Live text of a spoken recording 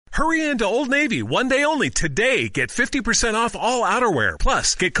Hurry into Old Navy, one day only, today. Get 50% off all outerwear.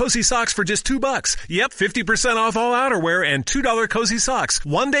 Plus, get cozy socks for just $2. Yep, 50% off all outerwear and $2 cozy socks.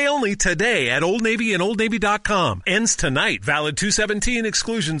 One day only, today at Old Navy and OldNavy.com. Ends tonight. Valid 2/17.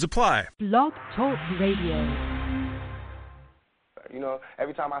 Exclusions apply. Blog Talk Radio. You know,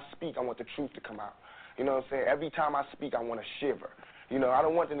 every time I speak, I want the truth to come out. You know what I'm saying? Every time I speak, I want to shiver. You know, I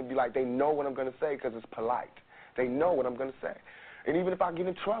don't want them to be like, they know what I'm going to say because it's polite. They know what I'm going to say. And even if I get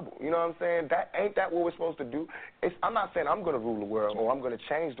in trouble, you know what I'm saying? Ain't that what we're supposed to do? I'm not saying I'm going to rule the world or I'm going to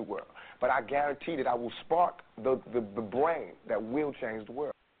change the world, but I guarantee that I will spark the brain that will change the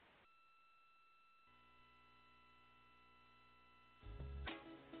world.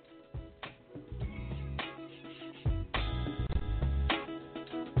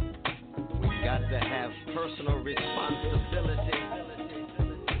 Got to have personal responsibility,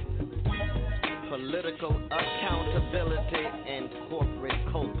 political accountability, and corporate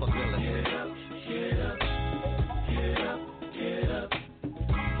culpability. Get up, get up, get up, get up,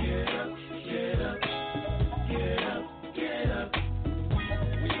 get up, get up, get up, get up.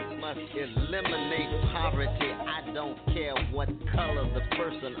 We must eliminate poverty. I don't care what color the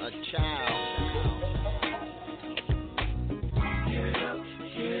person or child. Get up,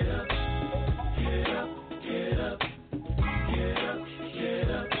 get up. Get up, get up, get up, get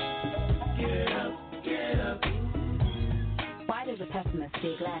up, get up, get up. Why does a pessimist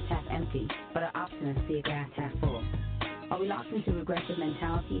see a glass half empty, but an optimist see a glass half full? Are we locked into regressive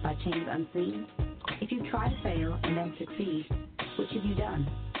mentality by chains unseen? If you try to fail and then succeed, which have you done?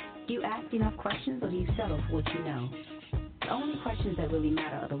 Do you ask enough questions or do you settle for what you know? The only questions that really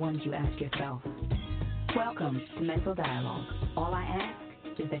matter are the ones you ask yourself. Welcome to Mental Dialogue. All I ask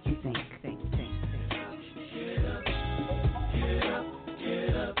is that you think. Get up, get up,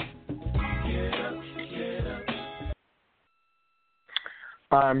 get up, get up, get up.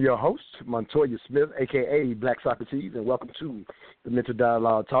 I'm your host, Montoya Smith, a.k.a. Black Socrates, and welcome to the Mental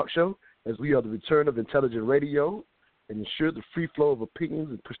Dialogue Talk Show, as we are the return of intelligent radio and ensure the free flow of opinions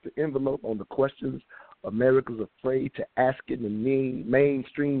and push the envelope on the questions America's afraid to ask in the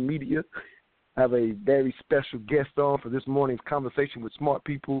mainstream media. I have a very special guest on for this morning's conversation with smart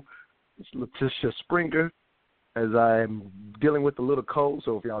people. It's Letitia Springer, as I'm dealing with a little cold,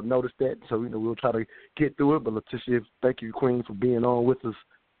 so if y'all noticed that, so we'll try to get through it. But Letitia, thank you, Queen, for being on with us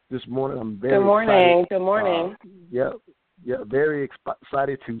this morning. I'm very excited. Good morning. Very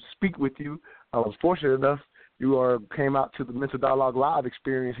excited to speak with you. I was fortunate enough you came out to the Mental Dialogue Live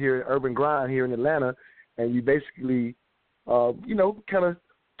experience here at Urban Grind here in Atlanta, and you basically, kind of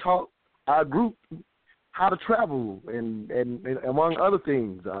taught our group how to travel and among other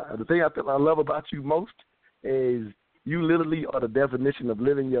things. The thing I love about you most is you literally are the definition of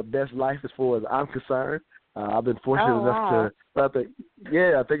living your best life as far as I'm concerned. I've been fortunate enough to, I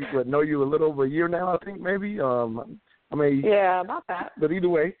think I know you a little over a year now, I think maybe. About that. But either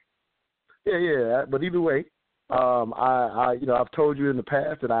way, I've told you in the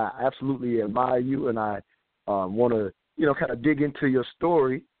past that I absolutely admire you, and I want to, kind of dig into your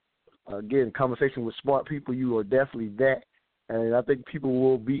story. Again, conversation with smart people, you are definitely that, and I think people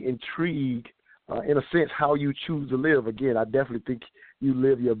will be intrigued, in a sense, how you choose to live. Again, I definitely think you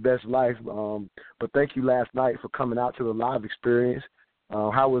live your best life, but thank you last night for coming out to the live experience.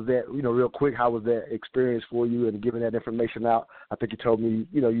 How was that, real quick, how was that experience for you and giving that information out? I think you told me,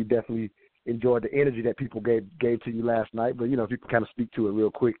 you definitely enjoyed the energy that people gave to you last night, but, if you can kind of speak to it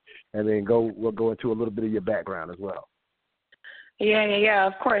real quick, and then we'll go into a little bit of your background as well. Yeah,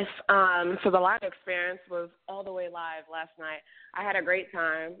 of course. So the live experience was all the way live last night. I had a great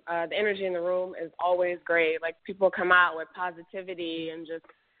time. The energy in the room is always great. Like, people come out with positivity and just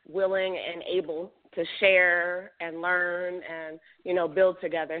willing and able to share and learn and, build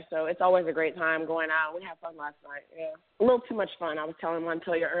together. So it's always a great time going out. We had fun last night, yeah. A little too much fun. I was telling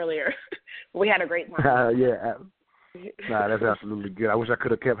Montoya earlier. We had a great time. Nah, that's absolutely good. I wish I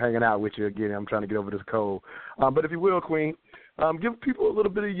could have kept hanging out with you again. I'm trying to get over this cold. But if you will, Queen, give people a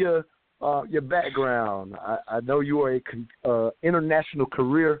little bit of your background. I know you are a international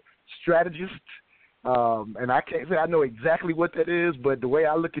career strategist, and I can't say I know exactly what that is, but the way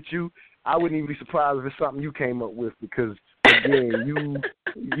I look at you, I wouldn't even be surprised if it's something you came up with, because again,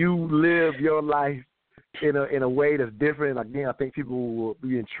 you live your life in a way that's different. Again, I think people will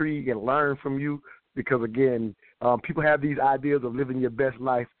be intrigued and learn from you, because again, people have these ideas of living your best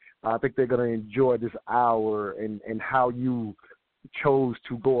life. I think they're going to enjoy this hour and how you chose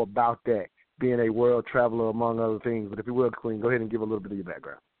to go about that, being a world traveler, among other things. But if you will, Queen, go ahead and give a little bit of your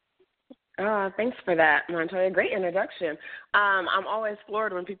background. Thanks for that, Montoya. Great introduction. I'm always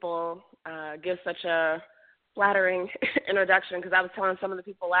floored when people give such a flattering introduction, because I was telling some of the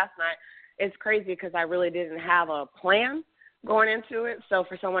people last night, it's crazy because I really didn't have a plan going into it. So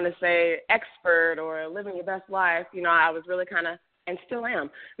for someone to say expert or living your best life, you know, I was really kind of, and still am,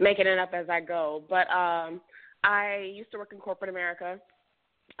 making it up as I go. But I used to work in corporate America.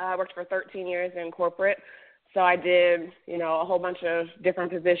 I worked for 13 years in corporate. So I did, you know, a whole bunch of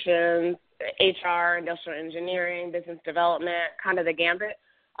different positions, HR, industrial engineering, business development, kind of the gambit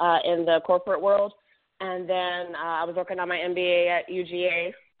in the corporate world. And then I was working on my MBA at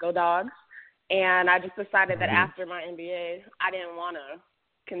UGA, go Dogs. And I just decided that after my MBA, I didn't want to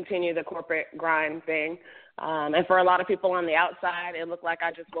continue the corporate grind thing. And for a lot of people on the outside, it looked like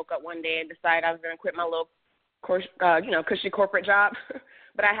I just woke up one day and decided I was going to quit my little, cushy corporate job.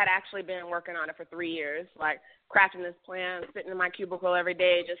 But I had actually been working on it for 3 years, like crafting this plan, sitting in my cubicle every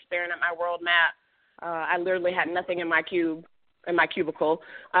day, just staring at my world map. I literally had nothing in my cubicle,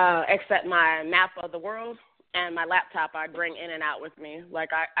 except my map of the world and my laptop I'd bring in and out with me. Like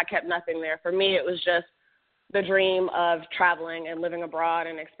I kept nothing there. For me, it was just the dream of traveling and living abroad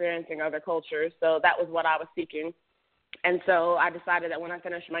and experiencing other cultures. So that was what I was seeking. And so I decided that when I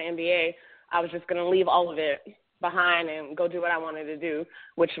finished my MBA, I was just going to leave all of it behind and go do what I wanted to do,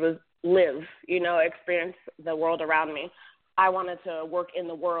 which was live, experience the world around me. I wanted to work in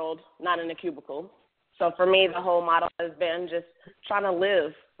the world, not in a cubicle. So for me, the whole model has been just trying to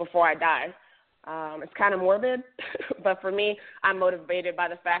live before I die. It's kind of morbid, but for me, I'm motivated by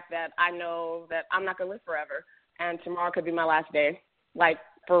the fact that I know that I'm not going to live forever, and tomorrow could be my last day, like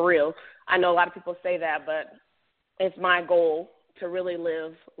for real. I know a lot of people say that, but it's my goal to really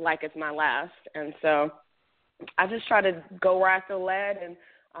live like it's my last. And so I just try to go where I feel led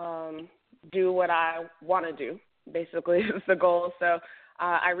and do what I want to do, basically, is the goal. So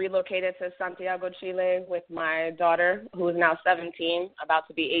I relocated to Santiago, Chile with my daughter, who is now 17, about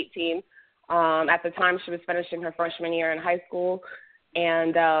to be 18. At the time, she was finishing her freshman year in high school.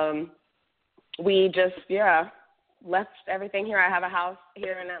 And we just, left everything here. I have a house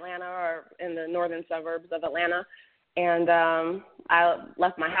here in Atlanta, or in the northern suburbs of Atlanta. And I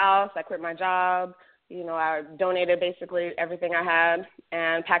left my house. I quit my job. I donated basically everything I had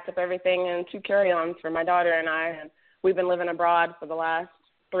and packed up everything in 2 carry-ons for my daughter and I. And we've been living abroad for the last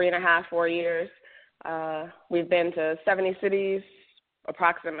 3.5, 4 years. We've been to 70 cities,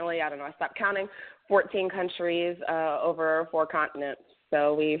 approximately, I stopped counting, 14 countries, over 4 continents.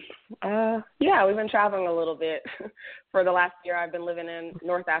 So we've been traveling a little bit. For the last year, I've been living in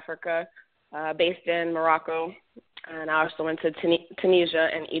North Africa, based in Morocco, and I also went to Tunisia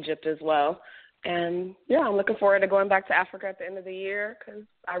and Egypt as well. And, I'm looking forward to going back to Africa at the end of the year because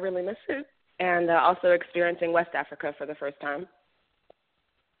I really miss it, and also experiencing West Africa for the first time.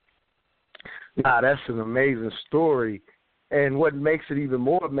 Nah, that's an amazing story. And what makes it even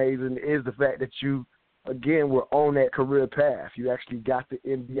more amazing is the fact that you, again, were on that career path. You actually got the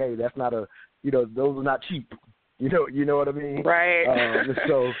MBA. That's not those are not cheap. You know what I mean? Right.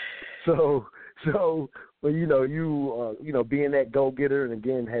 So well, you being that go-getter, and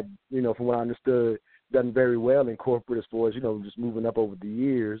again had, from what I understood, done very well in corporate as far as, just moving up over the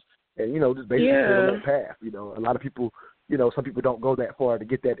years and, just basically on that path. A lot of people, some people don't go that far to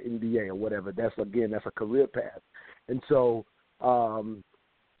get that MBA or whatever. That's a career path. And so, and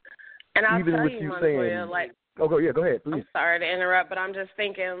I'll even tell with you, saying, go ahead, please. I'm sorry to interrupt, but I'm just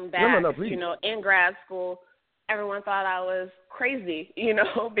thinking back, no, please. In grad school, everyone thought I was crazy,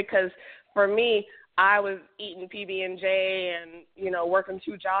 because for me, I was eating PB&J and, working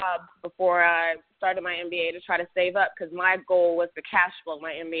 2 jobs before I started my MBA to try to save up, because my goal was to cash flow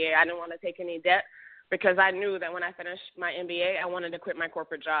my MBA. I didn't want to take any debt because I knew that when I finished my MBA, I wanted to quit my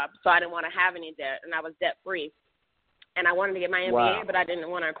corporate job. So I didn't want to have any debt, and I was debt-free. And I wanted to get my MBA, but I didn't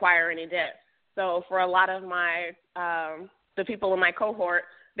want to acquire any debt. So for a lot of my the people in my cohort,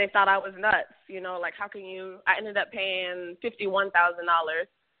 they thought I was nuts. How can you – I ended up paying $51,000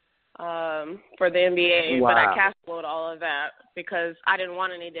 for the MBA, but I cash flowed all of that because I didn't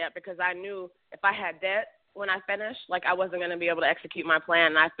want any debt, because I knew if I had debt when I finished, I wasn't going to be able to execute my plan,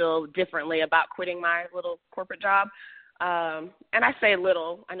 and I feel differently about quitting my little corporate job. And I say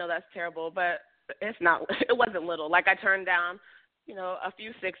little. I know that's terrible, but it's not. It wasn't little. I turned down, a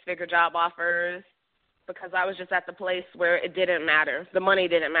few 6-figure job offers because I was just at the place where it didn't matter. The money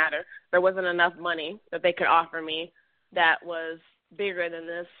didn't matter. There wasn't enough money that they could offer me that was bigger than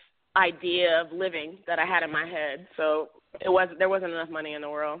this idea of living that I had in my head. So there wasn't enough money in the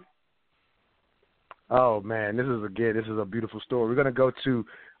world. Oh man, this is a beautiful story. We're gonna go to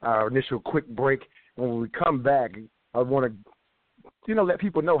our initial quick break. When we come back, I want to let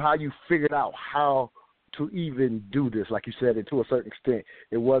people know how you figured out how to even do this? Like you said, to a certain extent,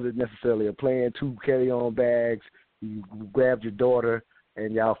 it wasn't necessarily a plan. 2 carry-on bags. You grabbed your daughter,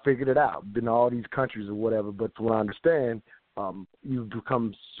 and y'all figured it out. Been to all these countries or whatever. But from what I understand, you've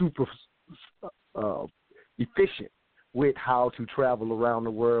become super efficient with how to travel around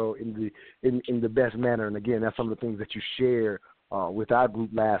the world in the best manner. And again, that's some of the things that you shared with our group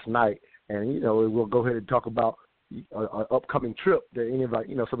last night. And we'll go ahead and talk about an upcoming trip that any of our,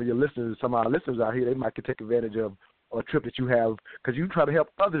 some of your listeners, some of our listeners out here, they might could take advantage of a trip that you have, because you try to help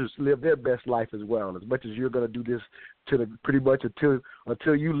others live their best life as well. As much as you're going to do this pretty much until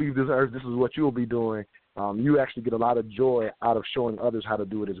you leave this earth, this is what you'll be doing. You actually get a lot of joy out of showing others how to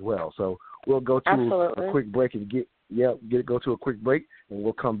do it as well. So we'll go to a quick break and go to a quick break, and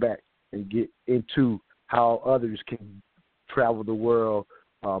we'll come back and get into how others can travel the world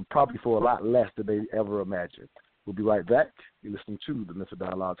probably for a lot less than they ever imagined. We'll be right back. You're listening to the Mr.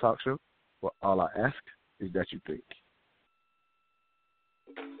 Dialogue Talk Show, where all I ask is that you think.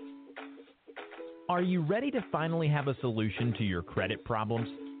 Are you ready to finally have a solution to your credit problems?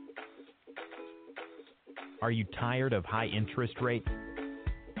 Are you tired of high interest rates,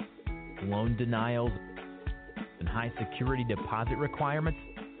 loan denials, and high security deposit requirements?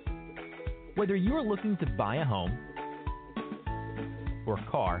 Whether you're looking to buy a home or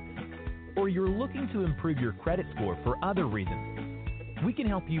car, or you're looking to improve your credit score for other reasons, we can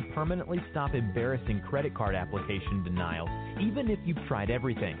help you permanently stop embarrassing credit card application denials, even if you've tried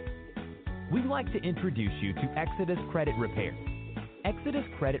everything. We'd like to introduce you to Exodus Credit Repair. Exodus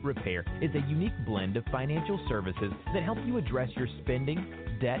Credit Repair is a unique blend of financial services that help you address your spending,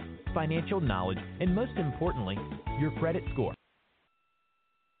 debt, financial knowledge, and most importantly, your credit score.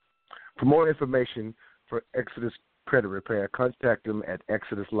 For more information for Exodus Credit Repair, contact them at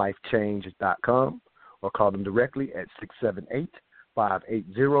exoduslifechange.com or call them directly at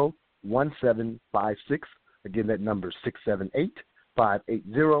 678-580-1756. Again, that number is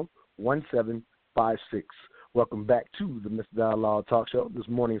 678-580-1756. Welcome back to the Mr. Dialogue Talk Show. This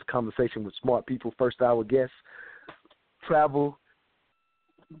morning's conversation with smart people. First hour guest, travel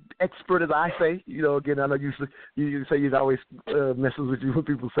expert, as I say. Again, I know you say you always messes with you when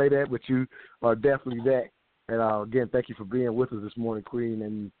people say that, but you are definitely that. And again, thank you for being with us this morning, Queen.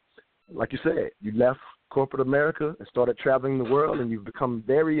 And like you said, you left corporate America and started traveling the world, and you've become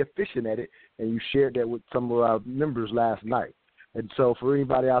very efficient at it, and you shared that with some of our members last night. And so for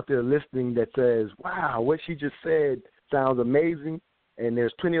anybody out there listening that says, wow, what she just said sounds amazing, and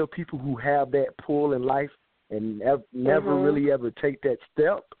there's plenty of people who have that pull in life and never really ever take that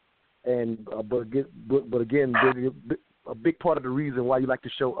step. And but again, a big part of the reason why you like to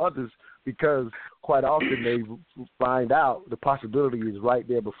show others, because quite often they find out the possibility is right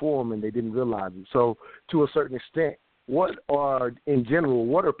there before them and they didn't realize it. So to a certain extent, what are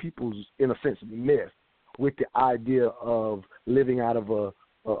people's, in a sense, myths with the idea of living out of a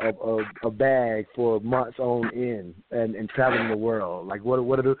bag for months on end and traveling the world? Like what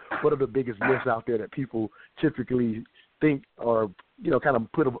are the biggest myths out there that people typically think, or kind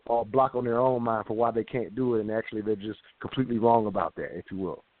of put a block on their own mind for why they can't do it, and actually they're just completely wrong about that, if you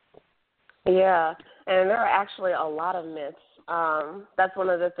will? Yeah, and there are actually a lot of myths. That's one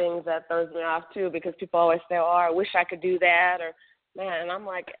of the things that throws me off too, because people always say, "Oh, I wish I could do that," or "Man," and I'm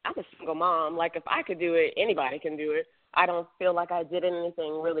like, I'm a single mom. Like, if I could do it, anybody can do it. I don't feel like I did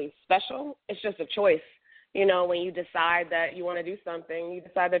anything really special. It's just a choice. When you decide that you want to do something, you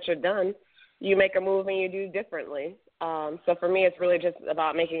decide that you're done, you make a move and you do differently. So for me, it's really just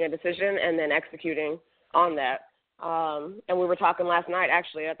about making a decision and then executing on that. And we were talking last night,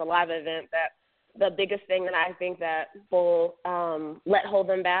 actually, at the live event, that the biggest thing that I think that will let hold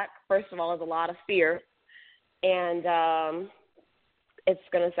them back, first of all, is a lot of fear. And it's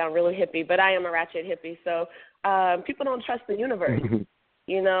going to sound really hippie, but I am a ratchet hippie. So people don't trust the universe.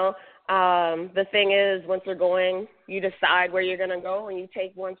 The thing is, once you're going, you decide where you're going to go and you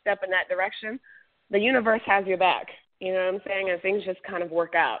take one step in that direction. The universe has your back. You know what I'm saying? And things just kind of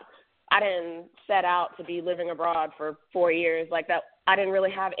work out. I didn't set out to be living abroad for 4 years like that. I didn't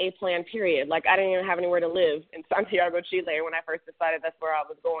really have a plan, period. Like, I didn't even have anywhere to live in Santiago, Chile when I first decided that's where I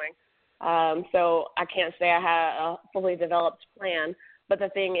was going. So I can't say I had a fully developed plan. But the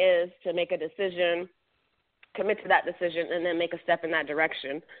thing is to make a decision, commit to that decision, and then make a step in that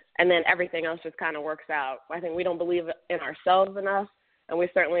direction. And then everything else just kind of works out. I think we don't believe in ourselves enough, and we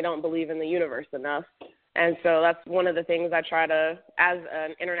certainly don't believe in the universe enough. And so that's one of the things I try to, as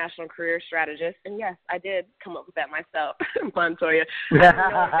an international career strategist, and yes, I did come up with that myself, Montoya.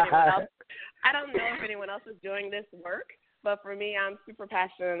 I don't know if anyone else is doing this work, but for me, I'm super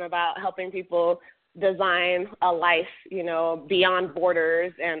passionate about helping people design a life, beyond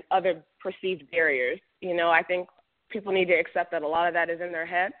borders and other perceived barriers. I think people need to accept that a lot of that is in their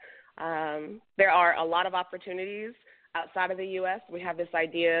head. There are a lot of opportunities outside of the U.S. We have this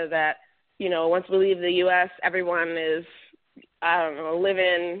idea that, once we leave the U.S., everyone is,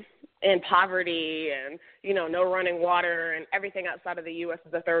 living in poverty and, no running water, and everything outside of the U.S.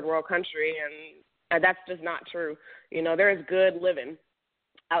 is a third world country. And that's just not true. There is good living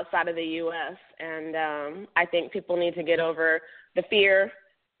outside of the U.S. And I think people need to get over the fear,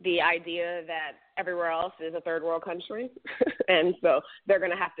 the idea that everywhere else is a third world country. And so they're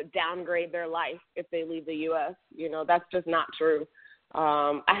going to have to downgrade their life if they leave the U.S. That's just not true.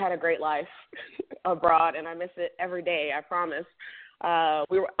 I had a great life abroad, and I miss it every day, I promise.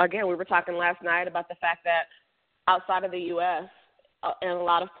 We were talking last night about the fact that outside of the U.S., in a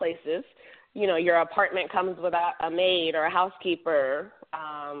lot of places, your apartment comes without a maid or a housekeeper.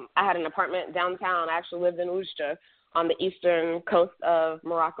 I had an apartment downtown. I actually lived in Oujda on the eastern coast of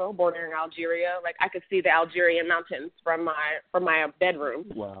Morocco, bordering Algeria. Like, I could see the Algerian mountains from my bedroom.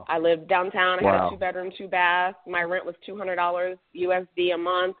 Wow. I lived downtown. I had Wow. a 2-bedroom, 2-bath. My rent was $200 USD a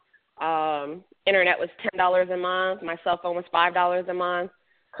month. Internet was $10 a month. My cell phone was $5 a month.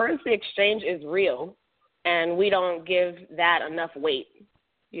 Currency exchange is real, and we don't give that enough weight.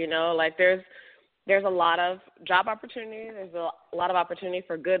 There's a lot of job opportunity. There's a lot of opportunity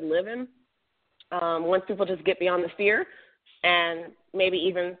for good living. Once people just get beyond the fear, and maybe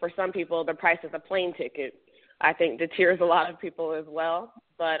even for some people, the price of the plane ticket, I think deters a lot of people as well.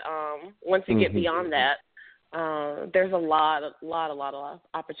 But once you get beyond that, there's a lot of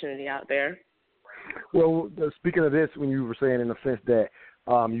opportunity out there. Well, speaking of this, when you were saying in the sense that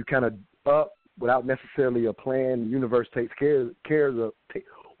you kind of up without necessarily a plan, the universe takes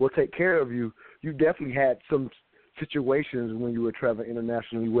will take care of you. You definitely had some situations when you were traveling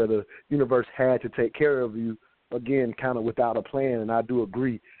internationally where the universe had to take care of you, again, kind of without a plan. And I do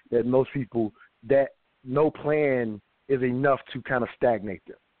agree that most people, that no plan is enough to kind of stagnate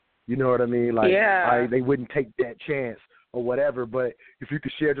them. You know what I mean? Like, yeah. They wouldn't take that chance or whatever. But if you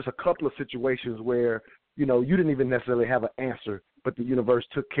could share just a couple of situations where, you didn't even necessarily have an answer, but the universe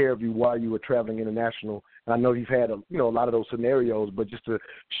took care of you while you were traveling international. And I know you've had a lot of those scenarios, but just to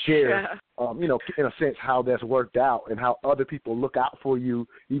share, in a sense, how that's worked out and how other people look out for you,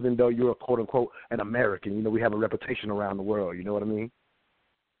 even though you're a quote unquote an American. We have a reputation around the world. You know what I mean?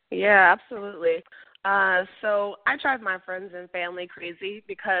 Yeah, absolutely. So I drive my friends and family crazy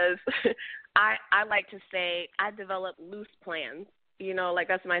because I like to say I develop loose plans.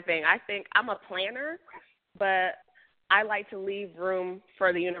 That's my thing. I think I'm a planner, but I like to leave room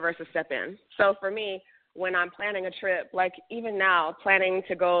for the universe to step in. So for me, when I'm planning a trip, like even now, planning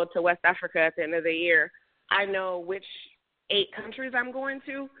to go to West Africa at the end of the year, I know which 8 countries I'm going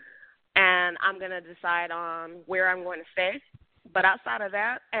to, and I'm going to decide on where I'm going to stay. But outside of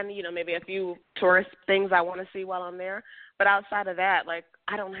that, and, maybe a few tourist things I want to see while I'm there, but outside of that, like,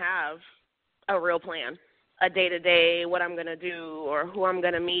 I don't have a real plan, a day-to-day, what I'm going to do or who I'm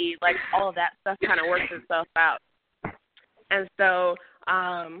going to meet. Like, all of that stuff kind of works itself out. And so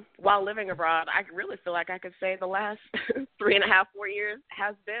while living abroad, I really feel like I could say the last 3.5, 4 years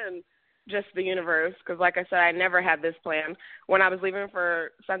has been just the universe, because like I said, I never had this plan. When I was leaving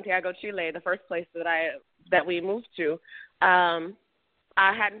for Santiago, Chile, the first place that we moved to, I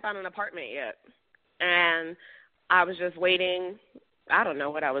hadn't found an apartment yet, and I was just waiting. I don't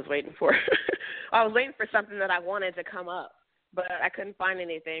know what I was waiting for. I was waiting for something that I wanted to come up, but I couldn't find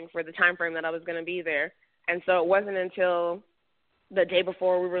anything for the time frame that I was going to be there. And so it wasn't until the day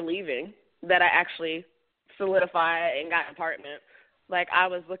before we were leaving that I actually solidified and got an apartment. Like, I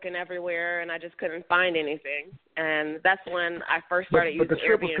was looking everywhere, and I just couldn't find anything. And that's when I first started using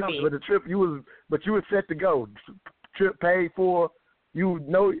Airbnb. But the trip, you were set to go. Trip paid for.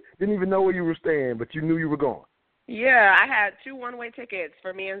 Didn't even know where you were staying, but you knew you were going. Yeah, I had 2 one-way tickets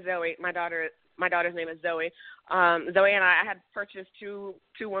for me and Zoe. My daughter's name is Zoe. Zoe and I had purchased two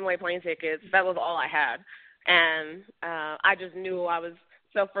one-way plane tickets. That was all I had. And I just knew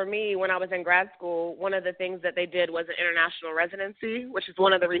so for me, when I was in grad school, one of the things that they did was an international residency, which is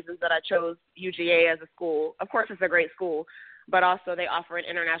one of the reasons that I chose UGA as a school. Of course, it's a great school, but also they offer an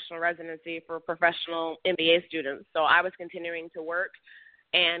international residency for professional MBA students. So I was continuing to work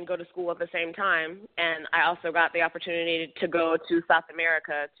and go to school at the same time. And I also got the opportunity to go to South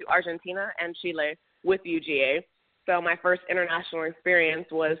America, to Argentina and Chile with UGA. So my first international experience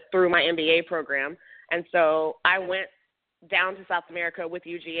was through my MBA program. And so I went down to South America with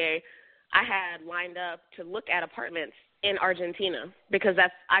UGA. I had lined up to look at apartments in Argentina because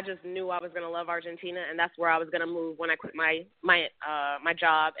I just knew I was going to love Argentina, and that's where I was going to move when I quit my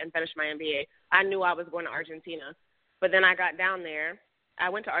job and finished my MBA. I knew I was going to Argentina. But then I got down there. I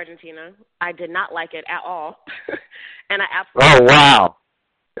went to Argentina. I did not like it at all. And I absolutely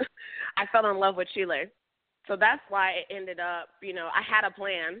I fell in love with Chile. So that's why it ended up, I had a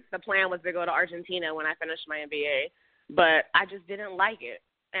plan. The plan was to go to Argentina when I finished my MBA, but I just didn't like it.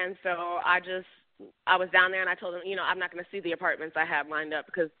 And so I was down there and I told them, I'm not going to see the apartments I have lined up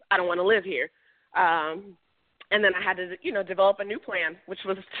because I don't want to live here. And then I had to, develop a new plan, which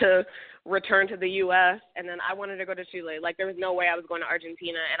was to return to the U.S. And then I wanted to go to Chile. Like, there was no way I was going to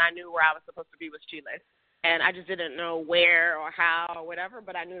Argentina, and I knew where I was supposed to be was Chile. And I just didn't know where or how or whatever,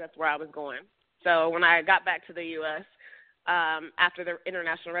 but I knew that's where I was going. So when I got back to the U.S., after the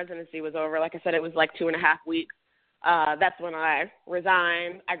international residency was over, like I said, it was like 2.5 weeks. That's when I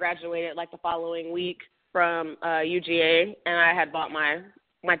resigned. I graduated like the following week from UGA, and I had bought my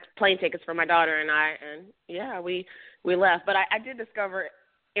plane tickets for my daughter and I, and yeah, we left. But I did discover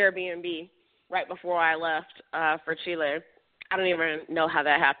Airbnb right before I left for Chile. I don't even know how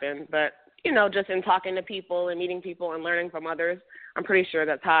that happened, but just in talking to people and meeting people and learning from others, I'm pretty sure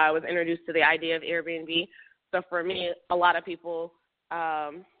that's how I was introduced to the idea of Airbnb. So for me, a lot of people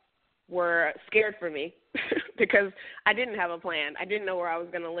were scared for me because I didn't have a plan. I didn't know where I was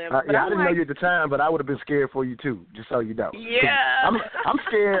going to live. But I didn't know you at the time, but I would have been scared for you too, just so you know. Yeah. I'm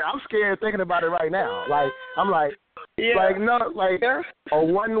scared. I'm scared thinking about it right now. Like, I'm like, a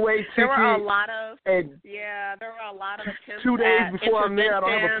one-way ticket. There were a lot of attempts 2 days before I'm there, I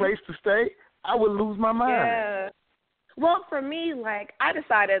don't have a place to stay. I would lose my mind. Yeah. Well, for me, I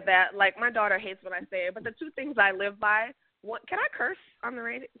decided that, my daughter hates when I say it, but the two things I live by. Can I curse on the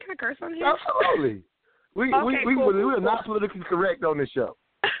radio? Can I curse on here? Absolutely. We are not politically correct on this show.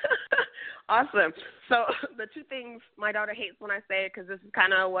 Awesome. So the two things my daughter hates when I say it, because this is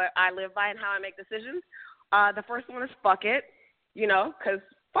kind of what I live by and how I make decisions. The first one is fuck it, because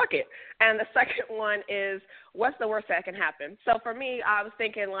fuck it. And the second one is what's the worst that can happen? So for me, I was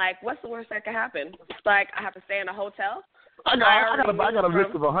thinking, what's the worst that can happen? I have to stay in a hotel? I got a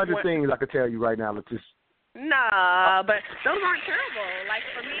list of 100 things I could tell you right now, Leticia. Nah, but those aren't terrible.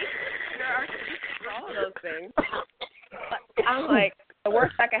 For me, there are solutions for all of those things. But I'm the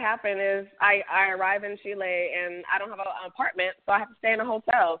worst that could happen is I arrive in Chile and I don't have an apartment, so I have to stay in a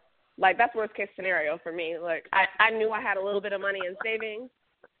hotel. That's worst case scenario for me. I knew I had a little bit of money in savings.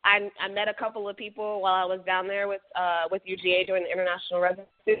 I met a couple of people while I was down there with UGA doing the international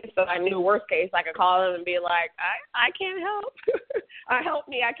residency, so I knew worst case I could call them and be like, I can't help. Help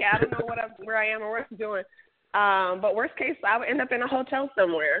me. I don't know where I am or what I'm doing. But worst case, I would end up in a hotel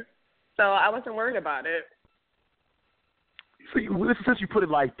somewhere. So I wasn't worried about it. So since you put it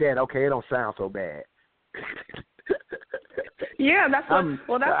like that, okay, it don't sound so bad. Yeah, that's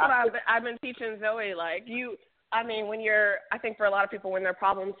what I've been teaching Zoe. I think for a lot of people, when they're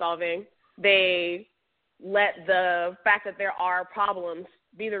problem solving, they let the fact that there are problems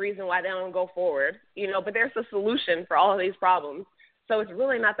be the reason why they don't go forward, but there's a solution for all of these problems. So it's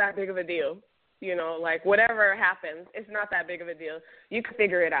really not that big of a deal. Whatever happens, it's not that big of a deal. You can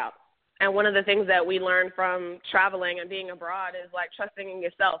figure it out. And one of the things that we learned from traveling and being abroad is trusting in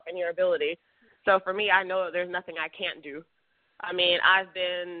yourself and your ability. So for me, I know that there's nothing I can't do. I mean, I've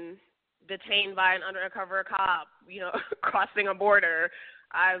been detained by an undercover cop, crossing a border.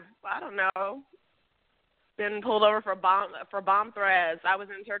 I don't know, been pulled over for bomb threats. I was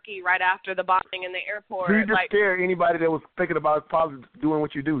in Turkey right after the bombing in the airport. So you just scared anybody that was thinking about probably doing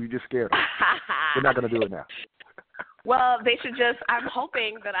what you do. You just scared them. They're not going to do it now. Well, they should I'm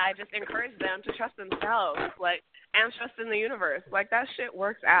hoping that I just encourage them to trust themselves, and trust in the universe. That shit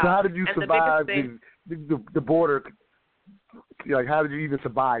works out. So how did you survive the border? How did you even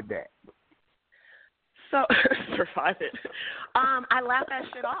survive that? So, survive it. I laugh that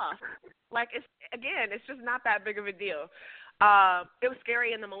shit off. It's just not that big of a deal. It was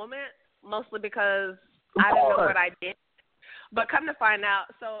scary in the moment, mostly because I didn't know what I did. But come to find out,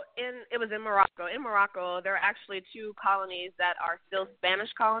 it was in Morocco. In Morocco, there are actually 2 colonies that are still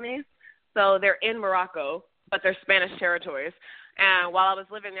Spanish colonies. So they're in Morocco, but they're Spanish territories. And while I was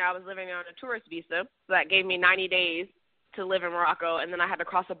living there, on a tourist visa. So that gave me 90 days to live in Morocco, and then I had to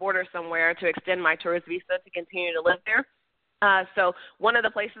cross a border somewhere to extend my tourist visa to continue to live there. So one of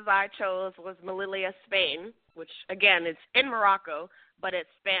the places I chose was Melilla, Spain, which, again, it's in Morocco, but it's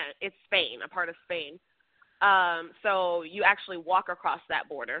Spain, a part of Spain. So you actually walk across that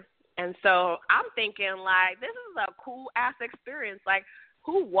border. And so I'm thinking, this is a cool-ass experience.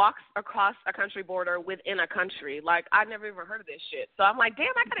 Who walks across a country border within a country? I never even heard of this shit. So I'm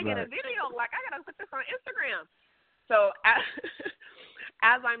damn, I got to get a video. I got to put this on Instagram. So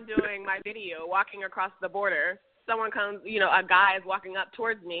as I'm doing my video, walking across the border, someone comes, a guy is walking up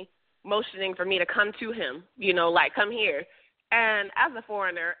towards me, motioning for me to come to him, like, come here. And as a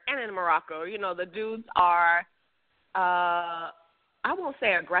foreigner and in Morocco, the dudes are, I won't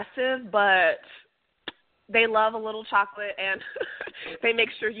say aggressive, but they love a little chocolate and they make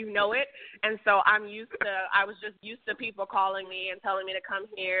sure you know it. And so I was just used to people calling me and telling me to come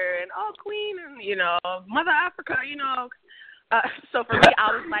here and, oh, Queen, and, Mother Africa, So for me,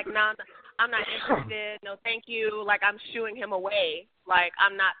 I was like, no, I'm not interested. No, thank you. Like, I'm shooing him away. Like,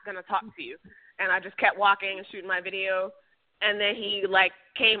 I'm not going to talk to you. And I just kept walking and shooting my video. And then he, like,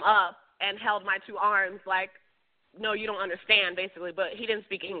 came up and held my two arms, like, no, you don't understand, basically. But he didn't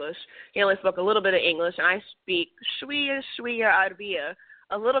speak English. He only spoke a little bit of English, and I speak shwiya Arabiya,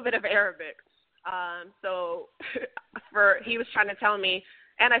 a little bit of Arabic. So he was trying to tell me,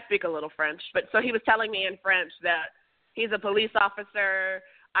 and I speak a little French, but so he was telling me in French that he's a police officer,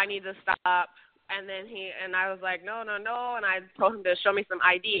 I need to stop. And then I was like, no. And I told him to show me some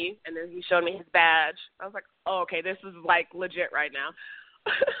ID, and then he showed me his badge. I was like, oh, okay, this is, like, legit right now.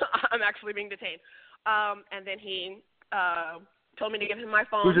 I'm actually being detained. And then he told me to give him my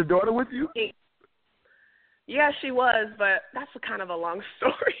phone. Was your daughter with you? Yeah, she was, but that's kind of a long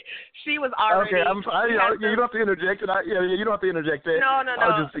story. She was already. Okay, I'm sorry. You don't have to interject. You don't have to interject that. No.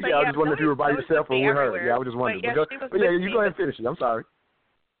 I was just wondering if you were by yourself or with her. Yeah, I was just wondering. But you go ahead and finish it. I'm sorry.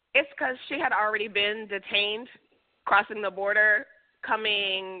 It's because she had already been detained, crossing the border,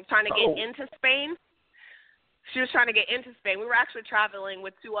 trying to get into Spain. She was trying to get into Spain. We were actually traveling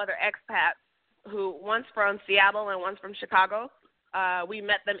with two other expats, one's from Seattle and one's from Chicago. We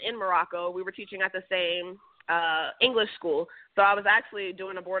met them in Morocco. We were teaching at the same English school. So I was actually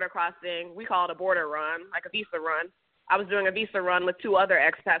doing a border crossing. We call it a border run, like a visa run. I was doing a visa run with two other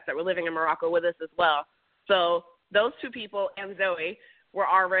expats that were living in Morocco with us as well. So those two people and Zoe were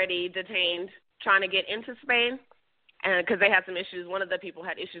already detained trying to get into Spain, and because they had some issues. One of the people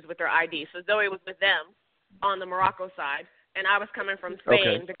had issues with their ID. So Zoe was with them on the Morocco side, and I was coming from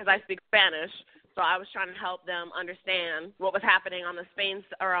Spain because I speak Spanish. So I was trying to help them understand what was happening on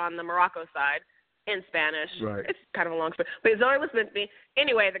the Morocco side in Spanish. Right. It's kind of a long story. But Zoe was with me.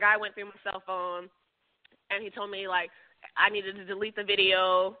 Anyway, the guy went through my cell phone, and he told me, like, I needed to delete the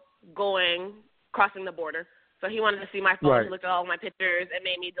video crossing the border. So he wanted to see my phone. Right. He looked at all my pictures and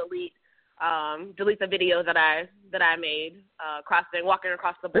made me delete the video that I made walking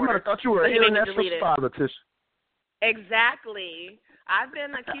across the border. They might have thought you were an international spy, Letitia. Exactly. I've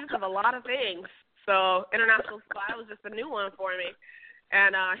been accused of a lot of things. So international spy was just a new one for me.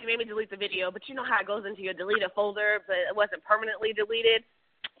 And he made me delete the video. But you know how it goes into your deleted folder, but it wasn't permanently deleted.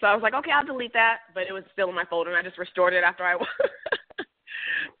 So I was like, okay, I'll delete that. But it was still in my folder, and I just restored it after I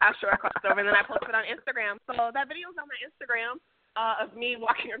crossed over. And then I posted it on Instagram. So that video's on my Instagram of me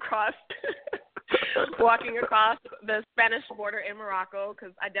walking across the Spanish border in Morocco,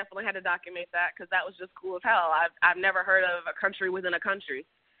 because I definitely had to document that because that was just cool as hell. I've never heard of a country within a country.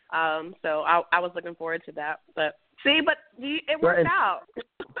 So I was looking forward to that. But it worked out.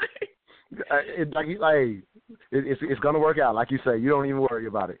 It's going to work out. Like you say, you don't even worry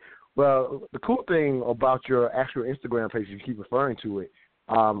about it. Well, the cool thing about your actual Instagram page, you keep referring to it,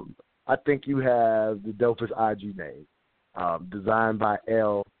 I think you have the dopest IG name, designed by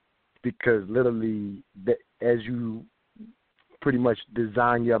L, because literally as you pretty much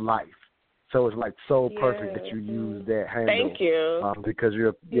design your life. So it's like so perfect that you use that handle. Thank you. Because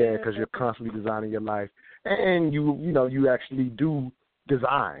you're constantly designing your life, and you actually do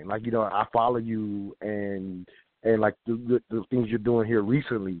design. Like I follow you, and like the things you're doing here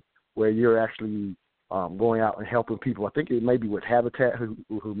recently, where you're actually going out and helping people. I think it may be with Habitat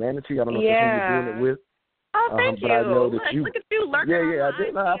Humanity. I don't know if that's who you're doing it with. Oh, thank you. I know that look at you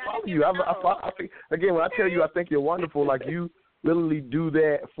lurking I follow you. I think, again, when I tell you I think you're wonderful, like you literally do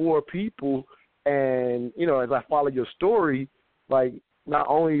that for people. And, as I follow your story, like not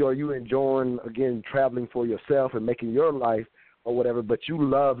only are you enjoying, again, traveling for yourself and making your life or whatever, but you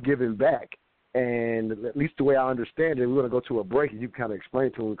love giving back. And at least the way I understand it, we're going to go to a break, and you kind of explain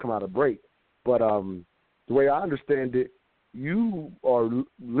it to when we come out of break. But the way I understand it, you are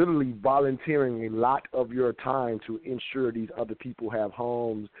literally volunteering a lot of your time to ensure these other people have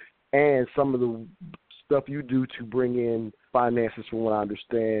homes, and some of the stuff you do to bring in finances, from what I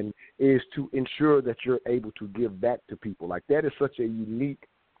understand, is to ensure that you're able to give back to people. Like, that is such a unique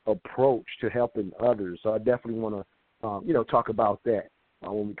approach to helping others. So I definitely want to, talk about that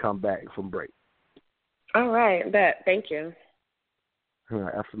when we come back from break. All right, bet. Thank you. All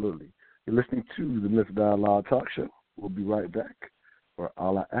right, absolutely. You're listening to the Miss Dialogue Talk Show. We'll be right back. For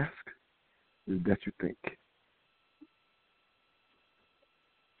all I ask is that you think.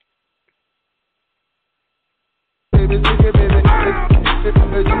 yeah, baby.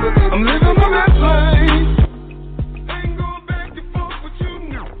 I'm living my best life. Ain't going back and forth with you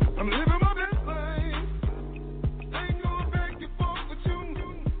now. I'm living my best life. Ain't going back and forth with you.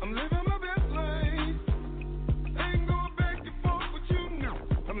 I'm living my best life. Ain't going back and forth with you now.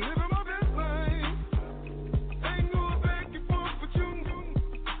 I'm living my best life. Ain't going back and forth with you.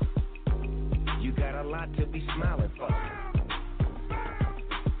 You got a lot to be smiling for.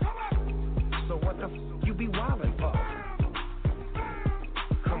 So what the you be wildin' for?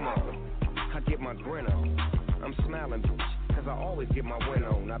 Come on, I get my grin on. I'm smiling, cause I always get my win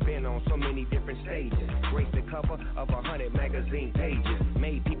on. I've been on so many different stages. Graced the cover of 100 magazine pages.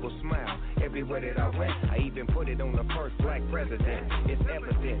 Made people smile everywhere that I went. I even put it on the first black president. It's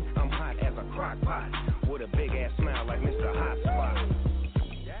evident I'm hot as a crock pot. With a big ass smile like Mr. Hot Spot.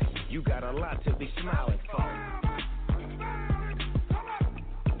 You got a lot to be smiling for.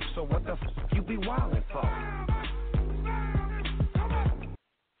 So what the you be wildin' for?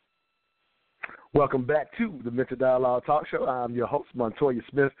 Welcome back to the Mental Dialogue Talk Show. I'm your host, Montoya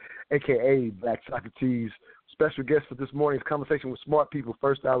Smith, a.k.a. Black Socrates. Special guest for this morning's Conversation with Smart People.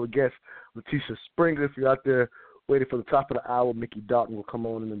 First hour guest, Letitia Springer. If you're out there waiting for the top of the hour, Mickey Dalton will come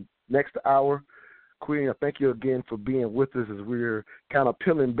on in the next hour. Queen, I thank you again for being with us as we're kind of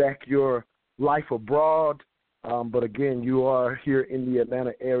peeling back your life abroad. But again, you are here in the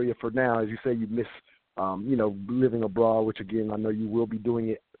Atlanta area for now. As you say, you miss, living abroad, which again, I know you will be doing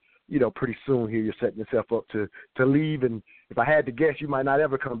it, pretty soon here. You're setting yourself up to leave. And if I had to guess, you might not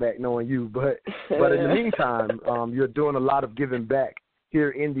ever come back knowing you. But in the meantime, you're doing a lot of giving back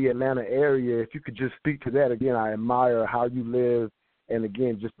here in the Atlanta area. If you could just speak to that, again, I admire how you live. And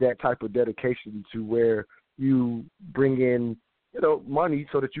again, just that type of dedication to where you bring in, money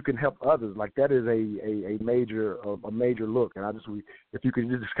so that you can help others. Like that is a major look. And if you could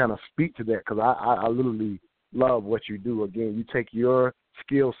just kind of speak to that, because I literally love what you do. Again, you take your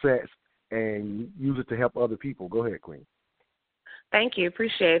skill sets and use it to help other people. Go ahead, Queen. Thank you.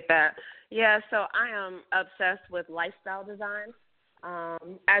 Appreciate that. Yeah, so I am obsessed with lifestyle design.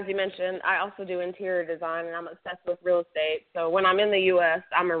 As you mentioned, I also do interior design, and I'm obsessed with real estate. So when I'm in the U.S.,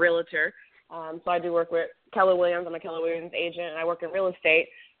 I'm a realtor. So I do work with Keller Williams. I'm a Keller Williams agent, and I work in real estate.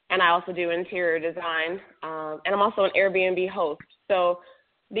 And I also do interior design. And I'm also an Airbnb host. So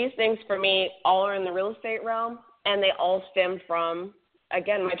these things for me all are in the real estate realm, and they all stem from,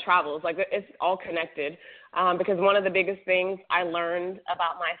 again, my travels. Like it's all connected. Because one of the biggest things I learned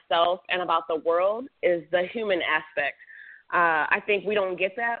about myself and about the world is the human aspect. I think we don't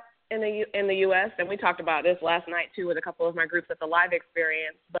get that in the U.S., and we talked about this last night, too, with a couple of my groups at the live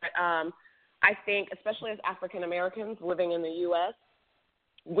experience. But I think, especially as African Americans living in the U.S.,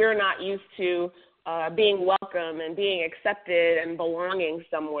 we're not used to being welcome and being accepted and belonging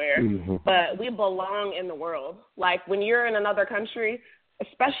somewhere. Mm-hmm. But we belong in the world. Like when you're in another country,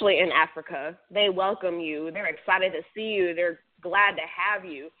 especially in Africa, they welcome you. They're excited to see you. They're glad to have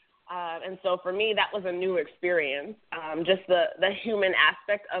you. And so for me, that was a new experience, just the human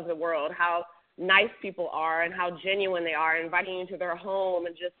aspect of the world, how nice people are and how genuine they are, inviting you to their home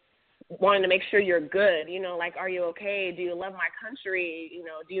and just wanting to make sure you're good. Like, are you okay? Do you love my country?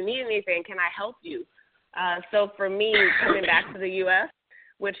 Do you need anything? Can I help you? So for me, coming back to the U.S.,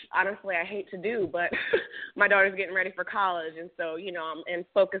 which honestly I hate to do, but my daughter's getting ready for college. And so, I'm in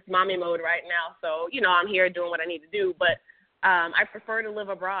focused mommy mode right now. So, I'm here doing what I need to do. But I prefer to live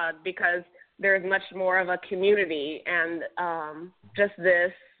abroad because there's much more of a community and just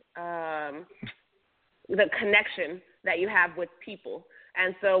this, the connection that you have with people.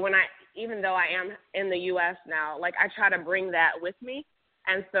 And so even though I am in the U.S. now, like I try to bring that with me.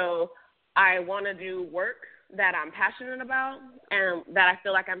 And so I want to do work that I'm passionate about and that I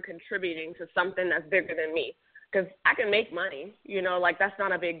feel like I'm contributing to something that's bigger than me. Because I can make money, like that's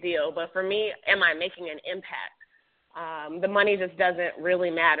not a big deal. But for me, am I making an impact? The money just doesn't really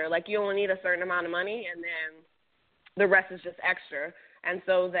matter. Like you only need a certain amount of money and then the rest is just extra. And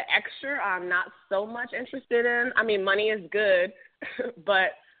so the extra I'm not so much interested in. I mean, money is good,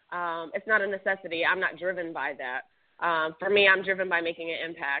 but it's not a necessity. I'm not driven by that. For me, I'm driven by making an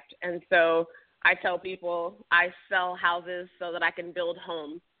impact. And so I tell people I sell houses so that I can build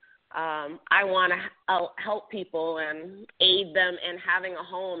homes. I want to help people and aid them in having a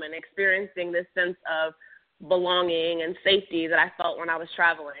home and experiencing this sense of belonging and safety that I felt when I was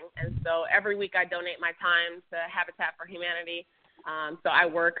traveling. And so every week I donate my time to Habitat for Humanity. So I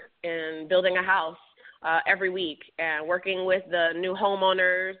work in building a house every week and working with the new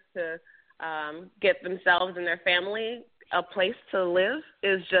homeowners to get themselves and their family a place to live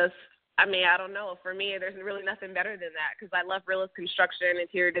is just, I don't know. For me, there's really nothing better than that because I love real estate construction,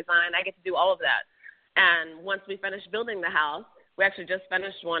 interior design. I get to do all of that. And once we finish building the house, we actually just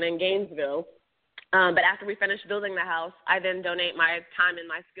finished one in Gainesville. But after we finish building the house, I then donate my time and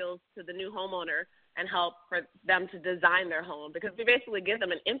my skills to the new homeowner and help for them to design their home, because we basically give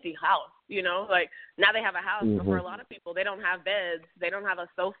them an empty house, you know, like now they have a house, but for a lot of people, they don't have beds, they don't have a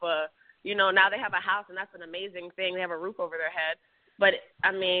sofa, you know, now they have a house, and that's an amazing thing. They have a roof over their head. But,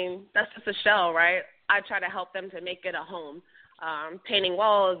 I mean, that's just a shell, right? I try to help them to make it a home, painting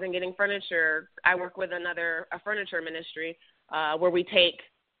walls and getting furniture. I work with a furniture ministry where we take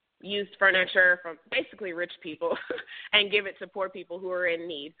used furniture from basically rich people and give it to poor people who are in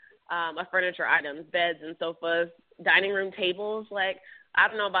need. Of furniture items, beds and sofas, dining room tables. Like, I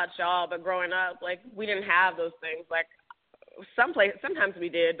don't know about y'all, but growing up, like, we didn't have those things. Like, sometimes we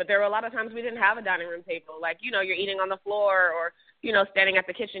did, but there were a lot of times we didn't have a dining room table. Like, you know, you're eating on the floor or, you know, standing at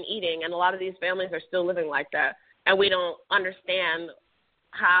the kitchen eating, and a lot of these families are still living like that. And we don't understand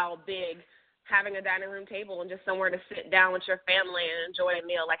how big having a dining room table and just somewhere to sit down with your family and enjoy a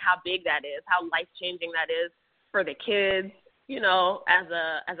meal, like how big that is, how life-changing that is for the kids. You know, as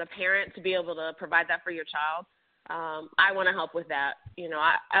a parent, to be able to provide that for your child, I want to help with that. You know,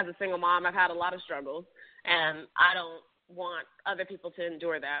 as a single mom, I've had a lot of struggles, and I don't want other people to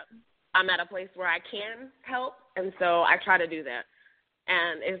endure that. I'm at a place where I can help, and so I try to do that.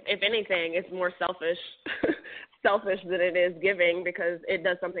 And if anything, it's more selfish than it is giving, because it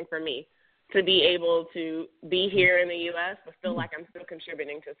does something for me to be able to be here in the U.S. but feel like I'm still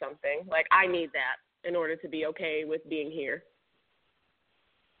contributing to something. Like, I need that in order to be okay with being here.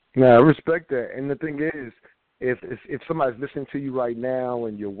 Yeah, I respect that. And the thing is, if somebody's listening to you right now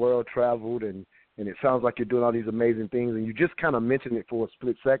and you're world traveled and it sounds like you're doing all these amazing things, and you just kind of mentioned it for a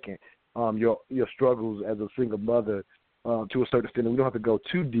split second, your struggles as a single mother to a certain extent, and we don't have to go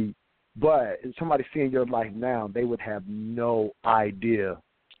too deep, but if somebody seeing your life now, they would have no idea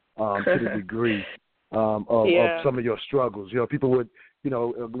to the degree of some of your struggles. You know, people would, you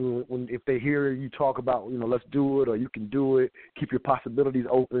know, if they hear you talk about, you know, let's do it or you can do it, keep your possibilities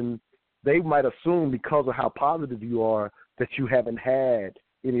open, they might assume because of how positive you are that you haven't had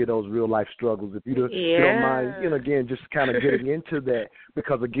any of those real life struggles. If you don't mind, you know, again, just kind of getting into that,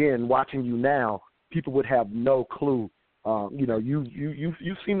 because again, watching you now, people would have no clue. You know,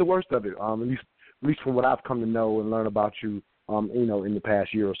 you've seen the worst of it. At least from what I've come to know and learn about you. You know, in the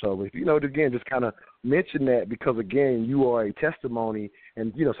past year or so. If, you know, again, just kind of mention that, because, again, you are a testimony,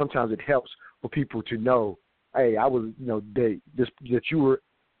 and, you know, sometimes it helps for people to know, hey, I was, you know,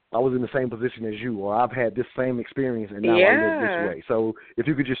 I was in the same position as you, or I've had this same experience, and now I live this way. So if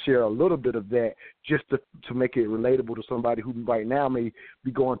you could just share a little bit of that, just to make it relatable to somebody who right now may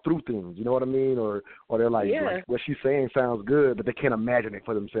be going through things, you know what I mean? Or they're like what she's saying sounds good, but they can't imagine it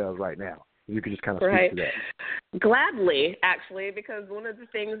for themselves right now. You could just kind of speak to that. Gladly, actually, because one of the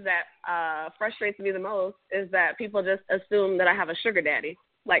things that frustrates me the most is that people just assume that I have a sugar daddy.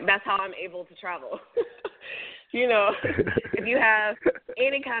 Like, that's how I'm able to travel. You know, if you have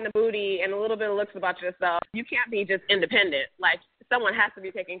any kind of booty and a little bit of looks about yourself, you can't be just independent. Like, someone has to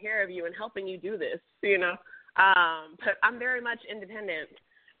be taking care of you and helping you do this, you know. But I'm very much independent.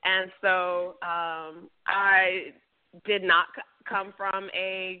 And so I did not come from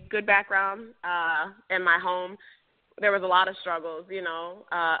a good background in my home. There was a lot of struggles, you know,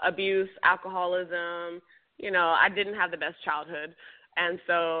 abuse, alcoholism. You know, I didn't have the best childhood. And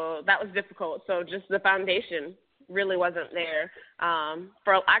so that was difficult. So just the foundation really wasn't there.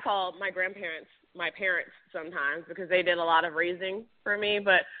 I call my grandparents my parents sometimes, because they did a lot of raising for me.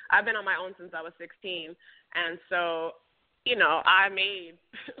 But I've been on my own since I was 16. And so, you know, I made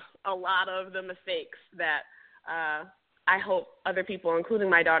a lot of the mistakes that I hope other people, including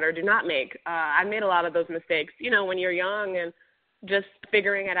my daughter, do not make. I made a lot of those mistakes. You know, when you're young and just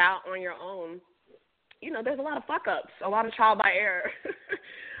figuring it out on your own, you know, there's a lot of fuck-ups, a lot of trial by error.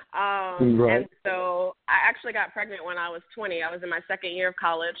 Right. And so I actually got pregnant when I was 20. I was in my second year of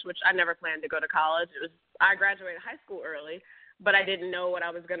college, which I never planned to go to college. I graduated high school early, but I didn't know what I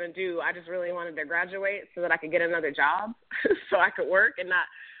was going to do. I just really wanted to graduate so that I could get another job so I could work and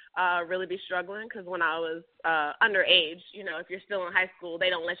not really be struggling, because when I was underage, you know, if you're still in high school, they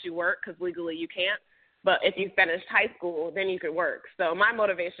don't let you work because legally you can't. But if you finished high school, then you could work. So my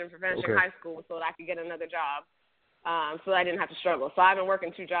motivation for finishing high school was so that I could get another job, so that I didn't have to struggle. So I've been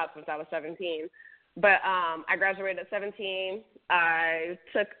working 2 jobs since I was 17. But I graduated at 17. I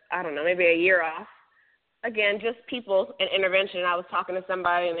took, I don't know, maybe a year off. Again, just people and intervention. I was talking to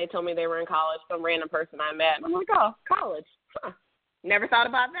somebody, and they told me they were in college, some random person I met. And I'm like, oh, college. Huh. Never thought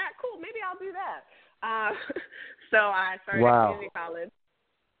about that. Cool, maybe I'll do that. So I started at community college.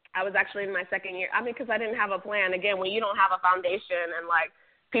 I was actually in my second year. I mean, because I didn't have a plan. Again, when you don't have a foundation and, like,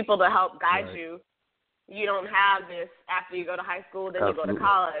 people to help guide you, you don't have this after you go to high school, then Absolutely. you go to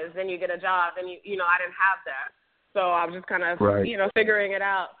college, then you get a job, then you know, I didn't have that. So I was just kind of, Right. you know, figuring it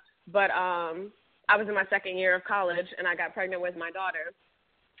out. But I was in my second year of college, and I got pregnant with my daughter.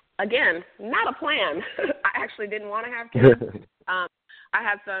 Again, not a plan. I actually didn't want to have kids. I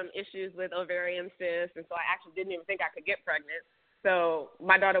had some issues with ovarian cysts, and so I actually didn't even think I could get pregnant. So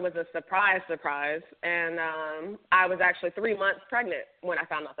my daughter was a surprise, and I was actually 3 months pregnant when I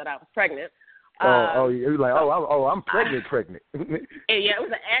found out that I was pregnant. You were like, I'm pregnant. Yeah, it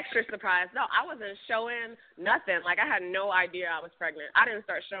was an extra surprise. No, I wasn't showing nothing. Like, I had no idea I was pregnant. I didn't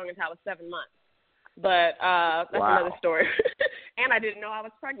start showing until I was 7 months. But that's another story. And I didn't know I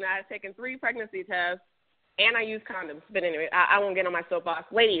was pregnant. I had taken 3 pregnancy tests, and I used condoms. But anyway, I won't get on my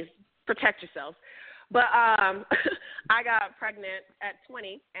soapbox. Ladies, protect yourselves. But I got pregnant at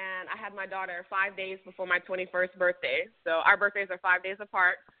 20, and I had my daughter 5 days before my 21st birthday. So our birthdays are 5 days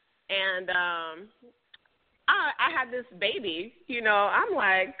apart. And I had this baby, you know. I'm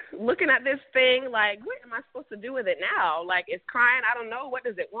like looking at this thing like, what am I supposed to do with it now? Like, it's crying. I don't know. What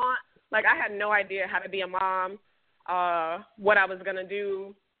does it want? Like, I had no idea how to be a mom, what I was going to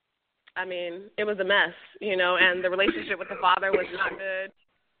do. I mean, it was a mess, you know, and the relationship with the father was not good.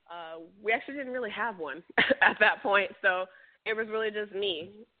 We actually didn't really have one at that point. So it was really just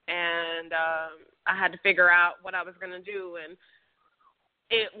me. And I had to figure out what I was going to do. And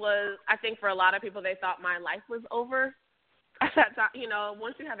it was, I think for a lot of people, they thought my life was over at that time. You know,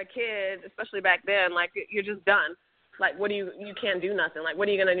 once you have a kid, especially back then, like, you're just done. Like, you can't do nothing. Like, what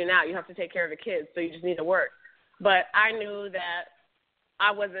are you going to do now? You have to take care of the kids, so you just need to work. But I knew that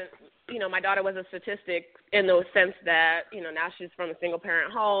I wasn't, you know, my daughter was a statistic in the sense that, you know, now she's from a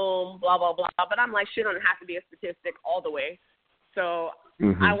single-parent home, blah, blah, blah. But I'm like, she doesn't have to be a statistic all the way. So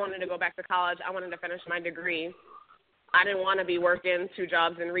I wanted to go back to college. I wanted to finish my degree. I didn't want to be working 2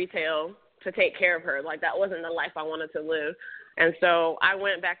 jobs in retail to take care of her. Like, that wasn't the life I wanted to live. And so I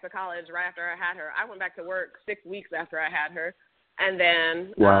went back to college right after I had her. I went back to work 6 weeks after I had her. And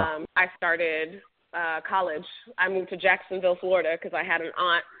then I started college. I moved to Jacksonville, Florida, because I had an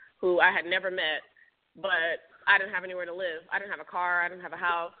aunt who I had never met, but I didn't have anywhere to live. I didn't have a car. I didn't have a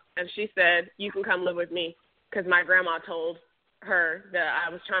house. And she said, you can come live with me, because my grandma told her that I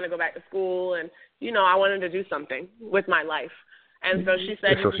was trying to go back to school and, you know, I wanted to do something with my life. And so she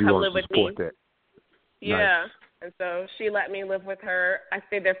said, you can come live with me. That. Yeah. Nice. And so she let me live with her. I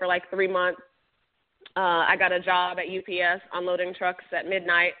stayed there for like 3 months. I got a job at UPS unloading trucks at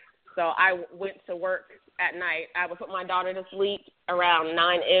midnight. So I went to work at night. I would put my daughter to sleep around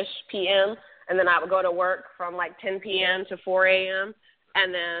 9-ish p.m., and then I would go to work from like 10 p.m. to 4 a.m.,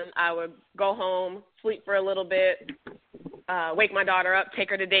 and then I would go home, sleep for a little bit, wake my daughter up, take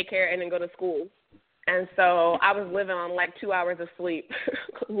her to daycare, and then go to school. And so I was living on like 2 hours of sleep,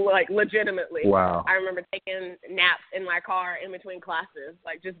 like legitimately. Wow. I remember taking naps in my car in between classes,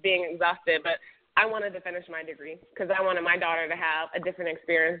 like just being exhausted. But I wanted to finish my degree because I wanted my daughter to have a different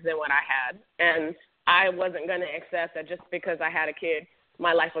experience than what I had. And I wasn't going to accept that just because I had a kid,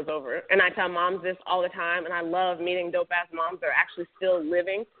 my life was over. And I tell moms this all the time, and I love meeting dope-ass moms that are actually still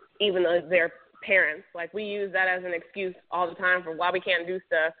living, even though they're parents. Like, we use that as an excuse all the time for why we can't do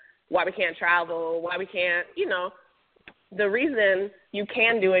stuff, why we can't travel, why we can't, you know. The reason you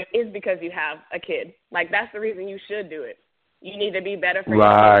can do it is because you have a kid. Like, that's the reason you should do it. You need to be better for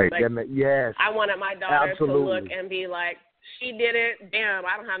your kids. Like, yes. I wanted my daughter Absolutely. to look and be like, she did it, damn,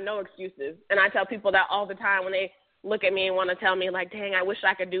 I don't have no excuses. And I tell people that all the time when they look at me and want to tell me, like, dang, I wish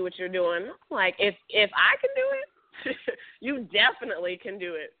I could do what you're doing. I'm like, if I can do it, you definitely can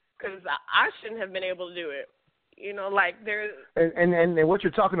do it, because I shouldn't have been able to do it. You know, like, there's... And what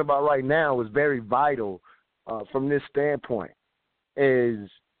you're talking about right now is very vital from this standpoint, is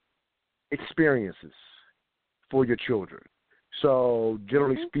experiences for your children. So,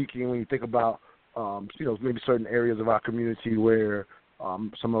 generally speaking, when you think about, you know, maybe certain areas of our community where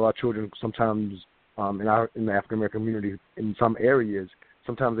some of our children sometimes in the African American community, in some areas,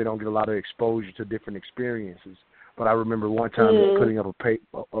 sometimes they don't get a lot of exposure to different experiences. But I remember one time putting up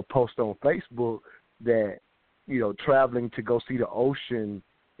a post on Facebook that, you know, traveling to go see the ocean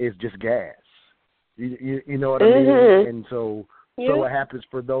is just gas. You know what I mean? And so what happens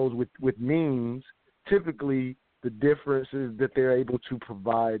for those with means, typically the difference is that they're able to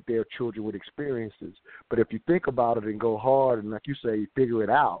provide their children with experiences. But if you think about it and go hard and, like you say, figure it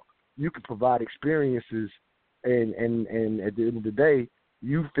out, you can provide experiences, and at the end of the day,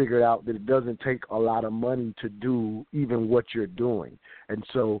 you figure out that it doesn't take a lot of money to do even what you're doing. And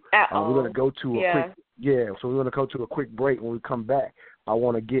so we're going to go to a quick, so we're going to go to a quick break. When we come back, I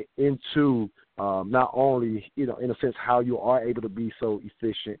want to get into not only, in a sense, how you are able to be so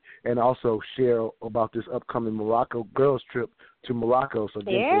efficient, and also share about this upcoming Morocco girls trip to Morocco. So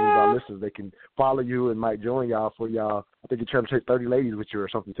again, for any of our listeners, they can follow you and might join y'all for y'all. I think you're trying to take 30 ladies with you or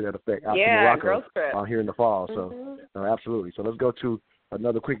something to that effect out to Morocco girls trip. Here in the fall. So absolutely. So let's go to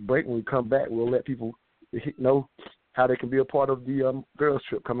another quick break. When we come back, we'll let people know how they can be a part of the girls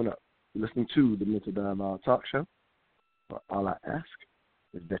trip coming up. You're listening to the Mental Dialogue Talk Show. All I ask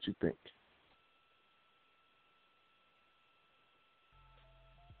is that you think.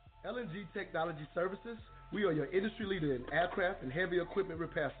 LNG Technology Services, we are your industry leader in aircraft and heavy equipment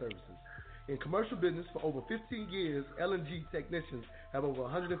repair services. In commercial business for over 15 years, LNG technicians have over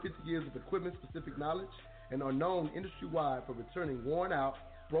 150 years of equipment-specific knowledge and are known industry-wide for returning worn out,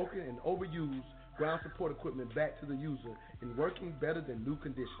 broken, and overused ground support equipment back to the user in working better than new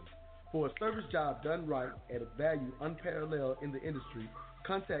condition. For a service job done right at a value unparalleled in the industry,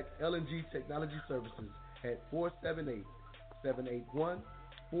 contact LNG Technology Services at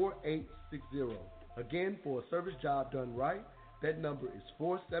 478-781-4860. Again, for a service job done right, that number is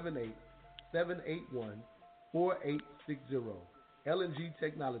 478-781-4860. LNG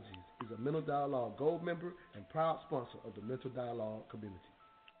Technologies is a Mental Dialogue Gold member and proud sponsor of the Mental Dialogue community.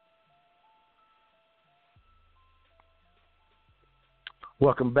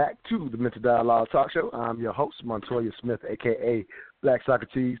 Welcome back to the Mental Dialogue Talk Show. I'm your host, Montoya Smith, a.k.a. Black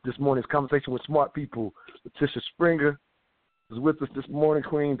Socrates. This morning's conversation with smart people, Letitia Springer, is with us this morning,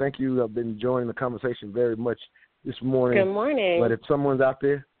 Queen. Thank you. I've been enjoying the conversation very much this morning. Good morning. But if somebody's out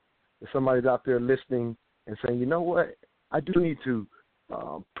there listening and saying, you know what, I do need to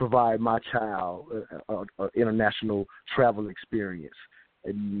provide my child an international travel experience,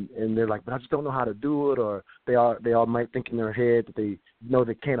 and they're like, but I just don't know how to do it, or they all might think in their head that they know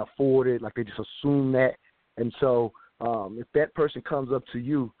they can't afford it, like they just assume that. And so if that person comes up to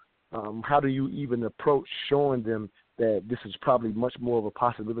you, how do you even approach showing them that this is probably much more of a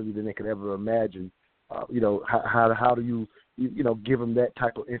possibility than they could ever imagine? How do you give them that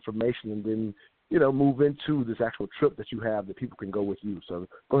type of information and then, move into this actual trip that you have that people can go with you? So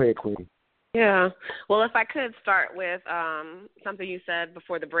go ahead, Queen. Yeah. Well, if I could start with something you said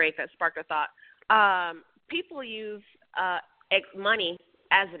before the break that sparked a thought. People use money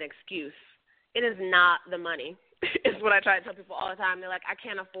as an excuse. It is not the money. It's what I try to tell people all the time. They're like, I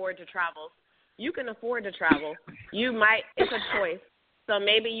can't afford to travel. You can afford to travel. It's a choice. So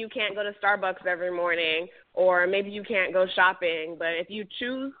maybe you can't go to Starbucks every morning, or maybe you can't go shopping. But if you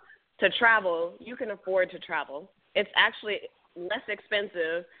choose to travel, you can afford to travel. It's actually less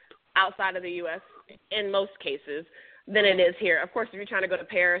expensive outside of the U.S. in most cases than it is here. Of course, if you're trying to go to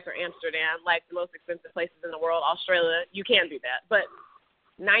Paris or Amsterdam, like the most expensive places in the world, Australia, you can do that. But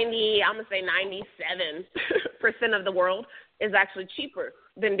 97% of the world is actually cheaper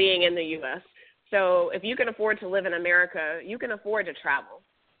than being in the U.S. So if you can afford to live in America, you can afford to travel.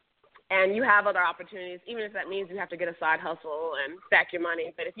 And you have other opportunities, even if that means you have to get a side hustle and stack your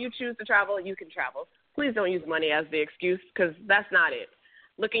money. But if you choose to travel, you can travel. Please don't use money as the excuse, because that's not it.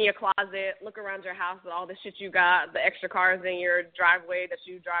 Look in your closet, look around your house at all the shit you got, the extra cars in your driveway that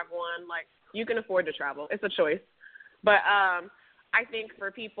you drive one. Like, you can afford to travel. It's a choice. But I think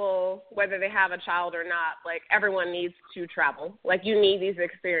for people, whether they have a child or not, like, everyone needs to travel. Like, you need these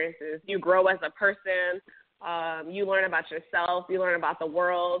experiences. You grow as a person. You learn about yourself. You learn about the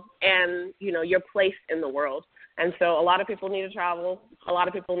world and, your place in the world. And so a lot of people need to travel. A lot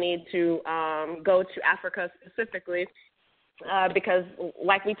of people need to go to Africa specifically because,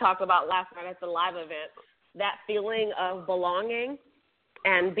 like we talked about last night at the live event, that feeling of belonging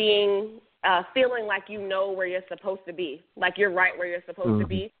and being feeling like you know where you're supposed to be, like you're right where you're supposed to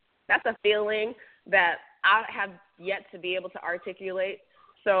be, that's a feeling that I have yet to be able to articulate.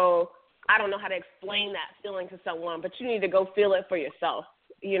 So I don't know how to explain that feeling to someone, but you need to go feel it for yourself,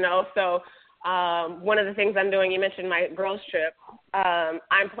 So one of the things I'm doing, you mentioned my girls trip. I'm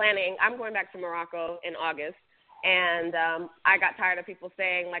going back to Morocco in August. And I got tired of people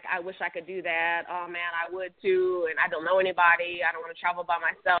saying, like, I wish I could do that. Oh, man, I would too. And I don't know anybody. I don't want to travel by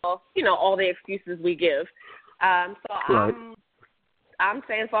myself. All the excuses we give. So right. I'm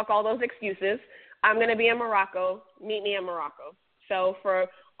saying fuck all those excuses. I'm going to be in Morocco. Meet me in Morocco. So for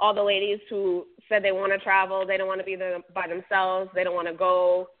all the ladies who said they want to travel, they don't want to be there by themselves, they don't want to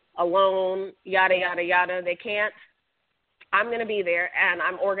go alone, yada, yada, yada, they can't. I'm going to be there, and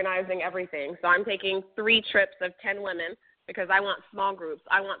I'm organizing everything. So I'm taking 3 trips of 10 women because I want small groups.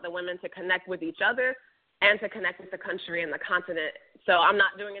 I want the women to connect with each other and to connect with the country and the continent. So I'm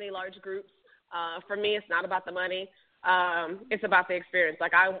not doing any large groups. For me, it's not about the money. It's about the experience.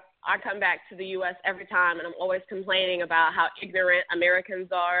 Like, I come back to the U.S. every time, and I'm always complaining about how ignorant Americans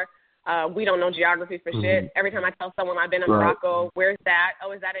are We don't know geography for shit. Every time I tell someone I've been in Morocco, where's that?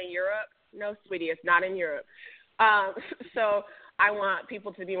 Oh, is that in Europe? No, sweetie, it's not in Europe. So I want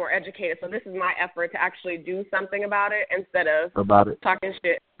people to be more educated. So this is my effort to actually do something about it instead of talking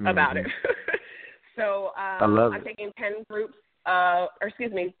shit about it. So I'm taking 3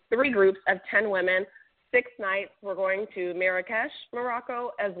 groups of 10 women, 6 nights. We're going to Marrakesh,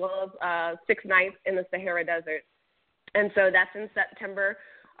 Morocco, as well as 6 nights in the Sahara Desert. And so that's in September.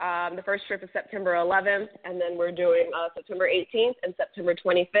 The first trip is September 11th, and then we're doing September 18th and September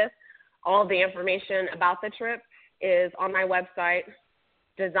 25th. All the information about the trip is on my website,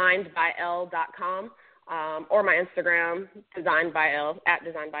 designedbyl.com, or my Instagram, designedbyl,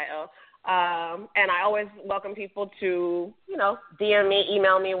 @designedbyl. And I always welcome people to, DM me,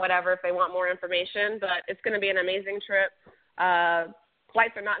 email me, whatever, if they want more information. But it's going to be an amazing trip.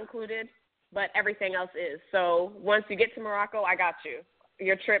 Flights are not included, but everything else is. So once you get to Morocco, I got you.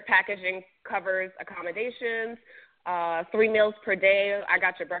 Your trip packaging covers accommodations, 3 meals per day. I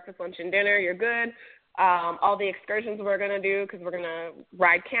got your breakfast, lunch, and dinner. You're good. All the excursions we're going to do, because we're going to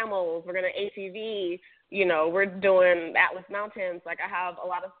ride camels. We're going to ATV. We're doing Atlas Mountains. Like, I have a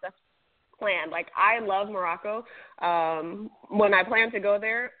lot of stuff planned. Like, I love Morocco. When I planned to go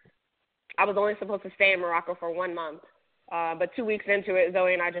there, I was only supposed to stay in Morocco for 1 month. But 2 weeks into it,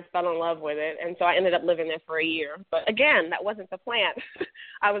 Zoe and I just fell in love with it. And so I ended up living there for a year. But again, that wasn't the plan.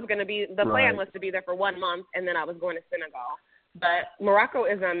 The plan was to be there for 1 month, and then I was going to Senegal. But Morocco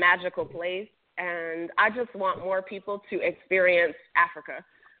is a magical place, and I just want more people to experience Africa.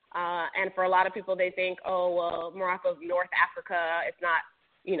 And for a lot of people, they think, oh, well, Morocco's North Africa. It's not,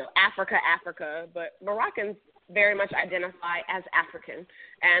 Africa. But Moroccans very much identify as African.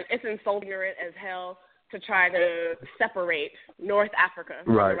 And it's insulting as hell to try to separate North Africa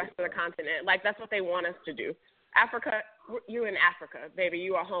from the rest of the continent. Like, that's what they want us to do. Africa, you're in Africa, baby.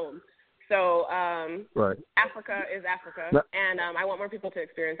 You are home. So Africa is Africa, and I want more people to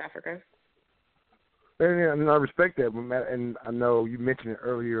experience Africa. And I respect that, and I know you mentioned it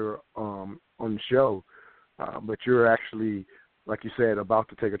earlier on the show, but you're actually, like you said, about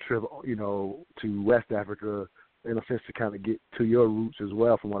to take a trip, to West Africa, in a sense, to kind of get to your roots as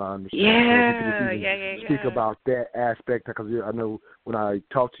well, from what I understand. Speak about that aspect, because I know when I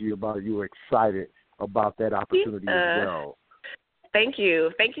talked to you about it, you were excited about that opportunity as well. Thank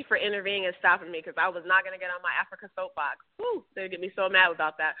you. Thank you for intervening and stopping me, because I was not going to get on my Africa soapbox. Woo, they would get me so mad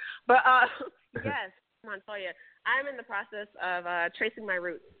about that. But, yes, Montoya, I'm in the process of tracing my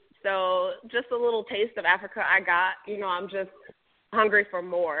roots. So just a little taste of Africa I got. I'm just hungry for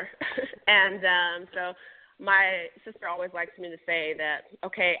more. And so my sister always likes me to say that,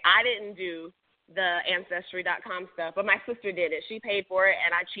 okay, I didn't do the Ancestry.com stuff, but my sister did it. She paid for it,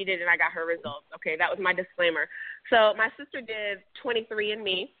 and I cheated, and I got her results. Okay, that was my disclaimer. So my sister did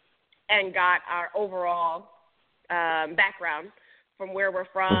 23andMe and got our overall background from where we're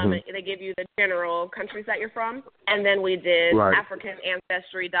from. They give you the general countries that you're from. And then we did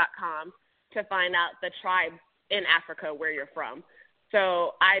AfricanAncestry.com to find out the tribe in Africa where you're from.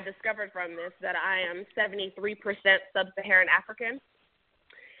 So I discovered from this that I am 73% sub-Saharan African,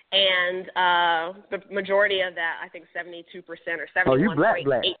 and the majority of that, I think 72% or 71.8%. Oh, you black.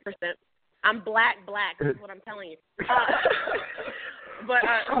 I'm black. That's what I'm telling you. But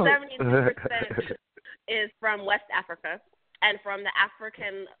 72% is from West Africa, and from the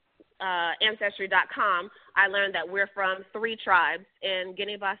African Ancestry.com, I learned that we're from 3 tribes in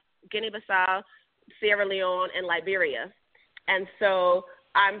Guinea-Bissau, Sierra Leone, and Liberia. And so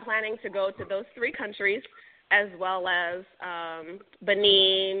I'm planning to go to those 3 countries, as well as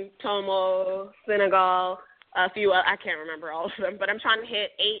Benin, Togo, Senegal, a few, I can't remember all of them, but I'm trying to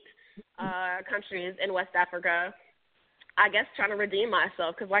hit 8 countries in West Africa, I guess trying to redeem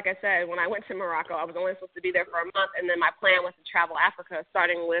myself, because like I said, when I went to Morocco, I was only supposed to be there for a month, and then my plan was to travel Africa,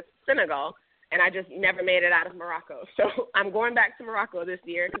 starting with Senegal, and I just never made it out of Morocco. So I'm going back to Morocco this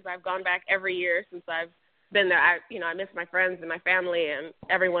year, because I've gone back every year since I've been there. I miss my friends and my family and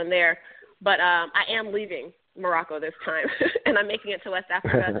everyone there. But I am leaving Morocco this time, and I'm making it to West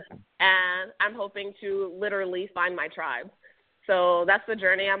Africa, and I'm hoping to literally find my tribe. So that's the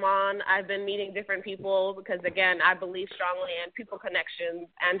journey I'm on. I've been meeting different people because, again, I believe strongly in people connections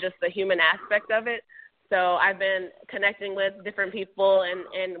and just the human aspect of it. So I've been connecting with different people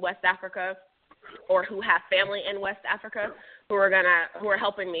in West Africa, or who have family in West Africa, who are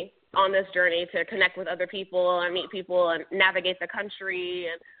helping me on this journey to connect with other people and meet people and navigate the country,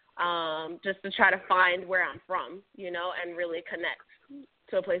 and just to try to find where I'm from, and really connect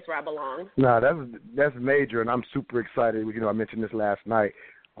to a place where I belong. No, that's major, and I'm super excited. I mentioned this last night.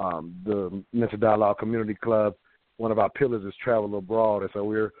 The Mental Dialogue Community Club, one of our pillars is travel abroad, and so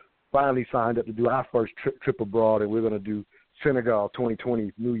we're finally signed up to do our first trip abroad, and we're going to do Senegal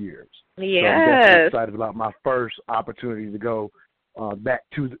 2020 New Year's. Yes. So I'm definitely excited about my first opportunity to go go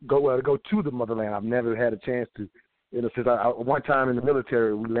to the motherland. I've never had a chance to. Since one time in the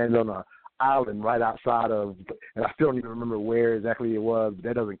military, we landed on an island right outside of, and I still don't even remember where exactly it was, but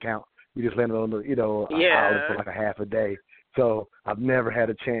that doesn't count. We just landed on the, an island for like a half a day. So I've never had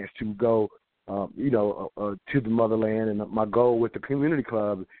a chance to go, to the motherland. And my goal with the community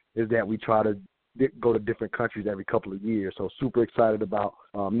club is that we try to go to different countries every couple of years. So super excited about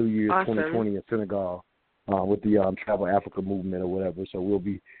New Year's 2020 in Senegal with the Travel Africa movement or whatever. So we'll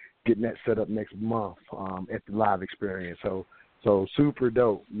be getting that set up next month at the live experience. So super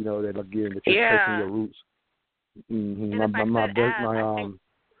dope, that again, that you're taking your roots. Mm-hmm.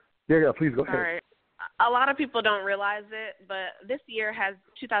 Please go ahead. Sorry. A lot of people don't realize it, but this year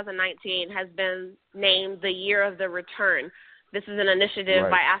 2019 has been named the Year of the Return. This is an initiative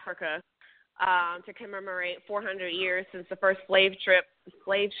by Africa to commemorate 400 years since the first slave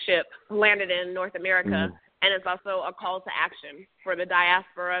ship landed in North America. Mm-hmm. And it's also a call to action for the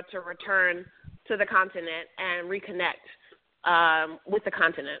diaspora to return to the continent and reconnect with the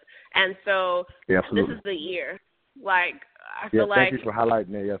continent. And so this is the year. I feel like... Thank you for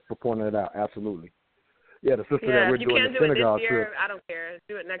highlighting that. Yes, for pointing it out. Absolutely. Yeah, the sister that we're doing the Senegal trip. Year, I don't care.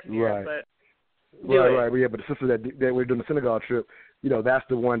 Do it next year. But Right. Yeah, but the sister that we're doing the Senegal trip, that's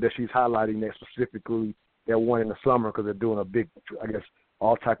the one that she's highlighting, that specifically that one in the summer, because they're doing a big, I guess,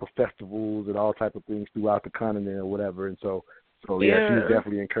 all type of festivals and all type of things throughout the continent or whatever. And so she's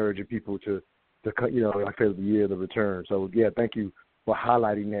definitely encouraging people to like I said, the Year of the Return. So thank you for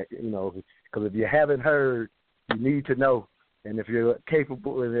highlighting that. Because if you haven't heard, you need to know. And if you're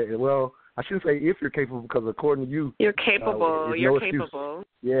capable of it, well, I shouldn't say if you're capable, because according to you, you're capable. You're capable.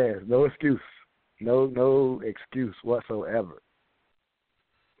 Yeah, no excuse. No excuse whatsoever.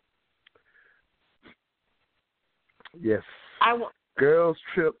 Yes. Girls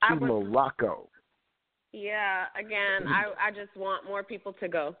trip to Morocco. Yeah, again, I just want more people to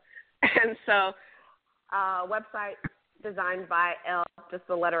go. And so, website Designed by L, just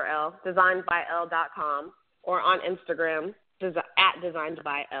the letter L, designedbyl.com, or on Instagram, at Designed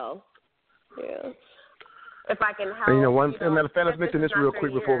by L. Yeah. If I can help. And matter of fact, let's mention this real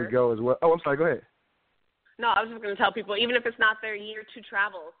quick before we go as well. Oh, I'm sorry, go ahead. No, I was just going to tell people, even if it's not their year to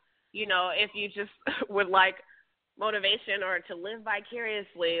travel, if you just would like motivation or to live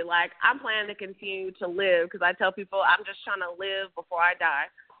vicariously, I'm planning to continue to live, because I tell people I'm just trying to live before I die.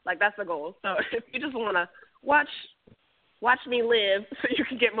 That's the goal. So if you just want to watch me live so you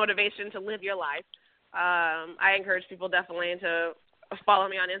can get motivation to live your life, I encourage people definitely to follow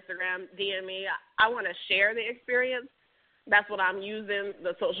me on Instagram, DM me. I want to share the experience. That's what I'm using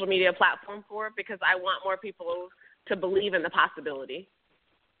the social media platform for, because I want more people to believe in the possibility.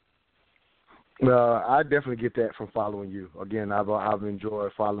 Well, I definitely get that from following you. Again, I've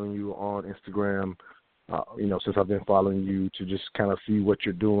enjoyed following you on Instagram, since I've been following you, to just kind of see what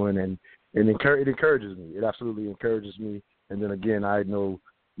you're doing, and it encourages me. It absolutely encourages me. And then again, I know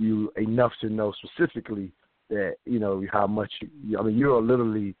you enough to know specifically that, how much, you're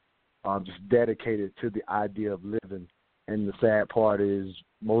literally just dedicated to the idea of living. And the sad part is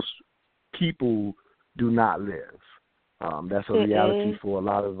most people do not live. That's a reality for a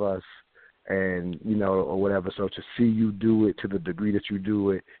lot of us. And, or whatever. So to see you do it to the degree that you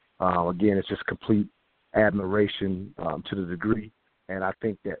do it, again, it's just complete admiration to the degree. And I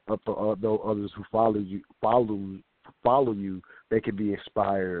think that although others who follow you, they can be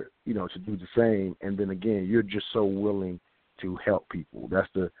inspired, to do the same. And then again, you're just so willing to help people. That's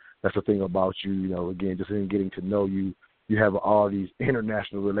the thing about you. Again, just in getting to know you, you have all these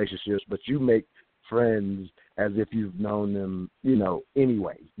international relationships, but you make friends as if you've known them,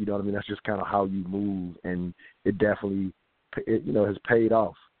 anyway. You know what I mean? That's just kind of how you move, and it definitely, has paid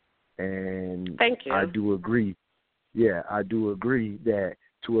off. And thank you. I do agree. Yeah, I do agree that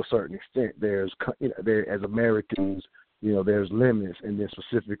to a certain extent, there's, as Americans, there's limits, and then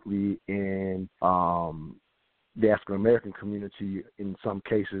specifically in the African American community, in some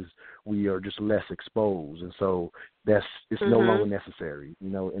cases, we are just less exposed, and so it's no longer necessary.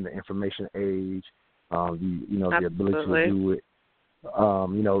 In the information age. The ability to do it,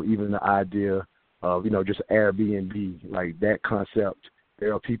 even the idea of, just Airbnb, like that concept.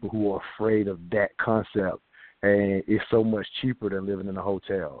 There are people who are afraid of that concept, and it's so much cheaper than living in a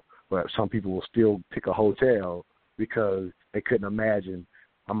hotel. But some people will still pick a hotel because they couldn't imagine,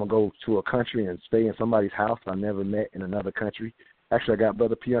 I'm going to go to a country and stay in somebody's house I never met in another country. Actually, I got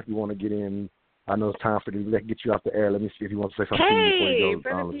Brother P.F. You want to get in. I know it's time for you. Let's get you off the air. Let me see if you want to say something before you go.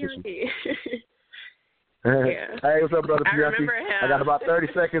 Brother P.F. Yeah. Hey, what's up, brother? I remember him. I got about 30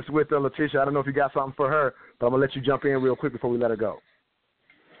 seconds with Letitia. I don't know if you got something for her, but I'm going to let you jump in real quick before we let her go.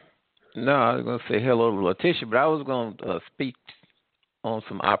 No, I was going to say hello to Letitia, but I was going to speak on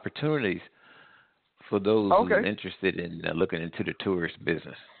some opportunities for those who are interested in looking into the tourist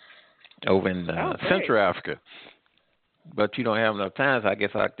business over in Central Africa. But you don't have enough time, so I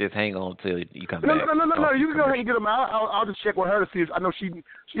guess I'll just hang on until you come back. No. You can go ahead and get them out. I'll just check with her to see if I know she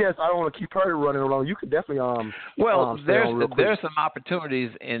has. I don't want to keep her running around. You could definitely there's some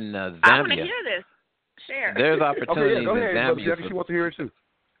opportunities in Zambia. I want to hear this. Share. There's opportunities go ahead, in Zambia. She wants to hear it too.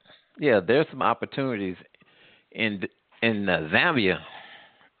 Yeah, there's some opportunities in Zambia,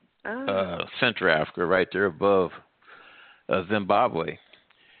 Central Africa, right there above Zimbabwe.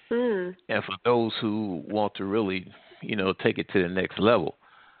 And for those who want to really, take it to the next level,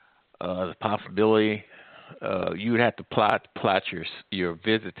 the possibility you would have to plot your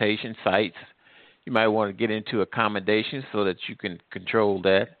visitation sites. You might want to get into accommodations so that you can control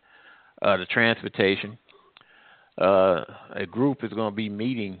that, the transportation. A group is going to be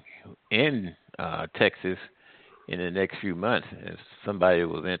meeting in Texas in the next few months. If somebody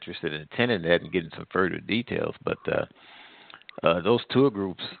was interested in attending that and getting some further details, but those tour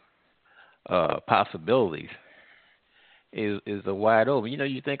groups possibilities is a wide open.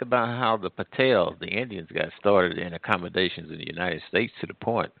 You think about how the Patels, the Indians, got started in accommodations in the United States to the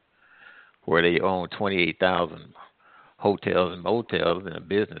point where they own 28,000 hotels and motels and a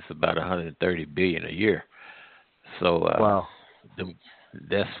business about $130 billion a year. So wow.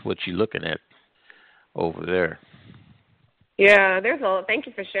 That's what you're looking at over there. Yeah, thank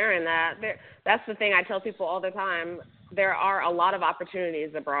you for sharing that. That's the thing I tell people all the time. There are a lot of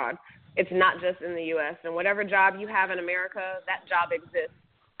opportunities abroad. It's not just in the U.S. And whatever job you have in America, that job exists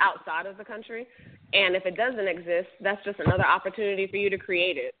outside of the country. And if it doesn't exist, that's just another opportunity for you to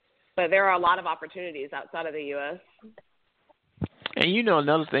create it. But there are a lot of opportunities outside of the U.S. And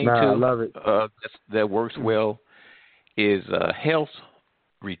another thing too, I love it. That works well is health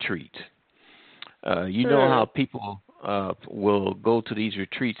retreat. Know how people will go to these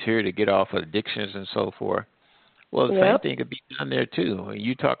retreats here to get off of addictions and so forth. Well, the same thing could be done there too.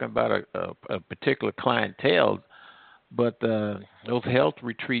 You're talking about a particular clientele, but those health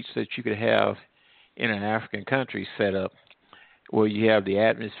retreats that you could have in an African country set up, where you have the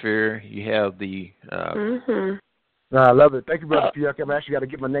atmosphere, you have the. I love it. Thank you, Brother Piuk. I've actually got to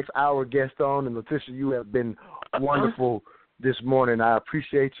get my next hour guest on, and Letitia, you have been wonderful this morning. I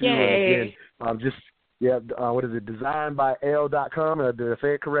appreciate you. Yay. And again, what is it? Designedbyl.com. Did I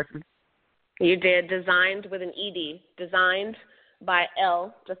say it correctly? You did. Designed with an ED. Designed by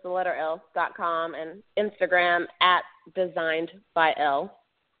L, just the letter L.com, and Instagram at designedbyl.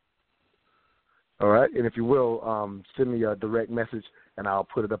 All right. And if you will, send me a direct message, and I'll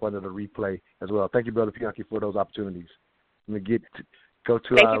put it up under the replay as well. Thank you, Brother Pianki, for those opportunities. Let me go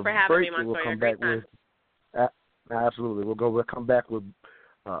to Thank our you for having break, me, and we'll Montoya. come Great back time. with. Absolutely. We'll come back with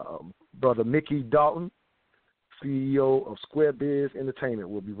Brother Mickey Dalton, CEO of Square Biz Entertainment.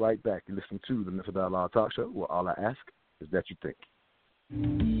 We'll be right back. You listen to the Mental Dialogue Talk Show, where all I ask is that you think.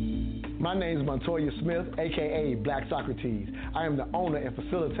 My name is Montoya Smith, a.k.a. Black Socrates. I am the owner and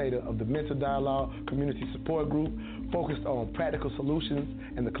facilitator of the Mental Dialogue Community Support Group, focused on practical solutions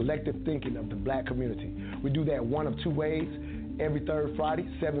and the collective thinking of the Black community. We do that one of two ways. Every third Friday,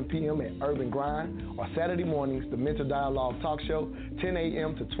 7 p.m. at Urban Grind, or Saturday mornings, the Mental Dialogue Talk Show, 10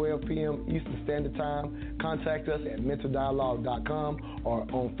 a.m. to 12 p.m. Eastern Standard Time. Contact us at mentaldialogue.com or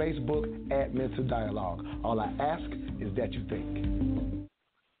on Facebook at Mental Dialogue. All I ask is that you think.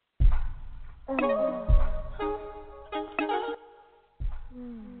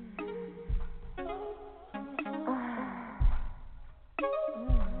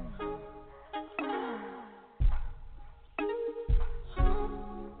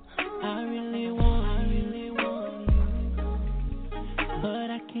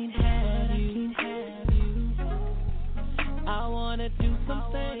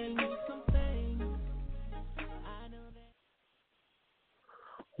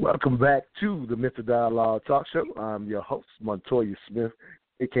 Welcome back to the Mental Dialogue Talk Show. I'm your host, Montoya Smith,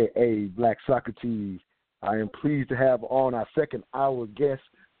 a.k.a. Black Socrates. I am pleased to have on our second hour guest,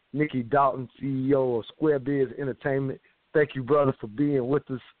 Mickey Dalton, CEO of Square Biz Entertainment. Thank you, brother, for being with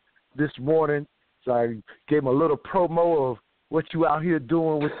us this morning. So I gave him a little promo of what you out here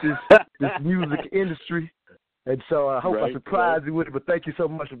doing with this music industry. And so I hope I surprised you with it, but thank you so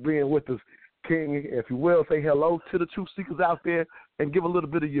much for being with us. King, if you will, say hello to the truth seekers out there and give a little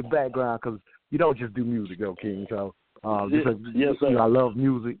bit of your background, because you don't just do music, though, King. So yes, sir. I love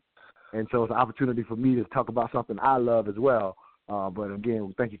music, and so it's an opportunity for me to talk about something I love as well. But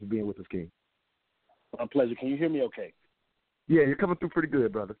again, thank you for being with us, King. My pleasure. Can you hear me okay? Yeah, you're coming through pretty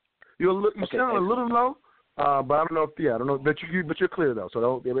good, brother. You sound a little low, but I don't know I don't know, but you're clear though,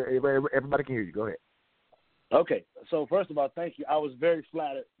 so everybody can hear you. Go ahead. Okay, so first of all, thank you. I was very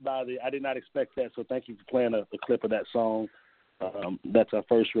flattered by I did not expect that, so thank you for playing a clip of that song. That's our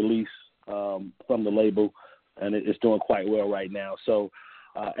first release from the label, and it's doing quite well right now. So,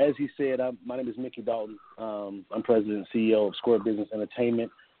 as he said, my name is Mickey Dalton. I'm president and CEO of Square Business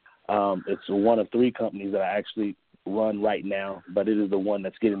Entertainment. It's one of 3 companies that I actually run right now, but it is the one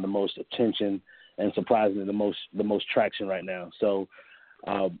that's getting the most attention and surprisingly the most traction right now. So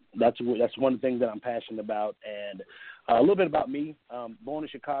that's one of the things that I'm passionate about. And a little bit about me: born in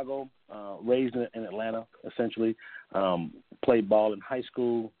Chicago, raised in Atlanta, essentially. Played ball in high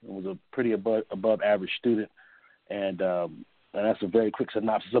school and was a pretty above average student. And that's a very quick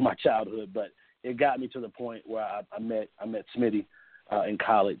synopsis of my childhood, but it got me to the point where I met Smitty in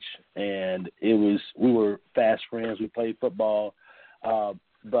college, and we were fast friends. We played football,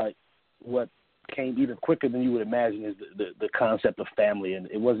 but what came even quicker than you would imagine is the concept of family, and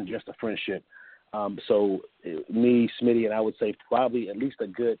it wasn't just a friendship. Me, Smitty, and I would say probably at least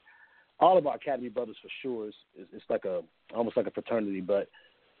all of our Academy brothers for sure. It's like almost like a fraternity, but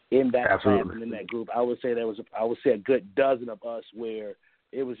in that class and in that group, I would say a good dozen of us where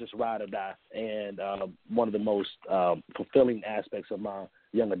it was just ride or die. And one of the most fulfilling aspects of my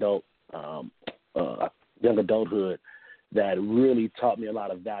young adulthood that really taught me a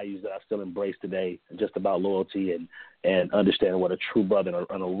lot of values that I still embrace today, just about loyalty and understanding what a true brother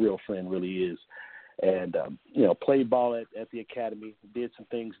and a real friend really is. And, played ball at the academy, did some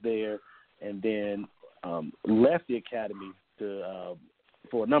things there, and then left the academy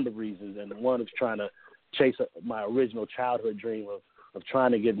for a number of reasons. And one is trying to chase my original childhood dream of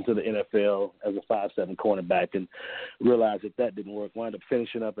trying to get into the NFL as a 5'7" cornerback, and realized that didn't work. Wound up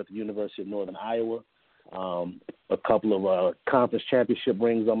finishing up at the University of Northern Iowa. A couple of conference championship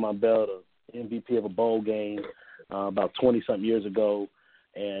rings on my belt, an MVP of a bowl game about 20-something years ago,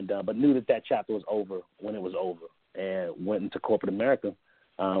 and but knew that chapter was over when it was over, and went into corporate America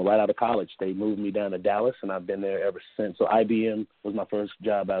right out of college. They moved me down to Dallas, and I've been there ever since. So IBM was my first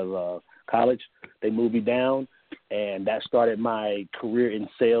job out of college. They moved me down, and that started my career in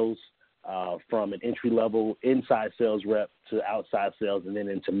sales from an entry-level inside sales rep to outside sales, and then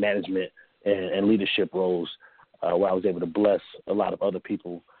into management and leadership roles where I was able to bless a lot of other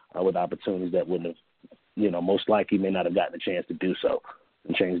people with opportunities that wouldn't have, most likely may not have gotten a chance to do so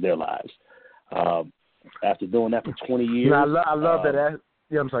and change their lives. After doing that for 20 years. No, I love that.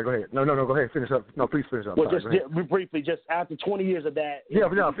 Yeah, I'm sorry. Go ahead. No, go ahead. Finish up. No, please finish up. Well, briefly, just after 20 years of that. Yeah,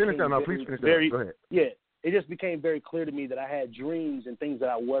 finish up. No, please finish up. Go ahead. Yeah, it just became very clear to me that I had dreams and things that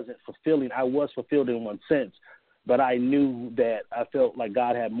I wasn't fulfilling. I was fulfilled in one sense, but I knew that I felt like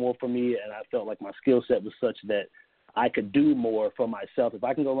God had more for me, and I felt like my skill set was such that I could do more for myself. If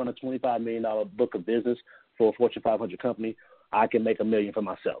I can go run a $25 million book of business for a Fortune 500 company, I can make $1 million for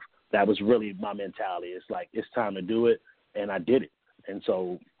myself. That was really my mentality. It's like, it's time to do it, and I did it. And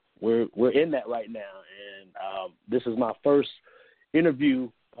so we're in that right now, and this is my first interview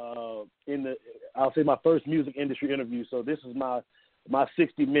I'll say my first music industry interview. So this is my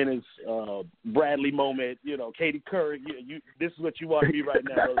 60 minutes Bradley moment. Katie Couric, this is what you want to be right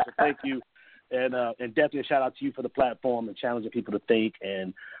now, brother. So thank you, and definitely a shout out to you for the platform and challenging people to think.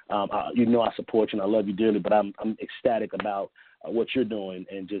 And I support you and I love you dearly. But I'm ecstatic about what you're doing,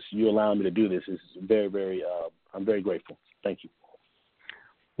 and just you allowing me to do this is very, very. I'm very grateful. Thank you.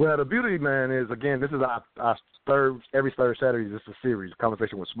 Well, the beauty, man, is, again, this is our every third Saturday. This is a series,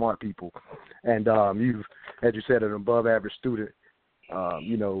 conversation with smart people, and you've, as you said, an above-average student,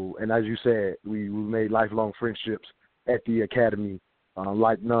 and as you said, we made lifelong friendships at the academy,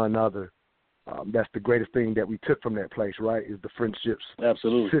 like none other. That's the greatest thing that we took from that place, right? Is the friendships,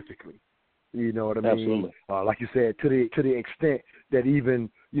 absolutely, specifically. You know what I mean? Absolutely. Like you said, to the extent that even,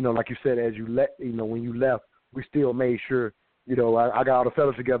 like you said, as you when you left, we still made sure. I got all the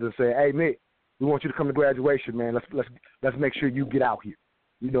fellas together and said, "Hey, Mick, we want you to come to graduation, man. Let's make sure you get out here."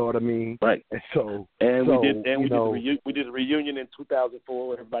 You know what I mean? Right. We did a reunion in 2004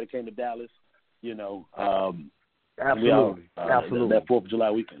 where everybody came to Dallas. Absolutely. That 4th of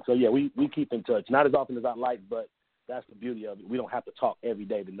July weekend. So yeah, we keep in touch. Not as often as I'd like, but that's the beauty of it. We don't have to talk every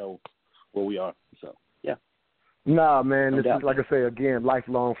day to know where we are. So yeah. Nah, man. This is, like I say again,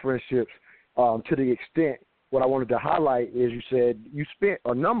 lifelong friendships. To the extent. What I wanted to highlight is, you said you spent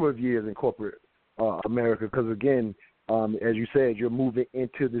a number of years in corporate America because, again, as you said, you're moving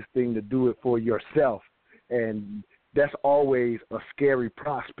into this thing to do it for yourself. And that's always a scary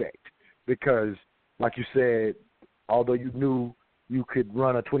prospect because, like you said, although you knew you could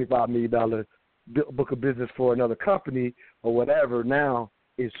run a $25 million book a business for another company or whatever, now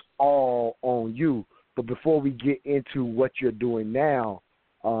it's all on you. But before we get into what you're doing now,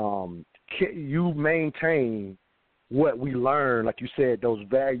 can you maintain what we learned, like you said, those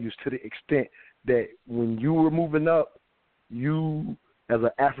values to the extent that when you were moving up, you as an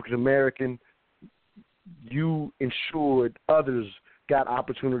African American, you ensured others got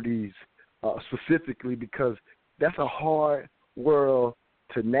opportunities specifically because that's a hard world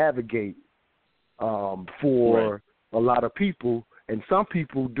to navigate for a lot of people, and some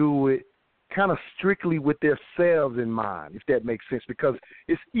people do it kind of strictly with themselves in mind, if that makes sense, because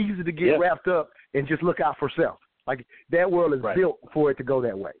it's easy to get wrapped up and just look out for self. Like, that world is built for it to go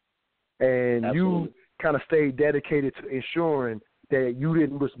that way. And you kind of stayed dedicated to ensuring that you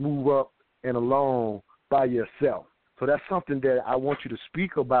didn't just move up and alone by yourself. So that's something that I want you to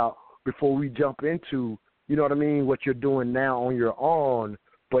speak about before we jump into, you know what I mean, what you're doing now on your own,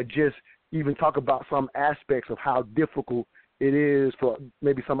 but just even talk about some aspects of how difficult it is for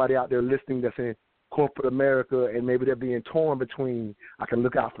maybe somebody out there listening that's in corporate America, and maybe they're being torn between, I can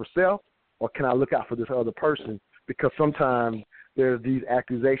look out for self or can I look out for this other person? Because sometimes there's these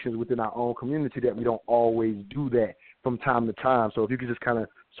accusations within our own community that we don't always do that from time to time. So if you could just kind of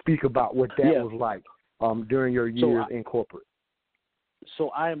speak about what that was like during your years in corporate. So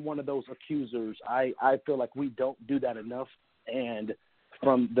I am one of those accusers. I feel like we don't do that enough. And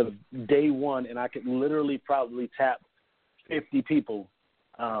from the day one, and I could literally probably tap 50 people,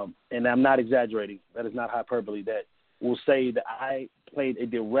 and I'm not exaggerating, that is not hyperbole, that will say that I played a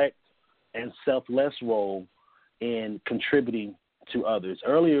direct and selfless role in contributing to others.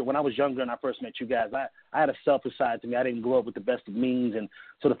 Earlier, when I was younger and I first met you guys, I had a selfish side to me. I didn't grow up with the best of means, and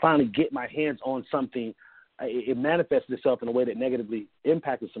so to finally get my hands on something, it manifested itself in a way that negatively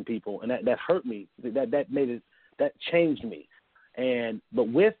impacted some people, and that hurt me. That changed me. But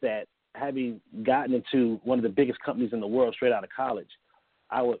with that, having gotten into one of the biggest companies in the world straight out of college,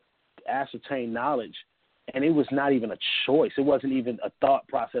 I would ascertain knowledge, and it was not even a choice. It wasn't even a thought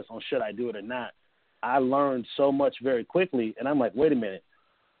process on should I do it or not. I learned so much very quickly, and I'm like, wait a minute,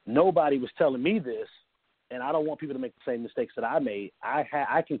 nobody was telling me this, and I don't want people to make the same mistakes that I made.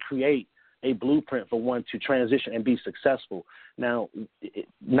 I can create a blueprint for one to transition and be successful. Now,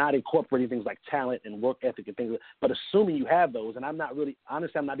 not incorporating things like talent and work ethic and things, but assuming you have those, and I'm not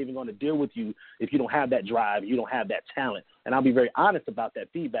even going to deal with you if you don't have that drive, you don't have that talent, and I'll be very honest about that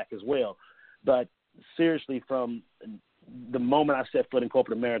feedback as well. But seriously, from the moment I set foot in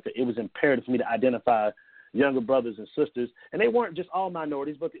corporate America, it was imperative for me to identify younger brothers and sisters, and they weren't just all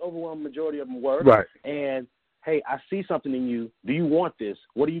minorities, but the overwhelming majority of them were. Right. And hey, I see something in you. Do you want this?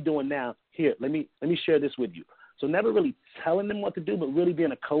 What are you doing now? Here, let me share this with you. So never really telling them what to do, but really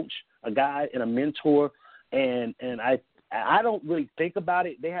being a coach, a guide, and a mentor. And I don't really think about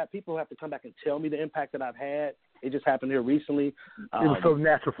it. People who have to come back and tell me the impact that I've had. It just happened here recently. It was so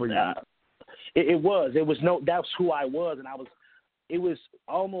natural for you. It was. That's who I was, and it was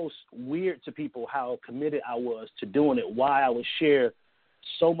almost weird to people how committed I was to doing it, why I would share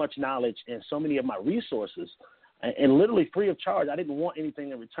so much knowledge and so many of my resources, and literally free of charge. I didn't want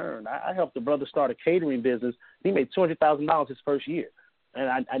anything in return. I helped a brother start a catering business. He made $200,000 his first year,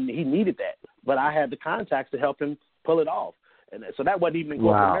 and he needed that. But I had the contacts to help him pull it off. And so that wasn't even in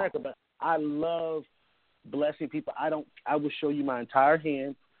corporate America, but I love blessing people. I will show you my entire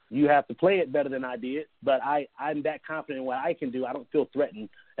hand. You have to play it better than I did, but I'm that confident in what I can do. I don't feel threatened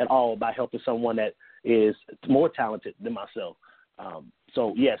at all by helping someone that is more talented than myself.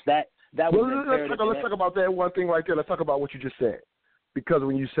 So yes, that was. Let's talk about that one thing right there. Let's talk about what you just said, because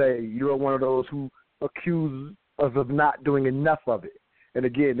when you say you're one of those who accuse us of not doing enough of it, and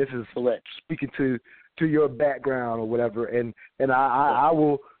again, this is speaking to your background or whatever, and I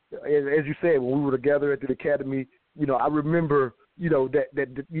will, as you said, when we were together at the academy, I remember.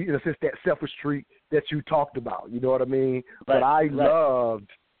 That in a sense, that selfish streak that you talked about, you know what I mean? But I loved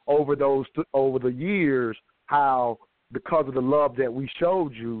over the years how, because of the love that we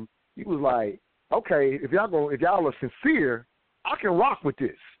showed you, he was like, okay, if y'all are sincere, I can rock with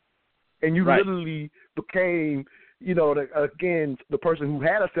this. And you literally became, the person who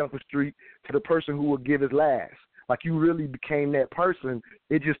had a selfish streak to the person who would give his last. Like, you really became that person.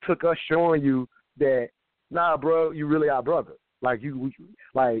 It just took us showing you that, nah, bro, you really our brother. Like you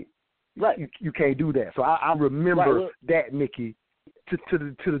can't do that. So I remember that, Mickey,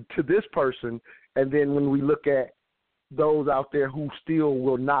 to this person. And then when we look at those out there who still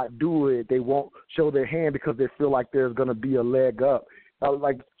will not do it, they won't show their hand because they feel like there's going to be a leg up.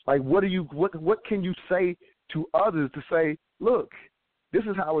 Like what can you say to others to say, look, this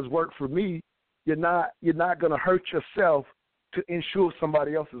is how it's worked for me. You're not going to hurt yourself to ensure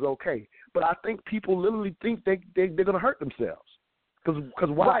somebody else is okay. But I think people literally think they're going to hurt themselves. Because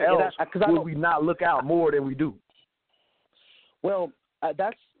why else would we not look out more than we do? Well,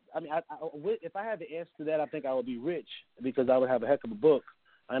 if I had the answer to that, I think I would be rich because I would have a heck of a book.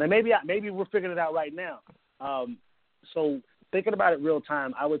 And maybe we're figuring it out right now. So thinking about it real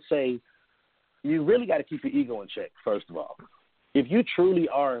time, I would say you really got to keep your ego in check, first of all. If you truly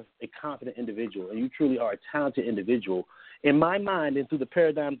are a confident individual and you truly are a talented individual, in my mind and through the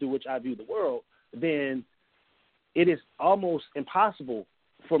paradigm through which I view the world, then it is almost impossible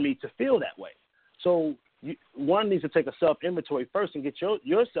for me to feel that way. So one needs to take a self-inventory first and get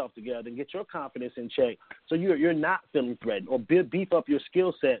yourself together and get your confidence in check so you're not feeling threatened, or beef up your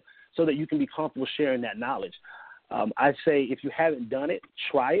skill set so that you can be comfortable sharing that knowledge. I'd say if you haven't done it,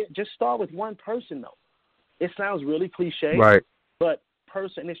 try it. Just start with one person, though. It sounds really cliche, right? But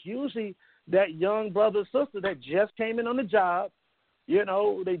it's usually that young brother or sister that just came in on the job. You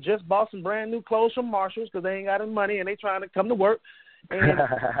know, they just bought some brand new clothes from Marshalls because they ain't got any money and they trying to come to work.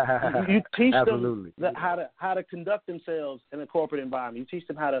 And you teach them how to conduct themselves in a corporate environment. You teach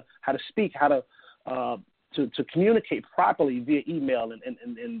them how to speak, how to communicate properly via email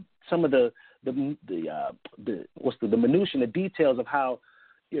and some of the minutiae, the details of how,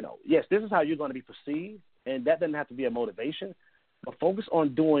 yes, this is how you're going to be perceived, and that doesn't have to be a motivation, but focus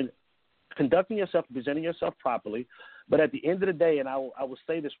on conducting yourself, presenting yourself properly. But at the end of the day, and I will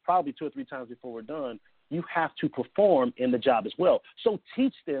say this probably 2 or 3 times before we're done, you have to perform in the job as well. So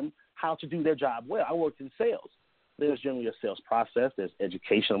teach them how to do their job well. I worked in sales. There's generally a sales process. There's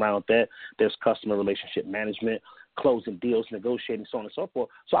education around that. There's customer relationship management, closing deals, negotiating, so on and so forth.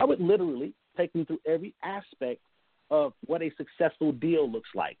 So I would literally take them through every aspect of what a successful deal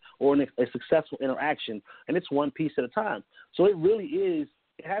looks like or a successful interaction, and it's one piece at a time. So it really is,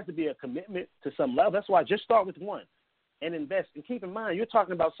 it has to be a commitment to some level. That's why I just start with one and invest. And keep in mind, you're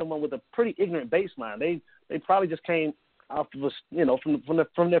talking about someone with a pretty ignorant baseline. They probably just came off of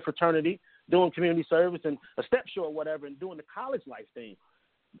from their fraternity, doing community service and a step short or whatever, and doing the college life thing.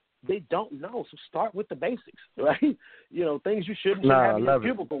 They don't know, so start with the basics, right? Things you shouldn't have in your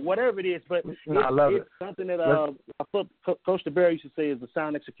cubicle, whatever it is. But it's something that Coach DeBerry used to say is the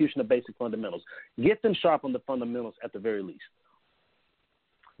sound execution of basic fundamentals. Get them sharp on the fundamentals at the very least.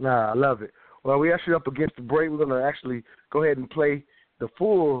 I love it. Well, we're actually up against the break. We're going to actually go ahead and play the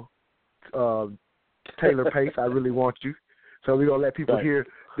full Taylor Pace, I Really Want You. So we're going to let people hear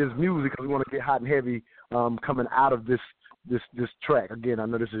this music because we want to get hot and heavy coming out of this track. Again, I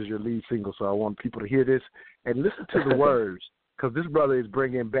know this is your lead single, so I want people to hear this and listen to the words because this brother is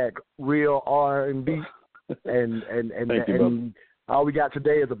bringing back real R&B, and all we got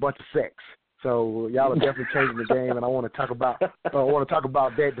today is a bunch of sex. So y'all are definitely changing the game, and I want to talk about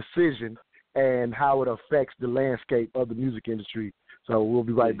that decision and how it affects the landscape of the music industry. So we'll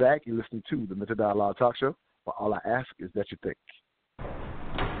be right back. You're listening to the Mental Dialogue Talk Show. But all I ask is that you think. I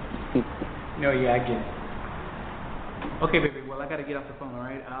get it. Okay, baby. Well, I got to get off the phone. All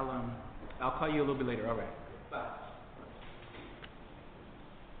right. I'll call you a little bit later. All right. Bye.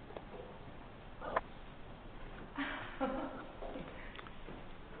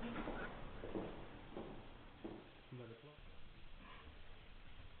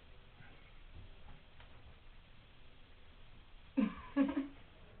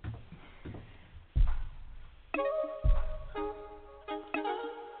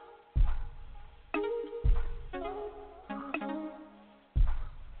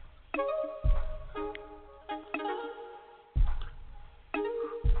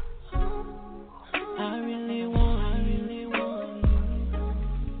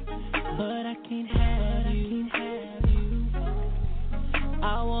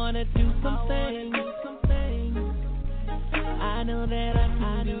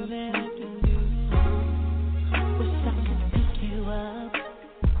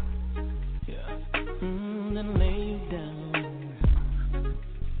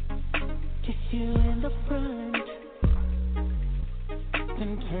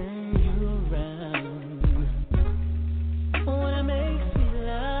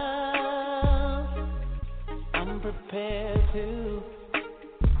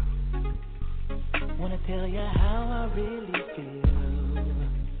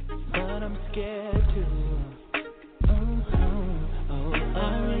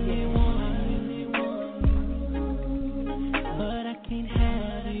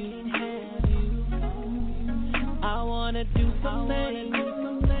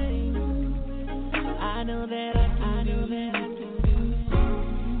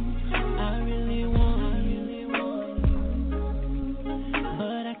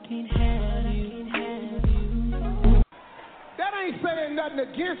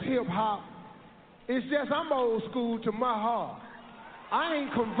 nothing against hip hop. It's just I'm old school to my heart. I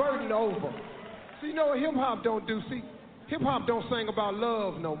ain't converting over. See, you know what hip hop don't do? See, hip hop don't sing about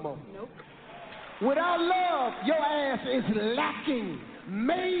love no more. Nope. Without love, your ass is lacking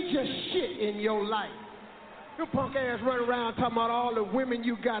major shit in your life. Your punk ass running around talking about all the women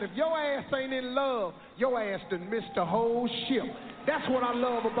you got. If your ass ain't in love, your ass done missed the whole ship. That's what I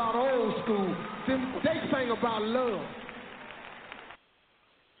love about old school. They sing about love.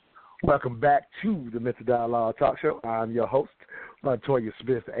 Welcome back to the Mental Dialogue Talk Show. I'm your host, Montoya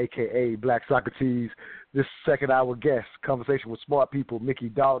Smith, a.k.a. Black Socrates. This second hour guest, conversation with smart people, Mickey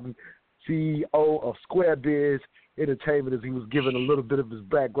Dalton, CEO of Square Biz Entertainment, as he was given a little bit of his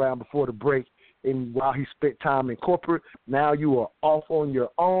background before the break. And while he spent time in corporate, now you are off on your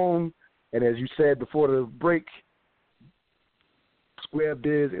own. And as you said before the break, Square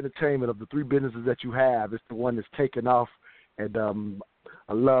Biz Entertainment, of the three businesses that you have, it's the one that's taken off. And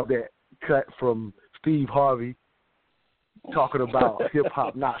I love that cut from Steve Harvey talking about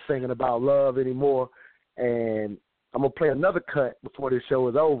hip-hop not singing about love anymore. And I'm going to play another cut before this show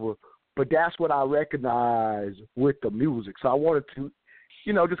is over. But that's what I recognize with the music. So I wanted to,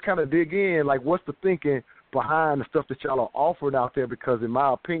 just kind of dig in, like what's the thinking behind the stuff that y'all are offering out there? Because in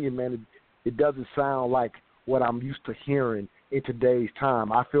my opinion, man, it doesn't sound like what I'm used to hearing in today's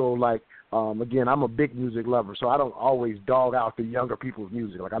time. I feel like, again, I'm a big music lover, so I don't always dog out the younger people's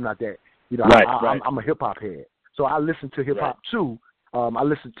music. Like I'm not that, Right. I'm a hip-hop head. So I listen to hip-hop too. I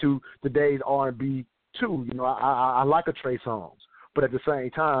listen to today's R&B too. I like a Trey Songz. But at the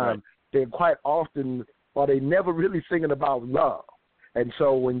same time, they're quite often, or they never really singing about love. And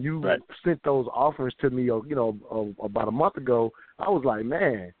so when you sent those offerings to me, about a month ago, I was like,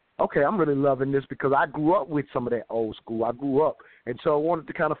 man, okay, I'm really loving this because I grew up with some of that old school. I grew up. And so I wanted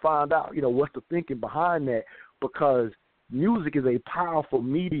to kind of find out, what's the thinking behind that, because music is a powerful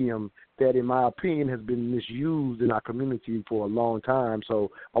medium that, in my opinion, has been misused in our community for a long time.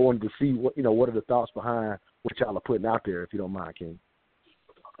 So I wanted to see what are the thoughts behind what y'all are putting out there, if you don't mind, King.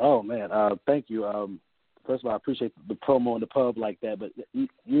 Oh, man, thank you. First of all, I appreciate the promo in the pub like that, but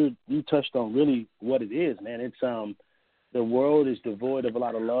you touched on really what it is, man. It's the world is devoid of a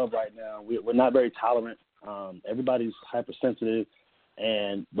lot of love right now. We're not very tolerant. Everybody's hypersensitive,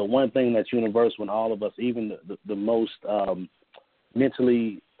 and the one thing that's universal in all of us, even the most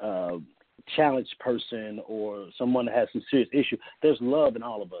mentally challenged person or someone that has some serious issue, there's love in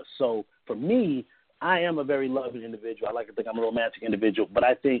all of us. So for me, I am a very loving individual. I like to think I'm a romantic individual, but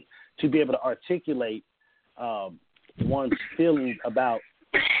I think to be able to articulate one's feelings about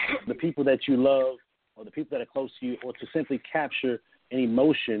the people that you love or the people that are close to you, or to simply capture an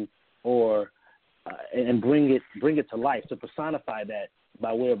emotion or and bring it to life, to personify that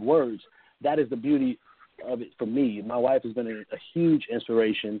by way of words, that is the beauty of it for me. My wife has been a huge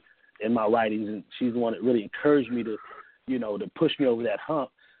inspiration in my writings, and she's the one that really encouraged me to push me over that hump.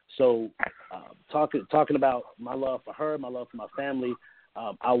 So talking about my love for her, my love for my family,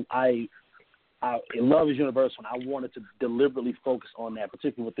 love is universal, and I wanted to deliberately focus on that,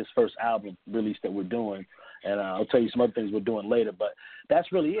 particularly with this first album release that we're doing. And I'll tell you some other things we're doing later. But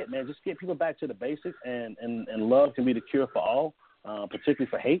that's really it, man. Just get people back to the basics, and love can be the cure for all, particularly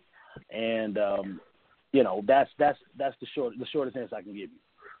for hate. And, that's the shortest answer I can give you.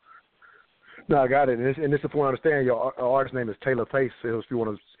 No, I got it. And this is what I understand. Your artist name is Taylor Pace. So if you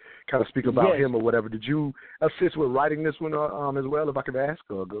want to kind of speak about him or whatever, did you assist with writing this one as well, if I could ask?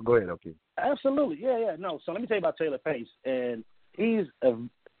 Or go ahead, okay. Absolutely. Yeah. No, so let me tell you about Taylor Pace. And it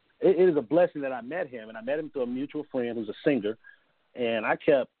is a blessing that I met him, and I met him through a mutual friend who's a singer. And I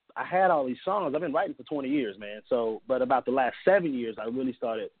had all these songs. I've been writing for 20 years, man. But about the last 7 years, I really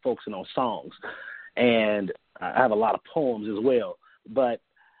started focusing on songs. And I have a lot of poems as well. But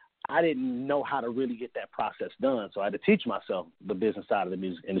I didn't know how to really get that process done. So I had to teach myself the business side of the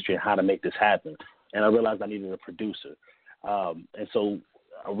music industry and how to make this happen. And I realized I needed a producer. And so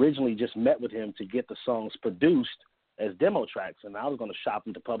I originally just met with him to get the songs produced as demo tracks. And I was going to shop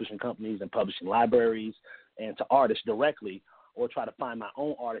them to publishing companies and publishing libraries and to artists directly, or try to find my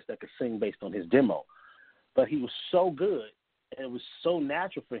own artist that could sing based on his demo. But he was so good, and it was so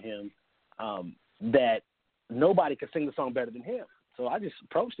natural for him that nobody could sing the song better than him. So I just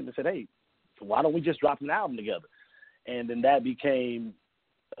approached him and said, hey, why don't we just drop an album together? And then that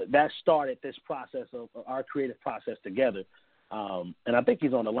started this process of our creative process together. And I think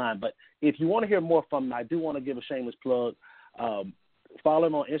he's on the line. But if you want to hear more from him, I do want to give a shameless plug. Follow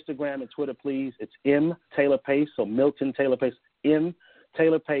him on Instagram and Twitter, please. It's M. Taylor Pace, so Milton Taylor Pace, M.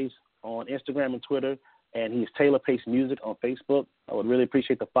 Taylor Pace on Instagram and Twitter. And he's Taylor Pace Music on Facebook. I would really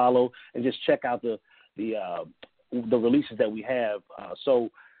appreciate the follow. And just check out the the releases that we have. So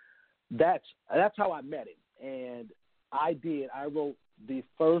that's how I met him. And I wrote the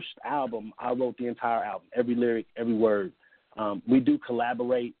first album. I wrote the entire album, every lyric, every word. We do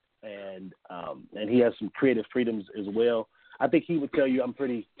collaborate, and he has some creative freedoms as well. I think he would tell you I'm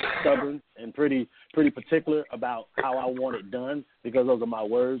pretty stubborn and pretty particular about how I want it done, because those are my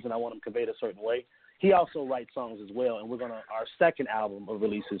words and I want them conveyed a certain way. He also writes songs as well, and our second album of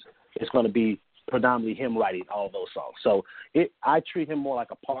releases is going to be predominantly him writing all those songs. So I treat him more like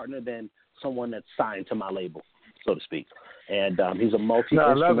a partner than someone that's signed to my label, so to speak. And he's a multi-instrumentalist. No,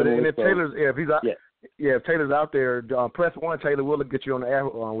 I love it. And if Taylor's out there, press 1, Taylor. We'll get you on the air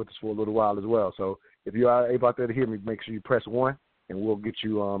with us for a little while as well. So if you are able out there to hear me, make sure you press 1, and we'll get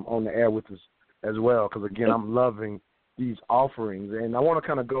you on the air with us as well. Because, again, I'm loving these offerings. And I want to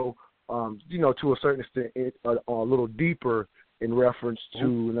kind of go, to a certain extent, a little deeper in reference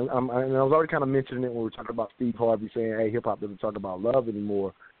to, and I was already kind of mentioning it when we were talking about Steve Harvey saying, hey, hip-hop doesn't talk about love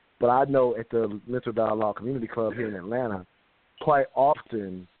anymore. But I know at the Mental Dialogue Community Club here in Atlanta, quite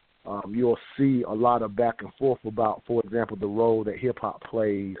often you'll see a lot of back and forth about, for example, the role that hip-hop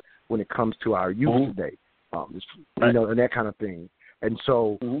plays when it comes to our youth today, and that kind of thing. And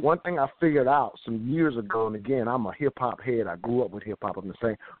so one thing I figured out some years ago, and again, I'm a hip-hop head. I grew up with hip-hop. I'm the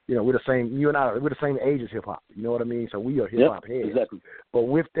same, we're the same, you and I, we're the same age as hip-hop. You know what I mean? So we are hip-hop heads. Exactly. But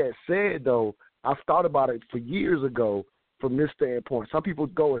with that said, though, I've thought about it for years ago from this standpoint. Some people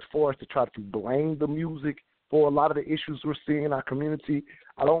go as far as to try to blame the music for a lot of the issues we're seeing in our community.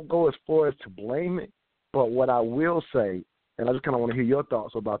 I don't go as far as to blame it, but what I will say, and I just kind of want to hear your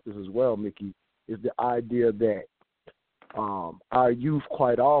thoughts about this as well, Mickey, is the idea that our youth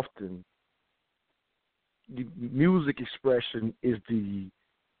quite often, music expression is the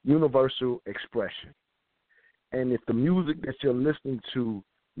universal expression. And if the music that you're listening to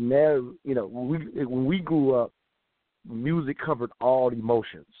now, when we grew up, music covered all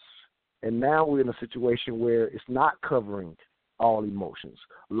emotions. And now we're in a situation where it's not covering all emotions,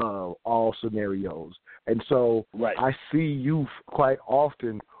 love, all scenarios. And so I see youth quite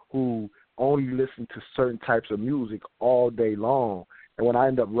often who only listen to certain types of music all day long. And when I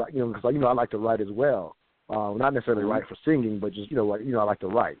end up writing, because I like to write as well, not necessarily write for singing, but just, I like to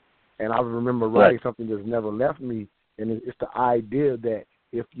write. And I remember writing something that's never left me, and it's the idea that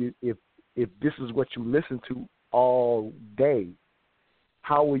if this is what you listen to all day,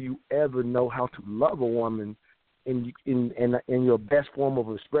 how will you ever know how to love a woman? And your best form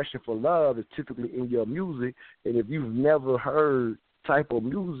of expression for love is typically in your music. And if you've never heard type of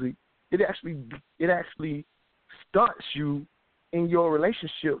music, it actually stunts you in your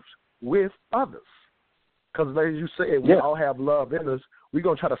relationships with others. Because as you said, we all have love in us. We're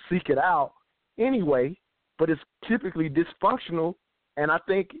going to try to seek it out anyway, but it's typically dysfunctional. And I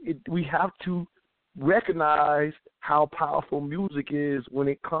think we have to recognize how powerful music is when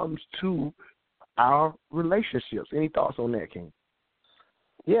it comes to our relationships. Any thoughts on that, King?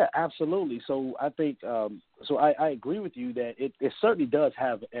 Yeah, absolutely. So I think, I agree with you that it certainly does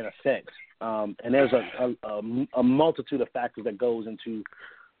have an effect. And there's a multitude of factors that goes into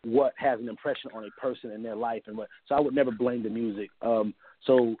what has an impression on a person in their life. So I would never blame the music.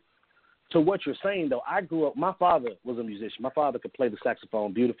 So what you're saying, though, I grew up, my father was a musician. My father could play the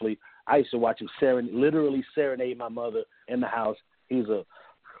saxophone beautifully. I used to watch him literally serenade my mother in the house.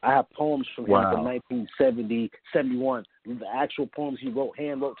 I have poems from him from 1970, 71. The actual poems he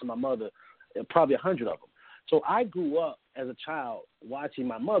hand wrote to my mother, probably 100 of them. So I grew up as a child watching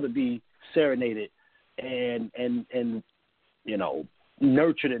my mother be serenaded and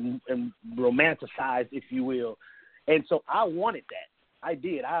nurtured and romanticized, if you will. And so I wanted that. I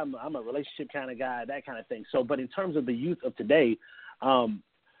did. I'm a relationship kind of guy, that kind of thing. So, but in terms of the youth of today,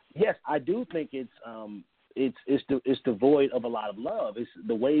 yes, I do think it's devoid of a lot of love. It's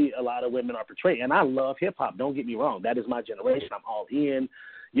the way a lot of women are portrayed. And I love hip hop. Don't get me wrong. That is my generation. I'm all in,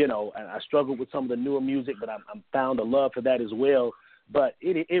 and I struggle with some of the newer music, but I'm found a love for that as well. But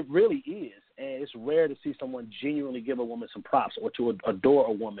it really is. And it's rare to see someone genuinely give a woman some props or to adore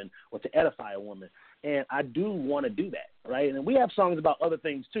a woman or to edify a woman. And I do want to do that, right? And we have songs about other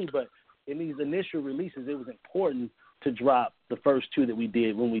things too, but in these initial releases, it was important to drop the first two that we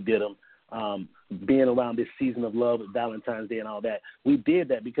did when we did them, being around this season of love with Valentine's Day and all that. We did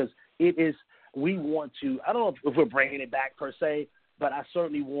that because we want to, I don't know if we're bringing it back per se, but I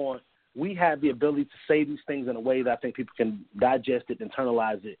certainly we have the ability to say these things in a way that I think people can digest it,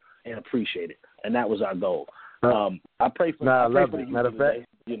 internalize it, and appreciate it. And that was our goal. I pray for I love for it. the Matter of fact,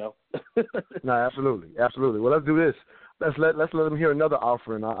 No, absolutely. Well, let's do this. Let's let them hear another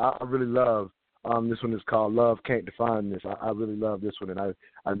offering. I really love this one. Is called "Love Can't Define This." I really love this one, and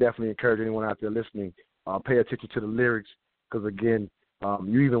I definitely encourage anyone out there listening pay attention to the lyrics, because again,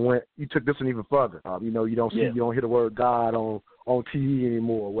 you took this one even further. You don't hear the word God on TV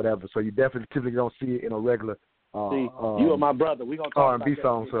anymore or whatever. So you definitely typically don't see it in a regular. You are my brother. We're gonna talk R&B about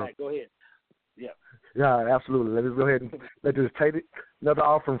song. So go ahead. Yeah. Yeah, absolutely. Let's go ahead and let this take it. Another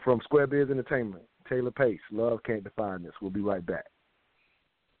offering from Square Biz Entertainment. Taylor Pace. Love Can't Define This. We'll be right back.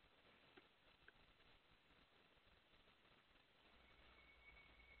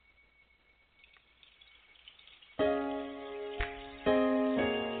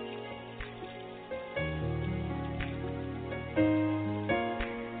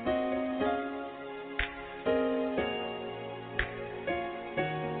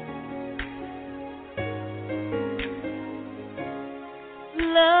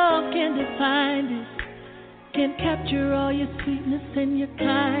 Can capture all your sweetness and your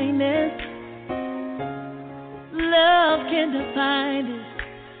kindness. Love can define it.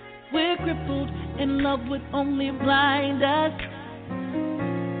 We're crippled and love would only blind us.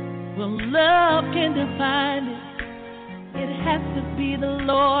 Well, love can define it. It has to be the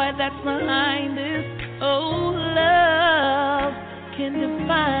Lord that's behind this. Oh, love can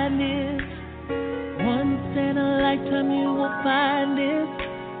define it. Once in a lifetime you will find it.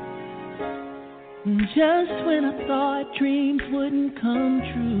 Just when I thought dreams wouldn't come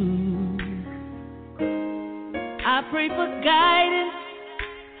true, I prayed for guidance,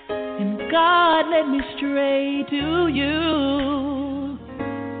 and God led me straight to you.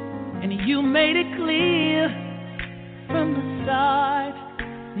 And you made it clear from the start,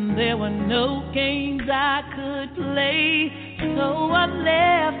 there were no games I could play. So I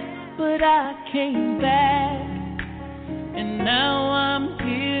left, but I came back, and now I'm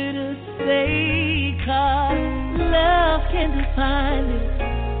here to say, 'cause love can define it,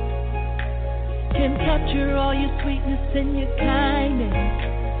 can capture all your sweetness and your kindness.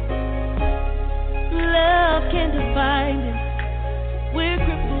 Love can define it. We're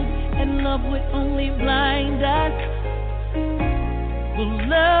crippled and love would only blind us. Well,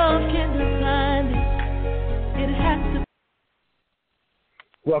 love can define it. It has to.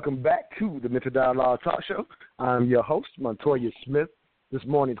 Welcome back to the Mental Dialogue Talk Show. I'm your host, Montoya Smith. This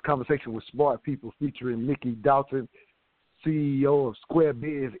morning's conversation with smart people featuring Mickey Dalton, CEO of Square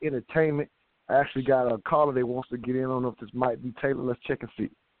Biz Entertainment. I actually got a caller that wants to get in. I don't know if this might be Taylor. Let's check and see.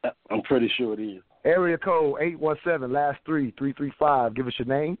 I'm pretty sure it is. Area code 817, last 335. Give us your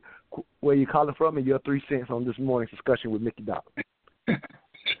name, where you're calling from, and your 3 cents on this morning's discussion with Mickey Dalton.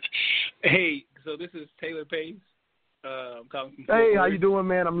 Hey, so this is Taylor Pace. I'm calling from Hey, how you doing,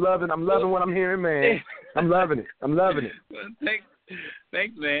 man? I'm loving what I'm hearing, man. I'm loving it. Well,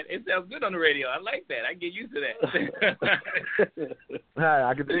 thanks, man. It sounds good on the radio. I like that. I get used to that. Hi,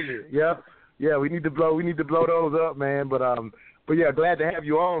 I can dig it. Yeah. We need to blow those up, man. But yeah, glad to have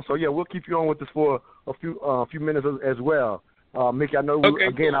you on. So yeah, we'll keep you on with this for a few minutes as well. Mickey, I know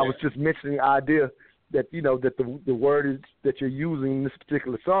I was just mentioning the idea that that the word that you're using in this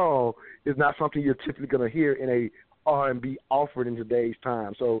particular song is not something you're typically going to hear in a R&B offered in today's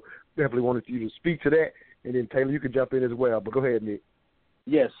time. So definitely wanted you to speak to that, and then Taylor, you can jump in as well. But go ahead, Nick.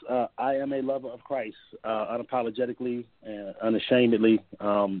 Yes, I am a lover of Christ, unapologetically and unashamedly.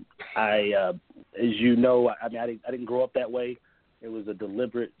 As you know, I didn't grow up that way. It was a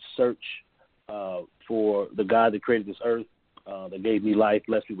deliberate search for the God that created this earth, that gave me life,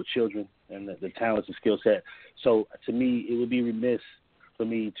 blessed me with children, and the talents and skill set. So to me, it would be remiss for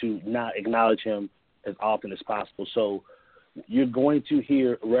me to not acknowledge him as often as possible. So you're going to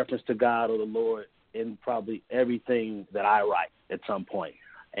hear reference to God or the Lord in probably everything that I write at some point.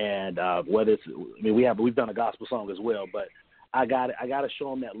 And whether it's, we've done a gospel song as well, but I got to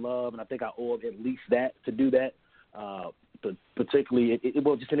show him that love, and I think I owe him at least that to do that. But particularly,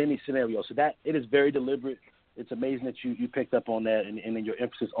 just in any scenario. So that it is very deliberate. It's amazing that you picked up on that, and then your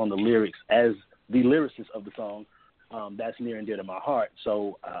emphasis on the lyrics as the lyricist of the song. That's near and dear to my heart.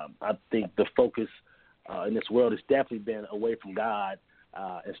 So I think the focus in this world has definitely been away from God,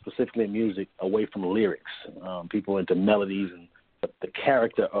 and specifically in music, away from lyrics. People into melodies and the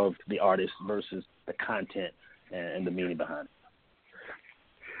character of the artist versus the content and the meaning behind it.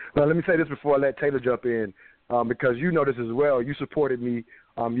 Well, let me say this before I let Taylor jump in, because you know this as well. You supported me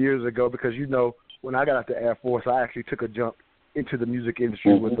years ago because when I got out the Air Force, I actually took a jump into the music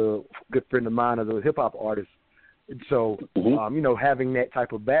industry with a good friend of mine as a hip-hop artist. And so, having that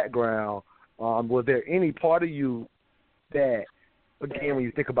type of background, was there any part of you that, again, when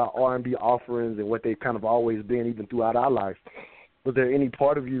you think about R&B offerings and what they've kind of always been even throughout our life, was there any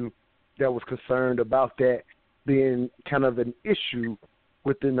part of you that was concerned about that being kind of an issue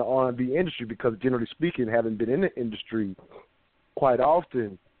within the R&B industry? Because generally speaking, having been in the industry quite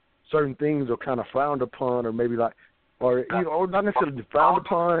often, certain things are kind of frowned upon, or maybe like, or or not necessarily frowned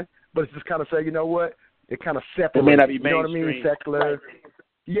upon, but it's just kind of say, you know what, it kind of separates. It may not be you know what I mean? Secular.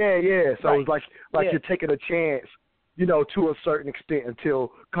 Yeah. So it's like you're taking a chance, to a certain extent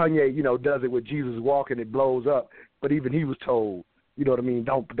until Kanye, does it with Jesus Walking, it blows up. But even he was told, you know what I mean,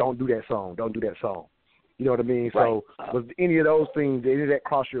 don't do that song. Don't do that song. You know what I mean? Right. So was any of those things, did any of that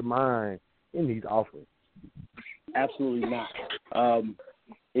cross your mind in these offerings? Absolutely not.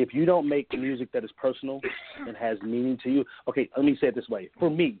 If you don't make music that is personal and has meaning to you, okay, let me say it this way. For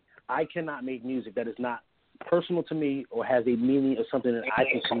me, I cannot make music that is not personal to me or has a meaning or something that I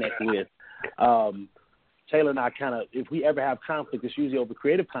can connect with. Taylor and I if we ever have conflict, it's usually over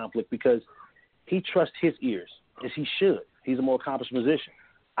creative conflict because he trusts his ears, as he should. He's a more accomplished musician.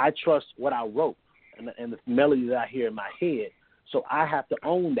 I trust what I wrote and the melody that I hear in my head, so I have to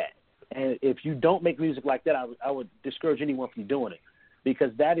own that. And if you don't make music like that, I would discourage anyone from doing it,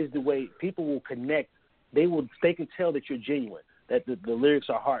 because that is the way people will connect. They can tell that you're genuine, that the lyrics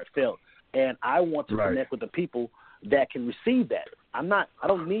are heartfelt, and I want to connect with the people that can receive that. I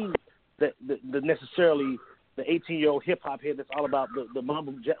don't need the necessarily the 18-year-old hip hop head that's all about the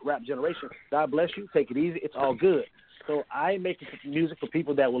mumble rap generation. God bless you. Take it easy. It's all good. So I make music for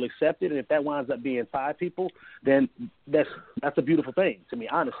people that will accept it, and if that winds up being 5 people, then that's a beautiful thing to me,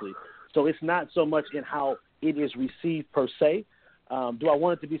 honestly. So it's not so much in how it is received per se. Do I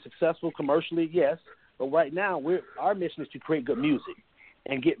want it to be successful commercially? Yes. But right now, our mission is to create good music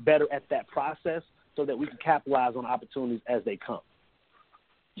and get better at that process so that we can capitalize on opportunities as they come.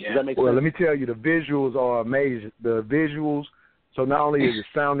 Yeah. Does that make sense? Well, let me tell you, the visuals are amazing. The visuals, so not only is it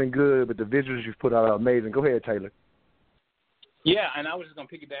sounding good, but the visuals you've put out are amazing. Go ahead, Taylor. Yeah, and I was just going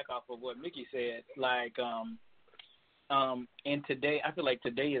to piggyback off of what Mickey said. And today, I feel like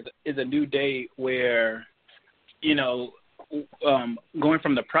today is a new day where, going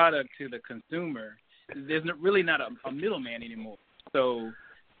from the product to the consumer, there's really not a middleman anymore. So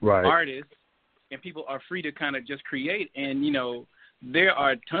artists and people are free to kind of just create. And, there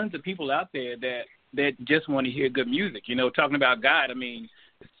are tons of people out there that just want to hear good music. Talking about God, I mean,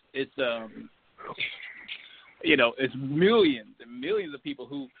 it's it's millions and millions of people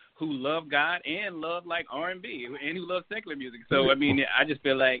who love God and love like R&B and who love secular music. So I mean, I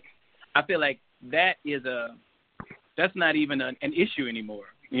feel like that's not even an issue anymore.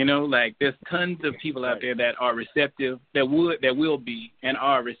 Like there's tons of people out there that are receptive, that will be and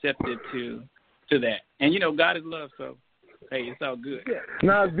are receptive to that. And God is love, so hey, it's all good.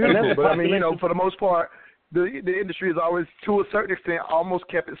 No, it's beautiful, but I mean, for the most part, the industry has always, to a certain extent, almost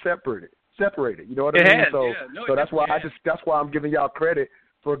kept it separated. You know what I mean? So that's why that's why I'm giving y'all credit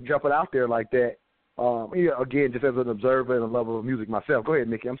for jumping out there like that. Again, just as an observer and a lover of music myself. Go ahead,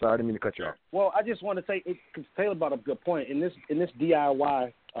 Mickey. I'm sorry, I didn't mean to cut you off. Well, I just want to say, because Taylor brought up a good point. In this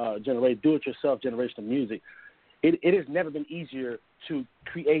DIY do-it-yourself generation of music, it has never been easier to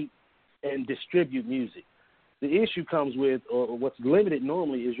create and distribute music. The issue comes with, or what's limited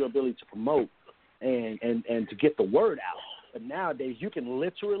normally, is your ability to promote and to get the word out. But nowadays, you can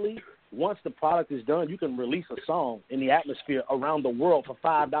literally, once the product is done, you can release a song in the atmosphere around the world for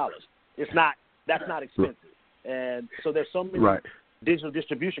 $5. That's not expensive. And so there's so many digital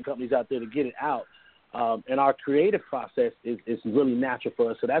distribution companies out there to get it out. And our creative process is really natural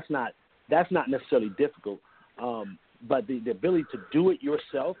for us. So that's not necessarily difficult. But the ability to do it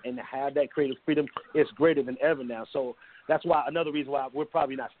yourself and to have that creative freedom is greater than ever now. So that's why another reason why we're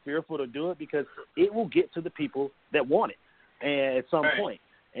probably not fearful to do it, because it will get to the people that want it and at some point.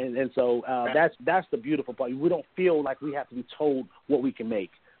 And so that's the beautiful part. We don't feel like we have to be told what we can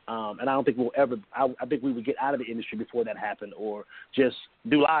make. And I don't think we'll ever – I think we would get out of the industry before that happened, or just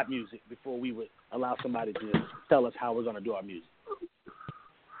do live music before we would allow somebody to tell us how we're going to do our music.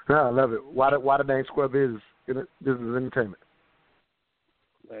 Yeah, I love it. Why the name Square Biz? Business Entertainment.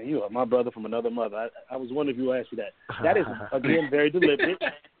 Man, you are my brother from another mother. I was wondering if you would ask me that. That is, again, very deliberate.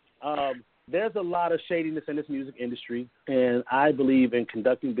 There's a lot of shadiness in this music industry, and I believe in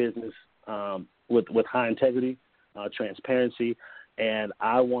conducting business with high integrity, transparency, and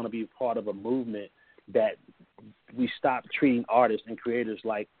I want to be part of a movement that we stop treating artists and creators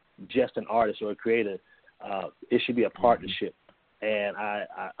like just an artist or a creator. It should be a partnership. And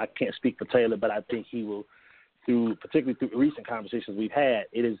I can't speak for Taylor, but I think he will, particularly through recent conversations we've had,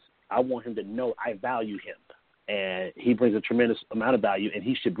 I want him to know I value him. And he brings a tremendous amount of value, and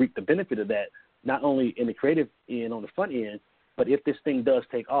he should reap the benefit of that, not only in the creative end on the front end, but if this thing does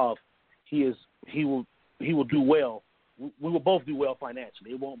take off, he will do well. We will both do well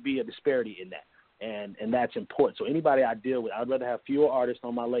financially. It won't be a disparity in that, and that's important. So anybody I deal with, I'd rather have fewer artists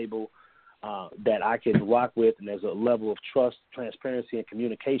on my label that I can rock with, and there's a level of trust, transparency, and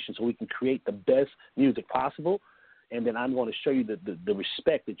communication, so we can create the best music possible. And then I'm going to show you the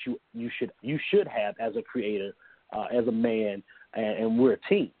respect that you should have as a creator, as a man, and we're a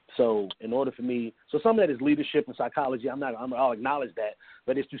team. So in order for me, so some of that is leadership and psychology. I'll acknowledge that,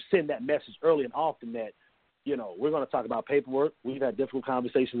 but it's to send that message early and often that, you know, we're going to talk about paperwork. We've had difficult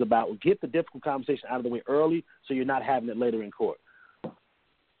conversations about. Get the difficult conversation out of the way early, so you're not having it later in court.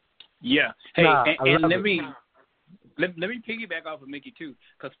 Yeah. Hey, and let me piggyback off of Mickey too,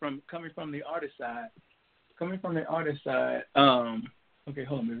 because coming from the artist side. Okay,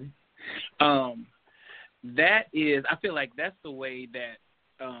 hold on, baby. That is, I feel like that's the way that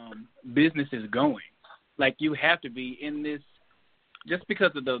business is going. Like, you have to be in this, just because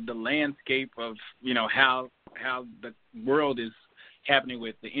of the landscape of, you know, how the world is happening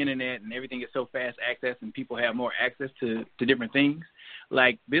with the internet and everything is so fast access and people have more access to different things.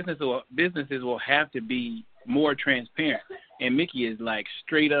 Like, businesses will have to be more transparent. And Mickey is like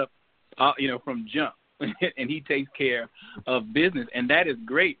straight up, you know, from jump. And he takes care of business, and that is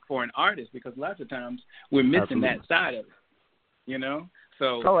great for an artist because lots of times we're missing that side of it, you know.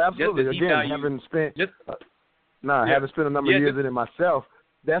 So absolutely. Again, having spent a number of years in it myself,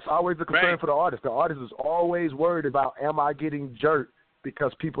 that's always a concern for the artist. The artist is always worried about, am I getting jerked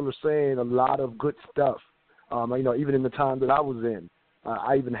because people are saying a lot of good stuff. You know, even in the time that I was in,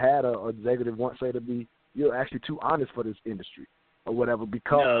 I even had an executive once say to me, "You're actually too honest for this industry," or whatever,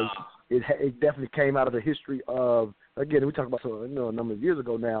 because it definitely came out of the history of, again, we talked about a number of years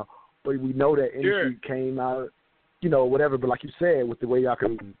ago now, but we know that industry came out, you know, whatever, but like you said, with the way y'all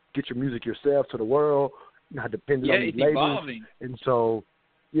can get your music yourself to the world, not dependent on these labels. Evolving. And so,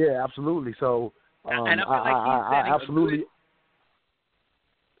 yeah, absolutely. So, I absolutely.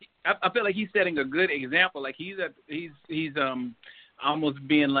 I feel like he's setting a good example. Like he's almost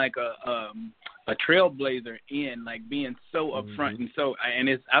being like a trailblazer in, like, being so upfront and so, and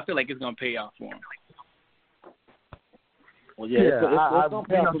I feel like it's gonna pay off for him. Well, it's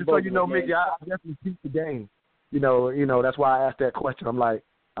just so you know, Mickey, I definitely teach the game. You know, that's why I asked that question. I'm like,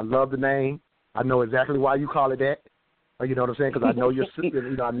 I love the name. I know exactly why you call it that. You know what I'm saying? Because I know your sister.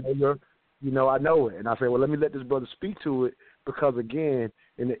 I know it. And I say, well, let this brother speak to it, because again,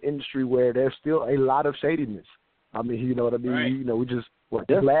 in the industry where there's still a lot of shadiness. I mean, you know what I mean? Right. You know, we just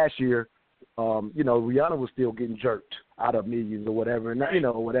last year. Rihanna was still getting jerked out of millions or whatever, and not, you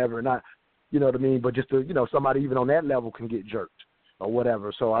know what I mean. But just to, somebody even on that level can get jerked or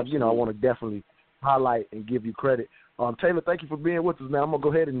whatever. So I want to definitely highlight and give you credit. Taylor, thank you for being with us, man. I'm gonna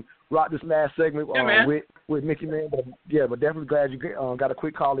go ahead and rock this last segment with Mickey, man. But definitely glad you got a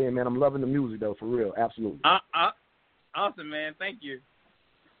quick call in, man. I'm loving the music though, for real, absolutely. Awesome, man. Thank you.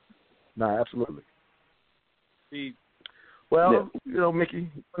 Nah, absolutely. Peace. Well,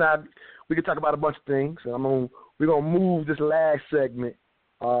 Mickey, we can talk about a bunch of things. We're gonna move this last segment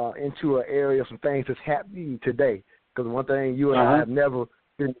into an area of some things that's happening today. Because one thing you and I have never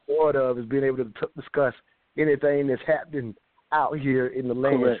been bored of is being able to discuss anything that's happening out here in the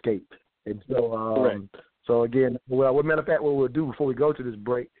landscape. And so, so again, well, matter of fact, what we'll do before we go to this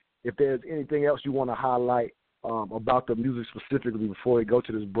break, if there's anything else you want to highlight about the music specifically before we go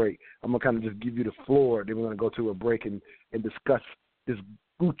to this break, I'm gonna kind of just give you the floor. Then we're gonna go to a break and discuss this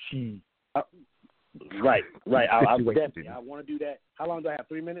Gucci. Right. I want to do that. How long do I have?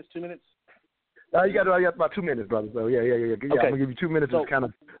 3 minutes? 2 minutes? You got about 2 minutes, brother. So yeah. Okay. I'm gonna give you 2 minutes to kind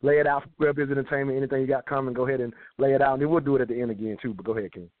of lay it out for Square Business Entertainment. Anything you got coming, go ahead and lay it out, and then we'll do it at the end again too. But go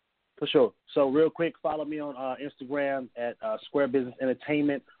ahead, King. For sure. So real quick, follow me on Instagram at Square Business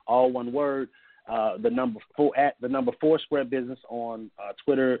Entertainment, all one word. The number 4 Square Business on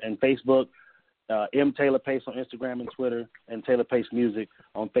Twitter and Facebook. M. Taylor Pace on Instagram and Twitter, and Taylor Pace Music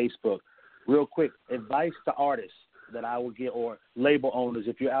on Facebook. Real quick, advice to artists that I will give, or label owners,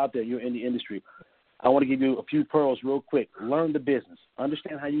 if you're out there, you're in the industry, I want to give you a few pearls real quick. Learn the business.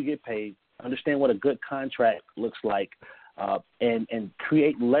 Understand how you get paid. Understand what a good contract looks like, and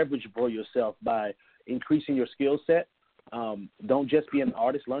create leverage for yourself by increasing your skill set. Don't just be an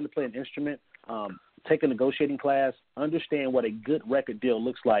artist. Learn to play an instrument. Take a negotiating class. Understand what a good record deal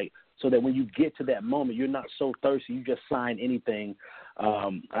looks like, so that when you get to that moment, you're not so thirsty you just sign anything.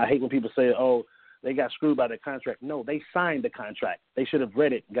 I hate when people say, oh, they got screwed by the contract. No, they signed the contract. They should have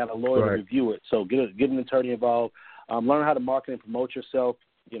read it and got a lawyer to review it. So get an attorney involved. Learn how to market and promote yourself.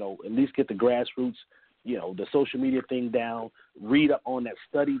 At least get the grassroots, the social media thing down. Read up on that.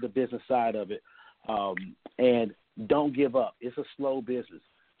 Study the business side of it. And don't give up. It's a slow business.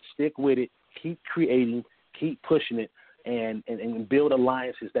 Stick with it. Keep creating. Keep pushing it. and build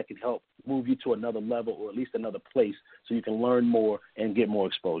alliances that can help move you to another level or at least another place so you can learn more and get more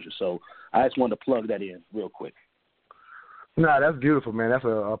exposure. So I just wanted to plug that in real quick. No, that's beautiful, man. That's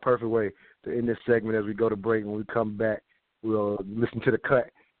a perfect way to end this segment as we go to break. When we come back, we'll listen to the cut,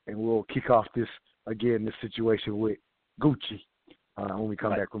 and we'll kick off this situation with Gucci when we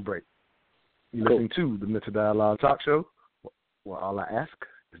come back from break. You're listening to the Mental Dialogue Talk Show, where all I ask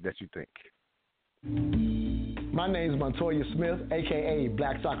is that you think. My name is Montoya Smith, a.k.a.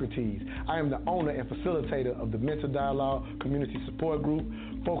 Black Socrates. I am the owner and facilitator of the Mental Dialogue Community Support Group,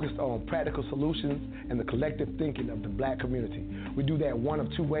 focused on practical solutions and the collective thinking of the Black community. We do that one of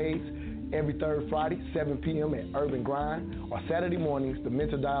two ways: every third Friday, 7 p.m. at Urban Grind, or Saturday mornings, the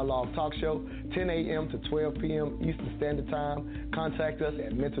Mental Dialogue Talk Show, 10 a.m. to 12 p.m. Eastern Standard Time. Contact us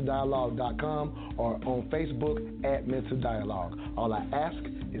at mentaldialogue.com or on Facebook at Mental Dialogue. All I ask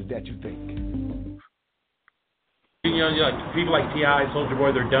is that you think. You know, people like T.I., Soulja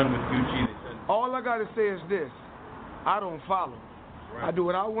Boy, they're done with Gucci. All I got to say is this: I don't follow. Right. I do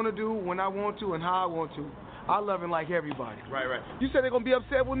what I want to do, when I want to, and how I want to. I love it like everybody. Right. You said they're going to be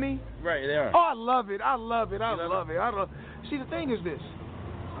upset with me? Right, they are. Oh, I love it. See, the thing is this: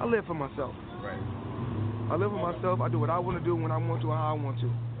 I live for myself. Right. I live for myself. I do what I want to do, when I want to, and how I want to.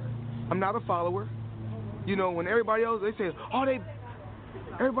 Right. I'm not a follower. You know, when everybody else, they say,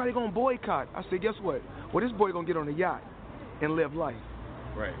 everybody going to boycott. I said, guess what? Well, this boy going to get on a yacht and live life.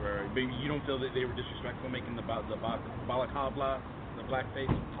 Right. But you don't feel that they were disrespectful making the balaclava, the blackface?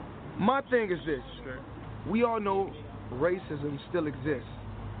 My thing is this. Sure. We all know racism still exists.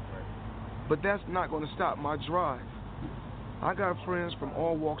 Right. But that's not going to stop my drive. I got friends from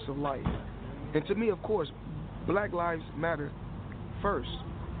all walks of life. And to me, of course, Black lives matter first.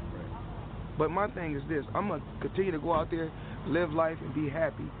 Right. But my thing is this: I'm going to continue to go out there, live life, and be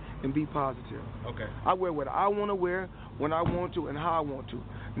happy. And be positive. Okay. I wear what I want to wear, when I want to, and how I want to.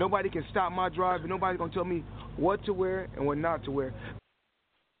 Nobody can stop my drive, and nobody's going to tell me what to wear and what not to wear.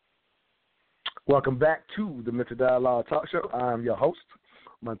 Welcome back to the Mental Dialogue Talk Show. I'm your host,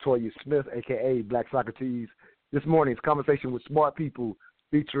 Montoya Smith, a.k.a. Black Socrates. This morning's conversation with smart people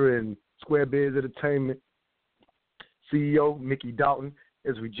featuring Square Biz Entertainment CEO Mickey Dalton,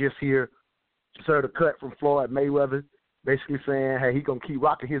 as we just hear the cut from Floyd Mayweather, basically saying, hey, he's going to keep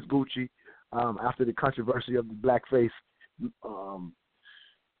rocking his Gucci after the controversy of the blackface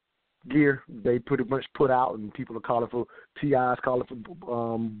gear they pretty much put out, and people are calling for, T.I.'s calling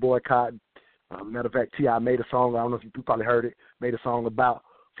for boycott. Matter of fact, T.I. made a song, I don't know if you probably heard it, made a song about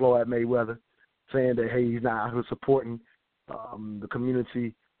Floyd Mayweather, saying that, hey, he's not out here supporting the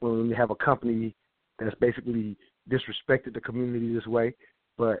community when you have a company that's basically disrespected the community this way.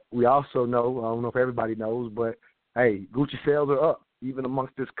 But we also know, I don't know if everybody knows, but hey, Gucci sales are up, even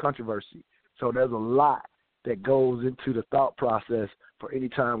amongst this controversy. So there's a lot that goes into the thought process for any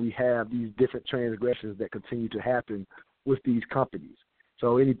time we have these different transgressions that continue to happen with these companies.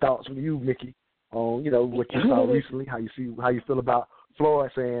 So any thoughts from you, Mickey, on, what you saw recently, how you feel about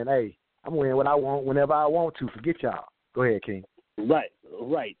Floyd saying, hey, I'm wearing what I want whenever I want to, forget y'all. Go ahead, King. Right.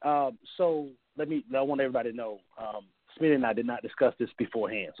 So I want everybody to know, Smitty and I did not discuss this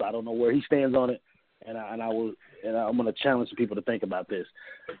beforehand, so I don't know where he stands on it. And I'm going to challenge some people to think about this.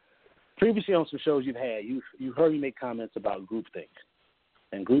 Previously on some shows you've heard me make comments about groupthink.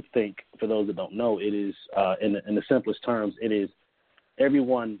 And groupthink, for those that don't know, it is, in the simplest terms, it is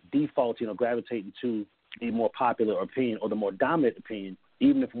everyone defaulting or gravitating to the more popular opinion or the more dominant opinion,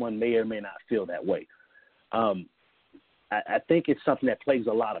 even if one may or may not feel that way. I think it's something that plagues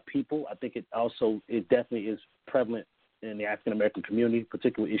a lot of people. I think it definitely is prevalent in the African American community,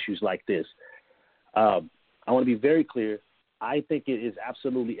 particularly issues like this. I want to be very clear. I think it is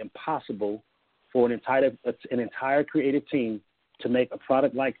absolutely impossible for an entire creative team to make a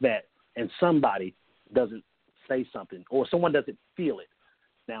product like that and somebody doesn't say something or someone doesn't feel it.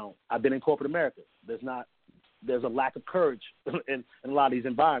 Now, I've been in corporate America. There's a lack of courage in a lot of these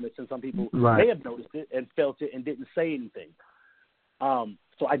environments, and some people may have noticed it and felt it and didn't say anything.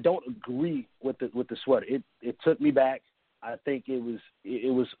 So I don't agree with the sweater. It took me back. I think it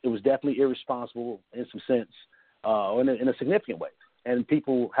was definitely irresponsible in some sense, or in a significant way, and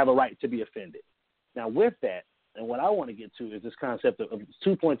people have a right to be offended. Now, with that, and what I want to get to is this concept of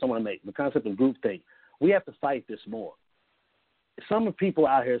 2 points I want to make. The concept of groupthink. We have to fight this more. Some people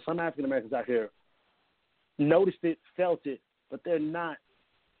out here, some African Americans out here, noticed it, felt it, but they're not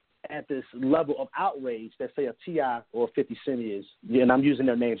at this level of outrage that, say, a T.I. or a 50 Cent is. And I'm using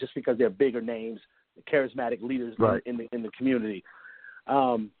their names just because they're bigger names, charismatic leaders in the community.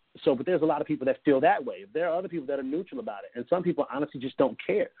 But there's a lot of people that feel that way. There are other people that are neutral about it, and some people honestly just don't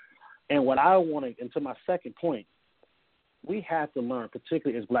care. And what I want to, and to my second point, we have to learn,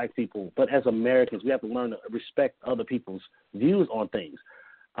 particularly as black people, but as Americans, we have to learn to respect other people's views on things.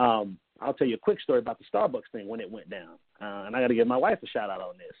 I'll tell you a quick story about the Starbucks thing when it went down. And I got to give my wife a shout out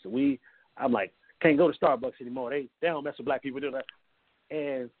on this. So I'm like, can't go to Starbucks anymore. They don't mess with black people, do that.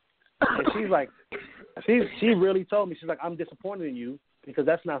 And she's like, she really told me, she's like, I'm disappointed in you because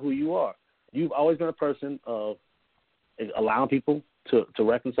that's not who you are. You've always been a person of allowing people to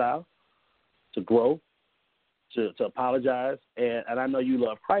reconcile, to grow, to apologize. And I know you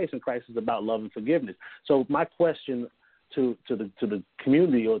love Christ, and Christ is about love and forgiveness. So my question to the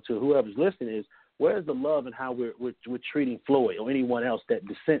community or to whoever's listening is, where's the love in how we're treating Floyd or anyone else that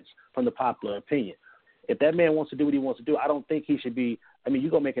dissents from the popular opinion? If that man wants to do what he wants to do, I don't think he should be. I mean,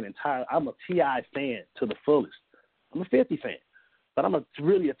 you're going to make an entire – I'm a T.I. fan to the fullest. I'm a 50 fan, but I'm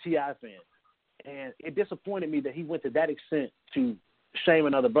really a T.I. fan. And it disappointed me that he went to that extent to shame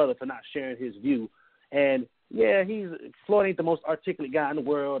another brother for not sharing his view. And, yeah, Floyd ain't the most articulate guy in the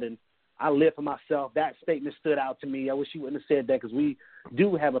world, and I live for myself. That statement stood out to me. I wish he wouldn't have said that because we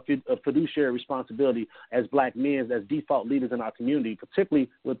do have a fiduciary responsibility as black men, as default leaders in our community, particularly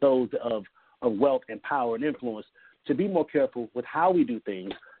with those of wealth and power and influence, to be more careful with how we do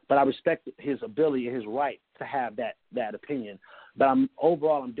things. But I respect his ability and his right to have that opinion. But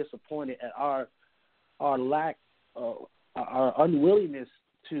overall I'm disappointed at our lack, our unwillingness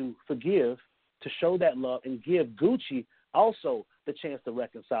to forgive, to show that love, and give Gucci also the chance to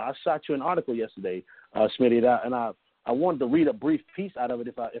reconcile. I shot you an article yesterday, Smitty, and I wanted to read a brief piece out of it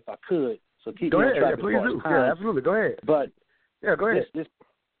if I could. So keep me on track. Please do. Yeah, absolutely. Go ahead. But yeah, go ahead. This,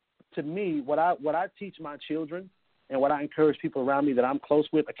 to me, what I teach my children and what I encourage people around me that I'm close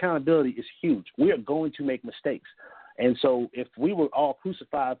with, accountability is huge. We are going to make mistakes. And so if we were all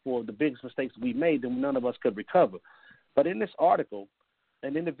crucified for the biggest mistakes we made, then none of us could recover. But in this article,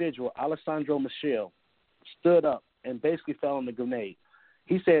 an individual, Alessandro Michel, stood up and basically fell on the grenade.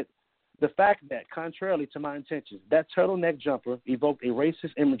 He said, the fact that, contrarily to my intentions, that turtleneck jumper evoked a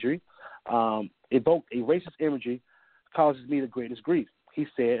racist imagery, causes me the greatest grief. He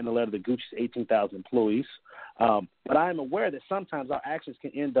said in a letter to Gucci's 18,000 employees, but I am aware that sometimes our actions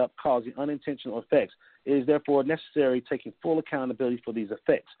can end up causing unintentional effects. It is therefore necessary taking full accountability for these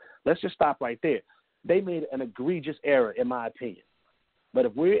effects. Let's just stop right there. They made an egregious error, in my opinion. But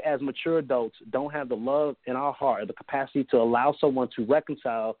if we as mature adults don't have the love in our heart, the capacity to allow someone to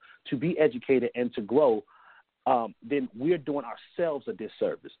reconcile, to be educated, and to grow, then we're doing ourselves a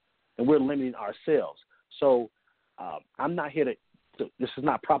disservice, and we're limiting ourselves. So I'm not here to this is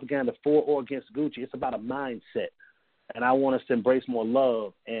not propaganda for or against Gucci. It's about a mindset. And I want us to embrace more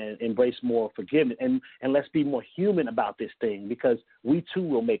love and embrace more forgiveness. And let's be more human about this thing, because we too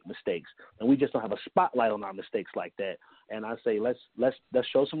will make mistakes. And we just don't have a spotlight on our mistakes like that. And I say let's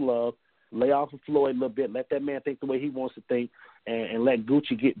show some love, lay off of Floyd a little bit, let that man think the way he wants to think, and let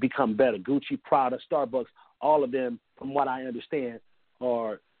Gucci become better. Gucci, Prada, Starbucks, all of them, from what I understand,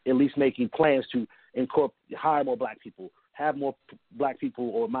 are at least making plans to hire more black people, have more black people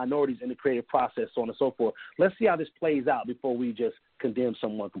or minorities in the creative process, so on and so forth. Let's see how this plays out before we just condemn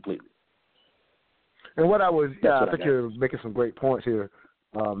someone completely. And what I think you're making some great points here,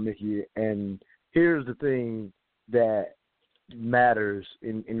 Mickey. And here's the thing that matters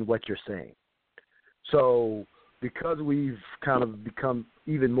in what you're saying. So because we've kind of become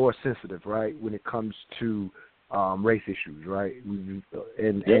even more sensitive, right, when it comes to race issues, right,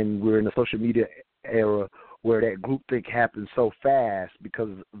 and we're in a social media era where that groupthink happens so fast because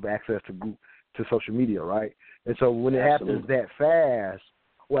of access to social media, right? And so when it happens that fast,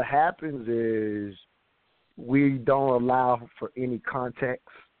 what happens is we don't allow for any context.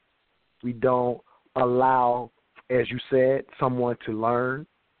 We don't allow, as you said, someone to learn.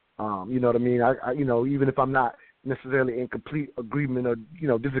 You know what I mean? I even if I'm not necessarily in complete agreement or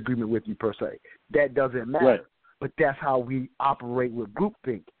disagreement with you per se, that doesn't matter. Right. But that's how we operate with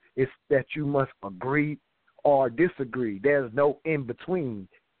groupthink. It's that you must agree or disagree. There's no in between.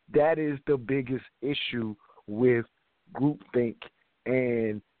 That is the biggest issue with groupthink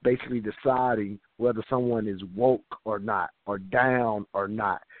and basically deciding whether someone is woke or not, or down or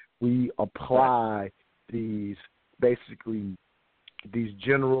not. We apply these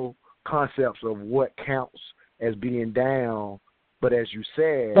general concepts of what counts as being down, but as you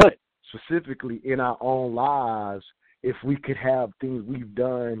said, specifically in our own lives, if we could have things we've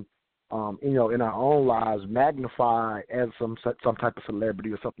done in our own lives magnified as some type of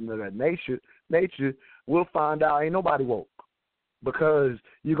celebrity or something of that nature, we'll find out ain't nobody woke, because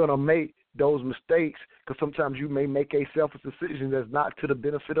you're going to make those mistakes, because sometimes you may make a selfish decision that's not to the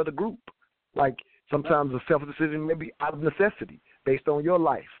benefit of the group. Like sometimes a selfish decision may be out of necessity based on your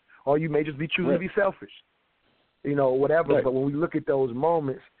life, or you may just be choosing to be selfish. whatever. Right. But when we look at those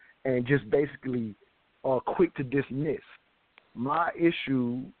moments and just basically are quick to dismiss, my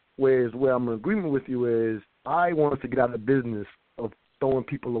issue, where I'm in agreement with you, is I want us to get out of the business of throwing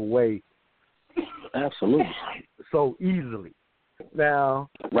people away. Absolutely. So easily. Now,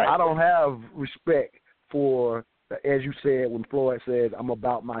 right. I don't have respect for, as you said, when Floyd says, I'm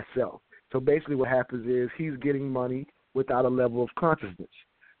about myself. So basically what happens is he's getting money without a level of consciousness.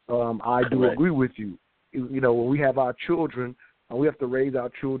 I do agree with you. When we have our children, we have to raise our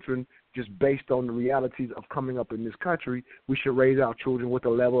children just based on the realities of coming up in this country. We should raise our children with a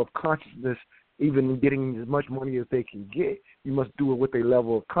level of consciousness. Even getting as much money as they can get, you must do it with a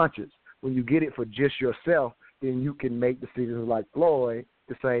level of conscience. When you get it for just yourself, then you can make decisions like Floyd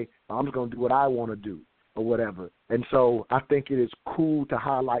to say, I'm just going to do what I want to do or whatever. And so I think it is cool to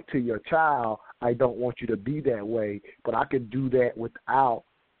highlight to your child, I don't want you to be that way, but I could do that without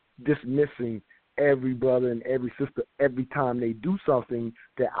dismissing every brother and every sister every time they do something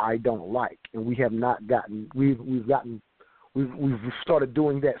that I don't like. And we have not gotten, we've started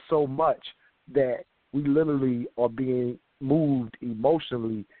doing that so much that we literally are being moved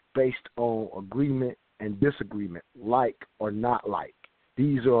emotionally based on agreement and disagreement, like or not like.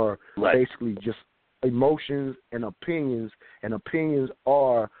 These are basically just emotions and opinions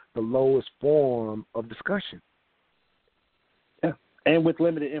are the lowest form of discussion. Yeah, and with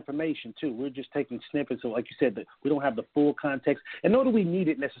limited information, too. We're just taking snippets of, like you said, that we don't have the full context, and nor do we need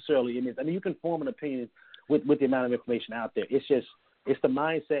it necessarily in this. I mean, you can form an opinion with the amount of information out there. It's the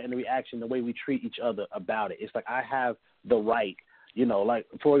mindset and the reaction, the way we treat each other about it. It's like I have the right, like,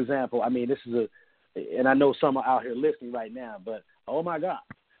 for example, I mean, this is and I know some are out here listening right now, but, oh, my God,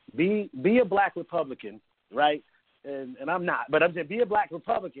 be a black Republican, right? And I'm not, but I'm saying be a black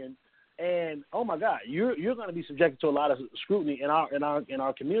Republican, and, oh, my God, you're going to be subjected to a lot of scrutiny in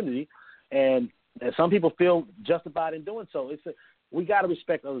our community, and some people feel justified in doing so. We got to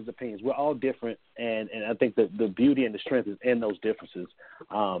respect others' opinions. We're all different, and I think the beauty and the strength is in those differences.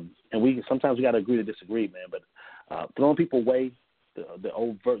 And sometimes we got to agree to disagree, man. But throwing people away, it's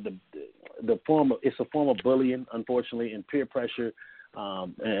a form of bullying, unfortunately, and peer pressure,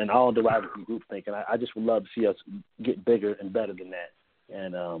 and all derived from groupthink. And I just would love to see us get bigger and better than that,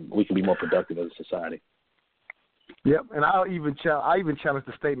 and we can be more productive as a society. Yep, and I even challenge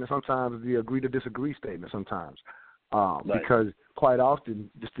the statement sometimes, the agree to disagree statement sometimes. Because quite often,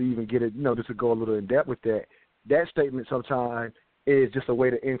 just to even get it, just to go a little in depth with that statement sometimes is just a way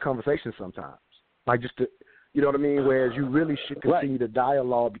to end conversation sometimes. Like just to, you know what I mean? Whereas you really should continue the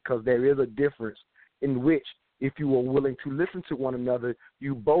dialogue, because there is a difference in which if you are willing to listen to one another,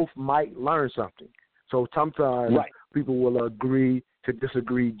 you both might learn something. So sometimes people will agree to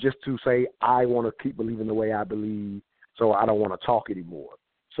disagree just to say, I want to keep believing the way I believe, so I don't want to talk anymore.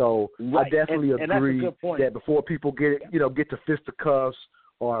 So I definitely agree that before people get to fisticuffs,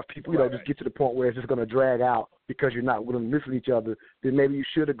 or if people just get to the point where it's just going to drag out because you're not willing to listen to each other, then maybe you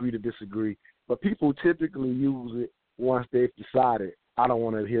should agree to disagree. But people typically use it once they've decided, I don't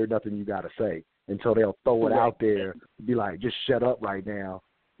want to hear nothing you got to say, until they'll throw it out there, be like, just shut up right now.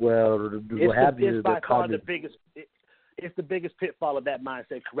 Well, it's by far the biggest. It's the biggest pitfall of that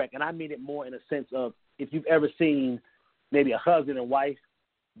mindset, correct? And I mean it more in a sense of, if you've ever seen maybe a husband and wife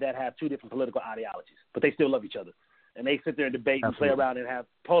that have two different political ideologies, but they still love each other, and they sit there and debate and play around and have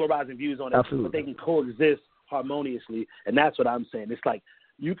polarizing views on it, but they can coexist harmoniously, and that's what I'm saying. It's like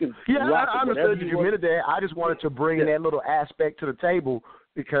you can. Yeah, I understood you minute there. I just wanted to bring that little aspect to the table,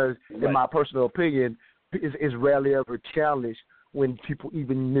 because, in my personal opinion, is rarely ever challenged when people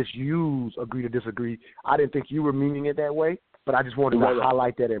even misuse agree to disagree. I didn't think you were meaning it that way, but I just wanted to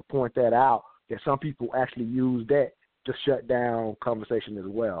highlight that and point that out, that some people actually use that to shut down conversation as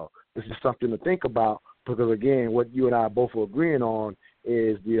well. This is something to think about, because, again, what you and I both are agreeing on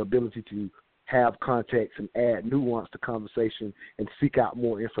is the ability to have context and add nuance to conversation and seek out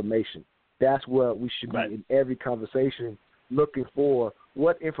more information. That's what we should be in every conversation, looking for,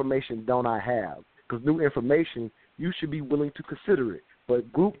 what information don't I have? Because new information, you should be willing to consider it.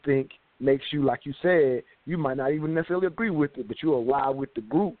 But groupthink makes you, like you said, you might not even necessarily agree with it, but you'll ride with the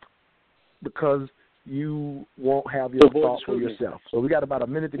group because you won't have your thoughts for yourself. So we got about a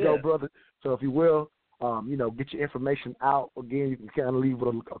minute to go, brother. So if you will, get your information out. Again, you can kind of leave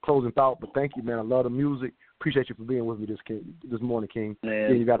with a closing thought, but thank you, man. I love the music. Appreciate you for being with me this morning, King.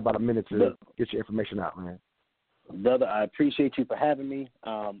 Man, you got about a minute to get your information out, man. Brother, I appreciate you for having me.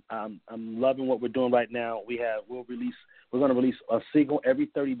 I'm loving what we're doing right now. We're going to release a single every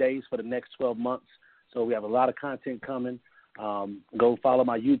 30 days for the next 12 months. So we have a lot of content coming. Go follow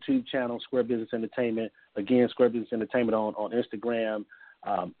my YouTube channel, Square Business Entertainment. Again, Square Business Entertainment on Instagram.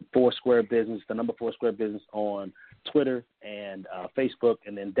 Foursquare Business, the number Foursquare Business on Twitter and Facebook,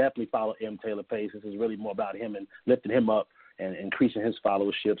 and then definitely follow M. Taylor Pace. This is really more about him and lifting him up and increasing his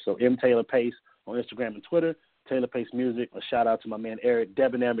followership. So M. Taylor Pace on Instagram and Twitter, Taylor Pace Music. A shout out to my man Eric.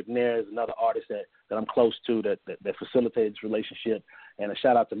 Debonair McNair is another artist that I'm close to that facilitates this relationship. And a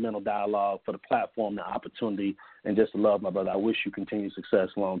shout out to Mental Dialogue for the platform, the opportunity, and just the love, my brother. I wish you continued success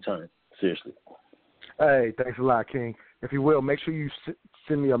long term. Seriously. Hey, thanks a lot, King. If you will, make sure you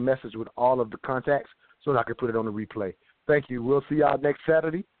send me a message with all of the contacts so that I can put it on the replay. Thank you. We'll see y'all next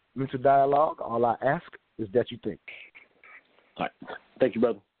Saturday. Mental Dialogue. All I ask is that you think. All right. Thank you,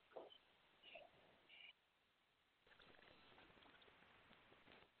 brother.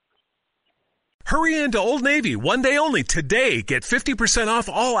 Hurry into Old Navy one day only today. Get 50% off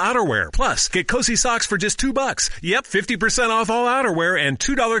all outerwear. Plus, get cozy socks for just $2. Yep, 50% off all outerwear and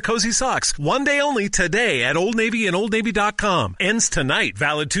 $2 cozy socks. One day only today at Old Navy and OldNavy.com. Ends tonight.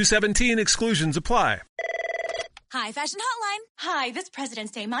 Valid 2/17. Exclusions apply. Hi, Fashion Hotline. Hi, this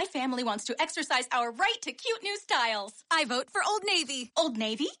President's Day, my family wants to exercise our right to cute new styles. I vote for Old Navy. Old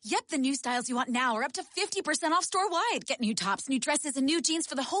Navy? Yep, the new styles you want now are up to 50% off store-wide. Get new tops, new dresses, and new jeans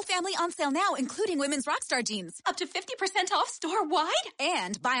for the whole family on sale now, including women's Rockstar jeans. Up to 50% off store-wide?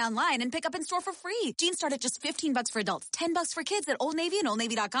 And buy online and pick up in store for free. Jeans start at just $15 for adults, $10 for kids at Old Navy and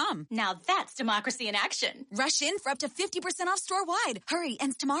OldNavy.com. Now that's democracy in action. Rush in for up to 50% off store-wide. Hurry,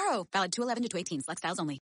 ends tomorrow. Valid 2/11 to 2/18. Select styles only.